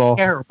terrible. fucking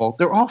terrible.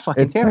 They're all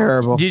fucking it's terrible.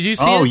 terrible. Did you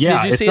see Oh it? yeah,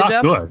 Did you it's see it, not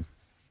Jeff? good.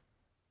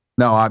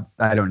 No,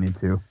 I don't need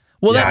to.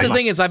 Well, Yeah, that's I- the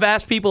thing is, I've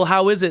asked people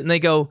how is it, and they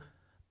go,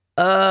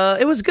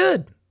 "It was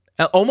good."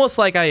 Almost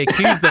like I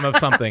accused them of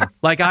something.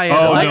 Like I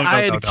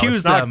had accused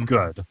it's not them.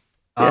 good.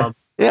 Yeah.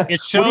 It What do you-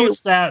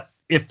 shows that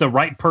if the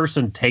right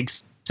person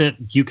takes it,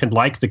 you can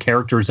like the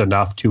characters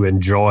enough to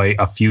enjoy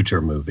a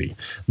future movie.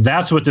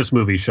 That's what this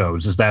movie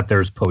shows, is that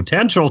there's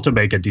potential to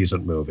make a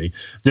decent movie.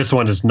 This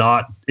one is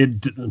not.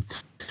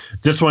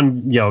 This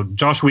one,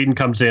 Joss Whedon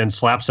comes in,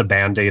 slaps a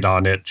Band-Aid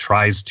on it,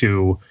 tries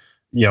to,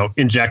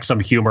 inject some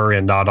humor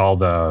and not all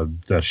the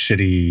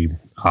shitty,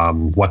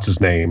 what's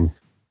his name?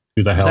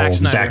 Who the hell?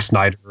 Zack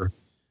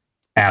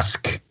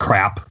Snyder-esque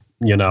crap,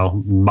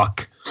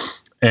 muck.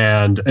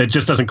 And it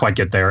just doesn't quite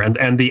get there.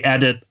 And the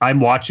edit, I'm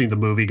watching the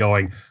movie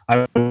going,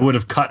 I would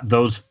have cut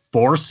those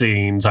 4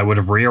 scenes. I would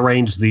have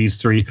rearranged these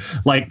 3.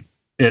 Like,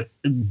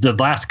 the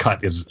last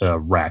cut is a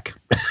wreck.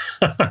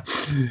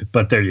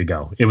 But there you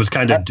go. It was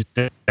kind of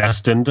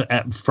destined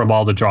from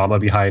all the drama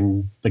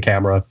behind the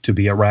camera to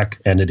be a wreck,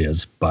 and it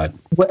is. But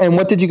And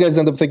what did you guys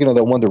end up thinking of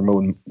that Wonder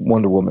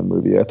Woman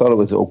movie? I thought it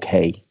was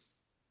okay.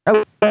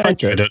 I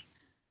enjoyed it.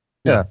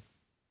 I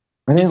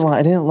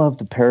didn't love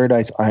the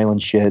Paradise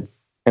Island shit.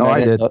 And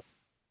I did.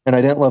 And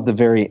I didn't love the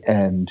very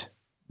end.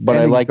 But I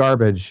Ending's like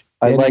garbage.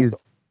 I The like- ending is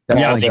Yeah,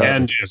 definitely the garbage.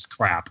 end is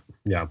crap.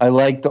 Yeah. I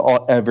liked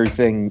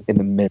everything in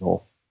the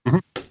middle.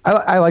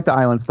 I like the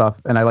island stuff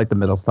and I like the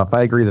middle stuff.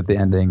 I agree that the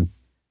ending,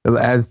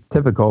 as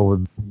typical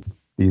with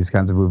these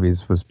kinds of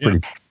movies, was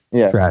pretty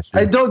Yeah. trashy.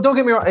 Don't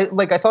get me wrong.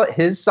 I thought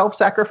his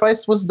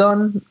self-sacrifice was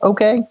done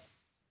okay.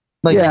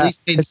 Like Yeah, at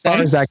least made as far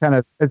sense. as that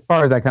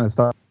kind of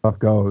stuff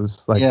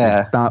goes, like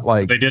Yeah. it's not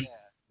like They did.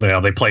 Yeah,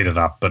 they played it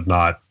up, but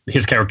not.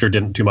 His character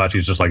didn't too much.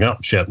 He's just like, oh,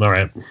 shit. All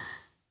right.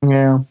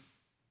 Yeah.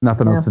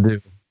 nothing else to do.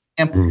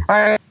 All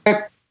right,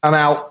 I'm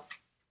out.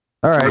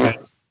 All right.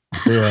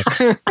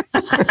 Yeah.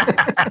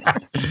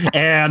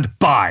 And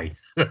bye.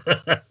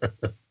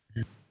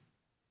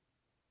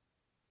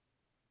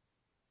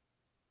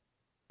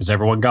 Is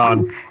everyone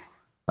gone?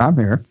 I'm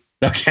here.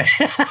 Okay.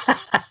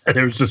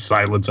 There was just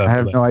silence I after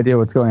have that. no idea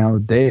what's going on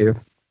with Dave.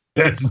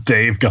 It's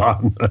Dave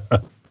gone.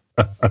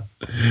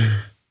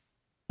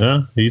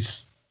 Yeah,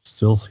 he's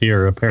still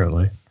here,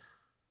 apparently.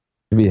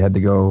 Maybe he had to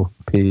go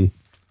pee.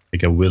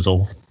 Like a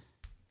whizzle.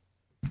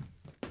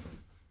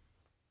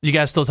 You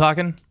guys still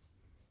talking?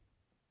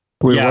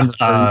 We Yeah,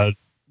 were-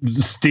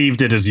 Steve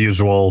did his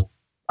usual,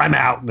 I'm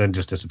out, and then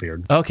just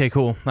disappeared. Okay,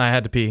 cool. I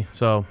had to pee,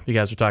 so you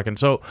guys are talking.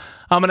 So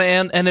I'm gonna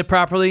end it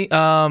properly.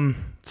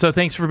 So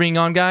thanks for being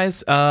on,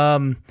 guys.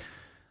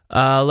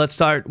 Let's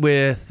start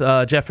with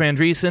Jeff Van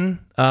Driesen.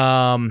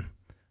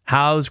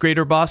 How's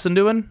Greater Boston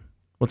doing?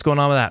 What's going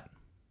on with that?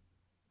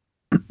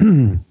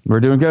 We're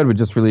doing good. We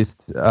just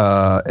released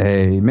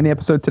a mini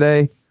episode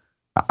today,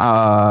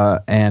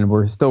 and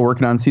we're still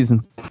working on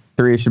season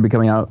 3. It should be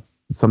coming out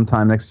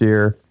sometime next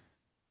year.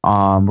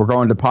 We're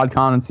going to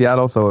PodCon in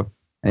Seattle, so if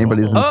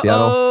anybody's in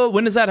Seattle, Oh,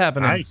 when does that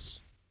happen?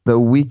 Nice. the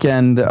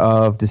weekend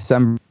of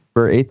December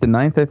 8th and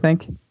 9th, I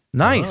think.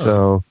 Nice.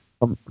 So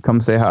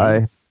come say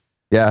hi.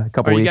 Yeah, a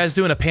couple Are you weeks. guys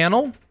doing a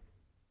panel?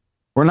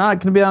 We're not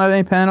going to be on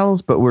any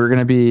panels, but we're going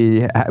to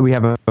be. We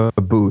have a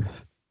booth,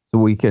 so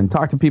we can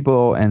talk to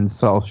people and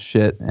sell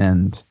shit.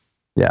 And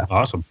yeah,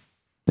 Awesome.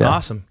 Yeah.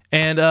 Awesome.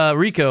 And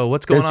Rico,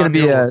 what's going there's on? going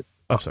to be a.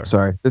 Oh, sorry.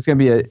 Sorry, there's going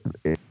to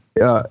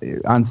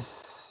be on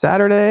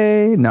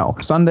Saturday. No,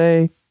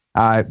 Sunday.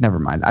 Never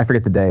mind. I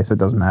forget the day, so it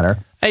doesn't matter.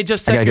 Hey,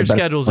 just I check gotta your get back-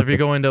 schedules if you're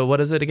going to, what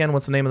is it again?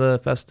 What's the name of the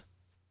fest?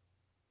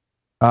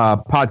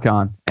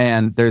 PodCon,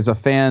 and there's a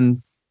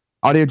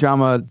audio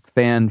drama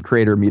fan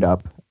creator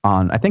meetup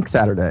on I think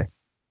Saturday.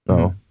 So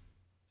Mhm.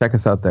 check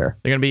us out there.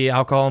 There's going to be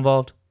alcohol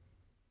involved?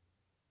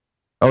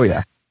 Oh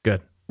yeah,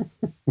 Good.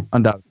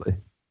 undoubtedly.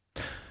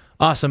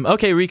 Awesome.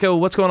 Okay, Rico,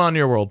 what's going on in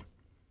your world?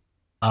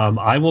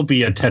 I will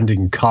be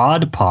attending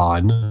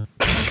CodPon.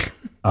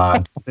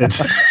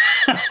 It's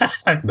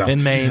no.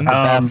 In Maine?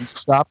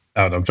 Stop.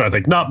 I don't know, I'm trying to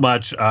think. Not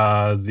much.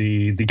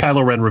 The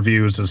Kylo Ren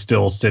reviews is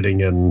still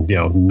sitting in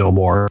no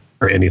more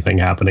anything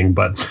happening.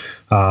 But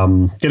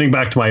getting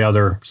back to my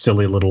other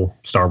silly little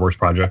Star Wars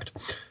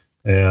project,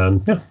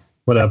 and yeah,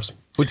 whatevs.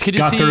 Which could you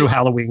got see? through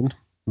Halloween.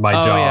 My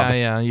job.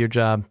 Yeah, your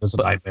job was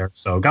a nightmare.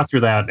 So got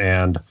through that,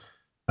 and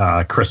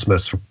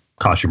Christmas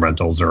costume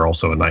rentals are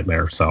also a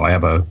nightmare. So I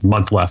have a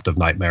month left of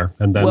nightmare,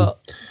 and then. Well,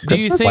 do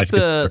you think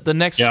the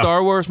next Yeah.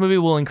 Star Wars movie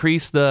will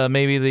increase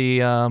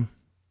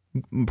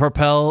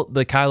propel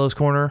the Kylo's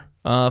corner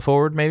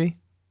forward? Maybe.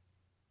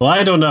 Well,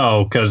 I don't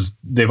know, because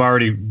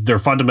they're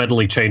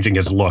fundamentally changing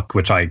his look,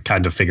 which I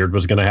kind of figured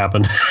was going to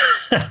happen.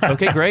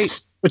 Okay,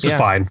 great. Which is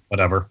fine,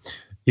 whatever.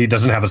 He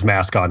doesn't have his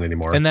mask on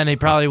anymore. And then he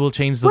probably will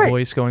change the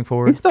voice going He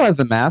forard. still has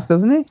a mask,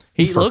 doesn't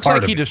he? He looks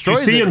like he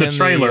destroys you see it in the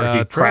trailer.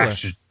 He trailer.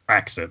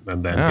 cracks it,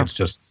 and then Yeah. it's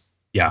just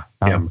him.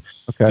 Okay.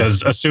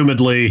 Because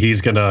assumedly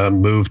he's going to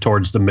move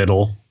towards the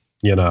middle,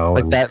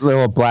 Like and that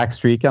little black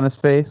streak on his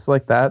face,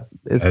 like that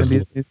is going to be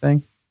his new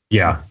thing.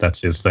 yeah,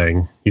 that's his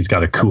thing. He's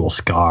got a cool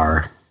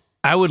scar.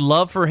 I would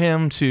love for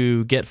him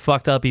to get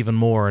fucked up even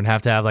more and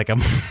have to have like a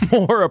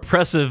more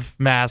oppressive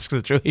mask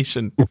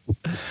situation.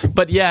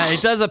 But yeah,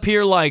 it does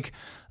appear like,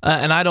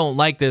 and I don't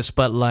like this,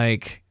 but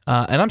like,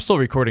 and I'm still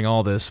recording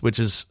all this, which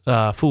is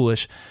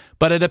foolish,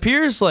 but it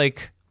appears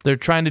like they're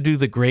trying to do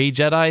the gray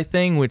Jedi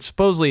thing, which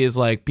supposedly is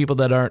like people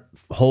that aren't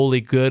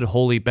wholly good,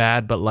 wholly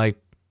bad, but like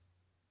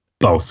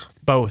both,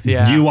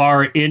 yeah. You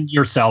are in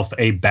yourself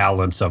a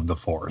balance of the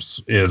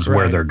Force is where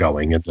Right. they're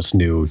going in this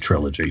new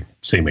trilogy,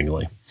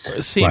 seemingly.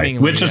 Seemingly,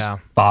 Right. Which is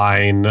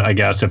fine, I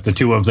guess, if the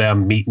two of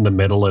them meet in the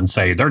middle and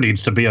say there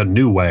needs to be a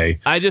new way.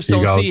 I just You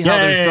don't go, see how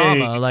there's "Yay!"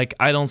 drama. Like,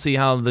 I don't see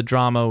how the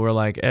drama were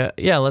like,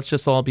 yeah, let's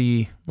all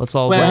do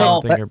Well,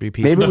 everything or be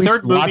peaceful. The we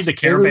third should movie, the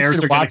Care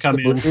Bears are going to come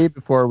in. movie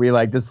before we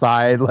like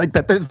decide like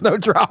that there's no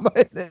drama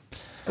in it.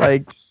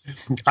 Like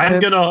I'm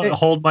going to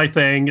hold my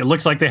thing. It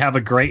looks like they have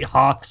a great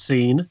Hoth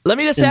scene. Let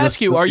me just in ask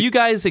this you: movie. are you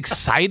guys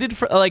excited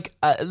for like?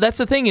 That's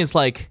the thing is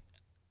like,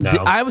 No,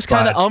 I was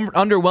kind of but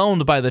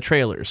underwhelmed by the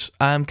trailers.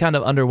 I'm kind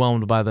of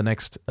underwhelmed by the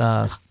next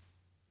Star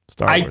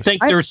Wars. I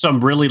think there's some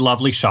really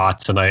lovely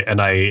shots, and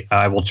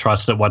I will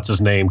trust that what's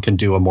his name can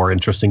do a more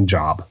interesting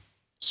job,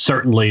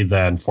 certainly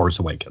than Force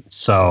Awakens.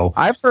 So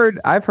I've heard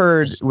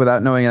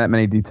without knowing that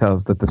many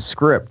details that the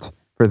script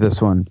for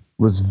this one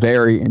was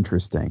very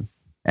interesting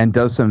and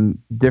does some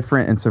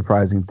different and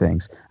surprising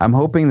things. I'm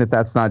hoping that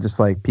that's not just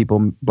like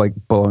people like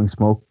blowing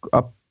smoke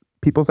up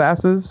people's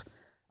asses.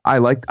 I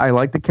like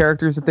the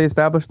characters that they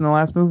established in the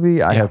last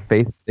movie. I have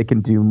faith they can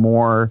do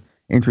more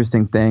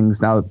interesting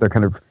things now that they're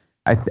kind of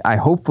I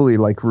hopefully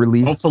like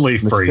release hopefully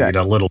freed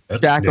a little bit.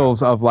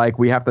 shackles of like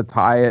we have to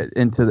tie it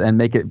into and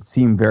make it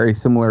seem very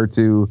similar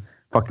to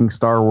fucking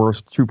Star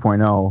Wars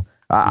 2.0.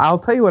 I'll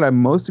tell you what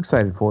I'm most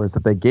excited for is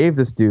that they gave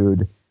this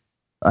dude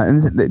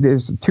and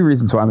there's two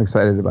reasons why I'm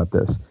excited about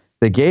this.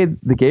 They gave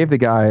the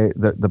guy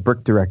the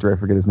brick director, I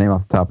forget his name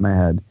off the top of my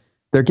head.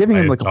 They're giving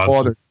him like a whole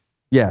other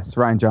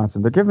Rian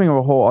Johnson. They're giving him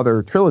a whole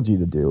other trilogy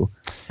to do,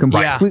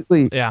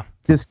 completely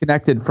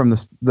disconnected from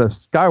the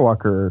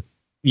Skywalker.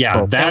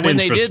 Yeah, that when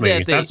they interests did me.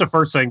 that, That's the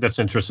first thing that's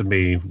interested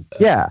me.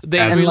 Yeah, They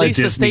as released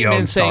the a statement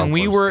Disney-owned Star saying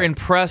we Wars were thing.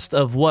 impressed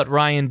of what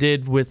Ryan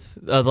did with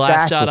The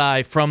Last Exactly.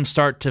 Jedi from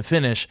start to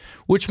finish,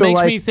 which So, makes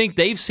like- me think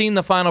they've seen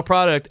the final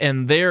product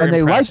and they're and they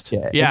impressed.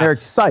 liked it. Yeah, And they're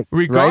excited.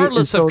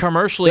 regardless right? And of so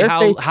commercially their how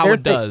faith- how their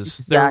it does,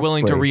 faith- they're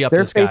willing to re-up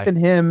their this guy. faith in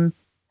him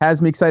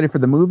has me excited for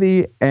the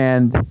movie,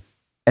 and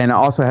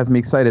also has me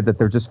excited that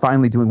they're just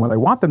finally doing what I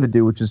want them to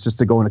do, which is just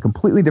to go in a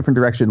completely different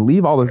direction,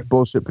 leave all this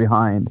bullshit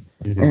behind,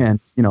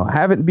 and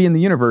have it be in the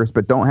universe,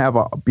 but don't have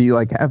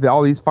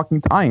all these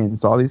fucking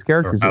tie-ins to all these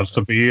There characters. has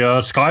to be a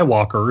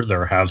Skywalker.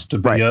 There has to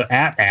be Right. a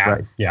at.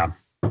 Right. Yeah.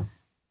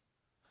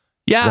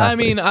 Yeah, I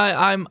Exactly. mean,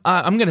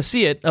 I'm going to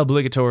see it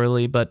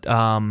obligatorily, but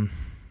I'm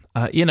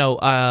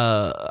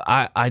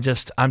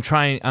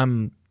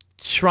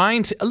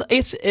trying to.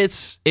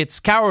 It's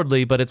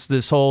cowardly, but it's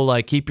this whole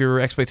like keep your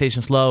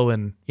expectations low,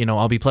 and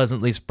I'll be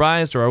pleasantly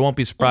surprised, or I won't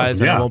be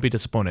surprised, and I yeah. won't be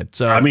disappointed.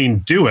 So I mean,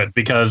 do it,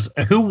 because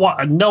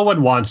no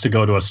one wants to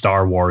go to a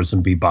Star Wars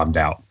and be bummed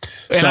out.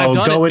 and So I've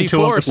done go it into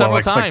before it with low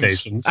several times.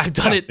 expectations. I've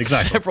done Yeah, it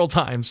exactly. several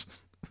times,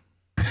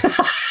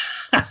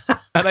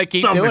 and I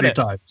keep so doing many it.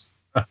 times.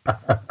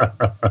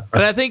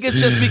 And I think it's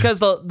just because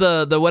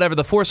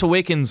the Force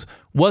Awakens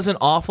wasn't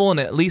awful, and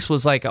at least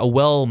was like a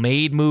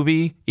well-made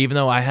movie, even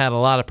though I had a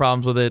lot of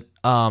problems with it.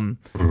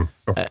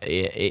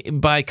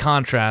 By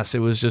contrast, it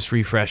was just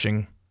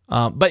refreshing.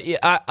 But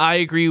yeah, I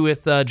agree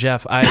with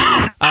Jeff.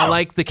 I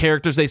like the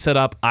characters they set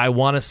up. I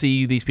want to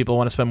see these people. I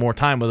want to spend more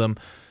time with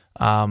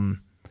them.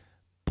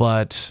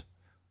 But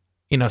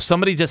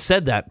somebody just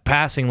said that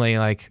passingly.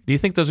 Like, do you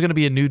think there's going to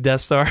be a new Death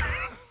Star?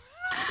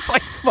 It's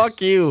like, fuck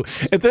you.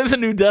 If there's a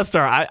new Death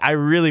Star, I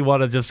really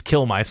want to just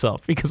kill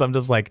myself, because I'm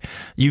just like,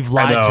 you've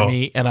lied to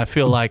me, and I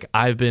feel like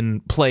I've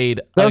been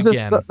played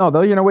again.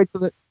 Wait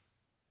till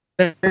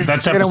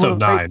That's they're gonna episode wait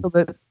 9. till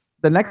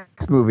the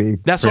next movie.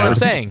 That's what I'm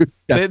saying.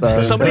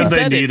 Somebody They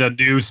said need it, a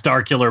new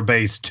Starkiller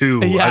Base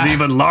 2, Yeah. an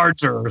even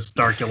larger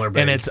Starkiller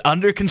Base. and it's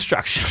under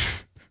construction.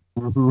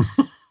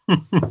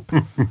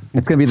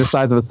 It's gonna be the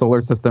size of a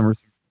solar system or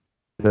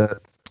something.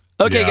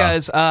 Okay, Yeah.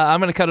 guys, I'm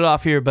going to cut it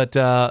off here, but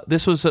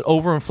this was an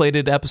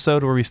overinflated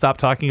episode where we stopped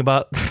talking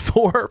about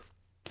Thor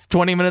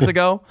 20 minutes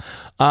ago.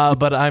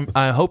 But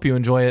I hope you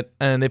enjoy it,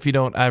 and if you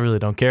don't, I really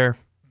don't care.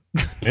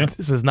 Yeah.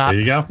 This is not. There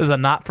you go. This is a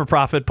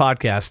not-for-profit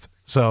podcast.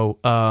 So,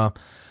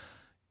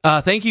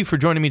 thank you for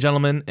joining me,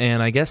 gentlemen,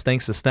 and I guess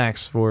thanks to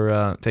Snacks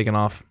for taking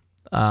off.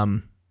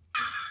 And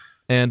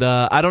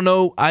I don't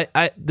know.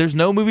 There's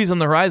no movies on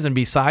the horizon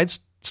besides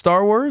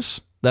Star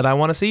Wars that I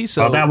want to see.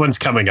 So that one's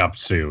coming up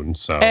soon.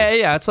 So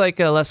yeah, it's like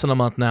less than a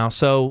month now.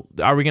 So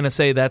are we going to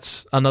say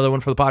that's another one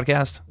for the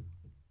podcast?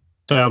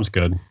 sounds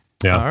good.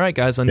 Yeah. All right,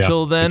 guys. Until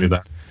we'll then, do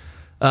that.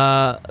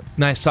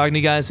 nice talking to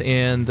you guys,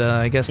 and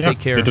I guess Yeah, take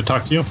care. Good to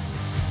talk to you.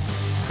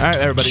 All right,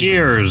 everybody.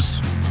 Cheers.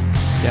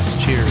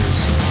 Yes, cheers.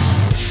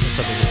 That's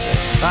something to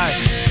say.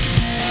 Bye.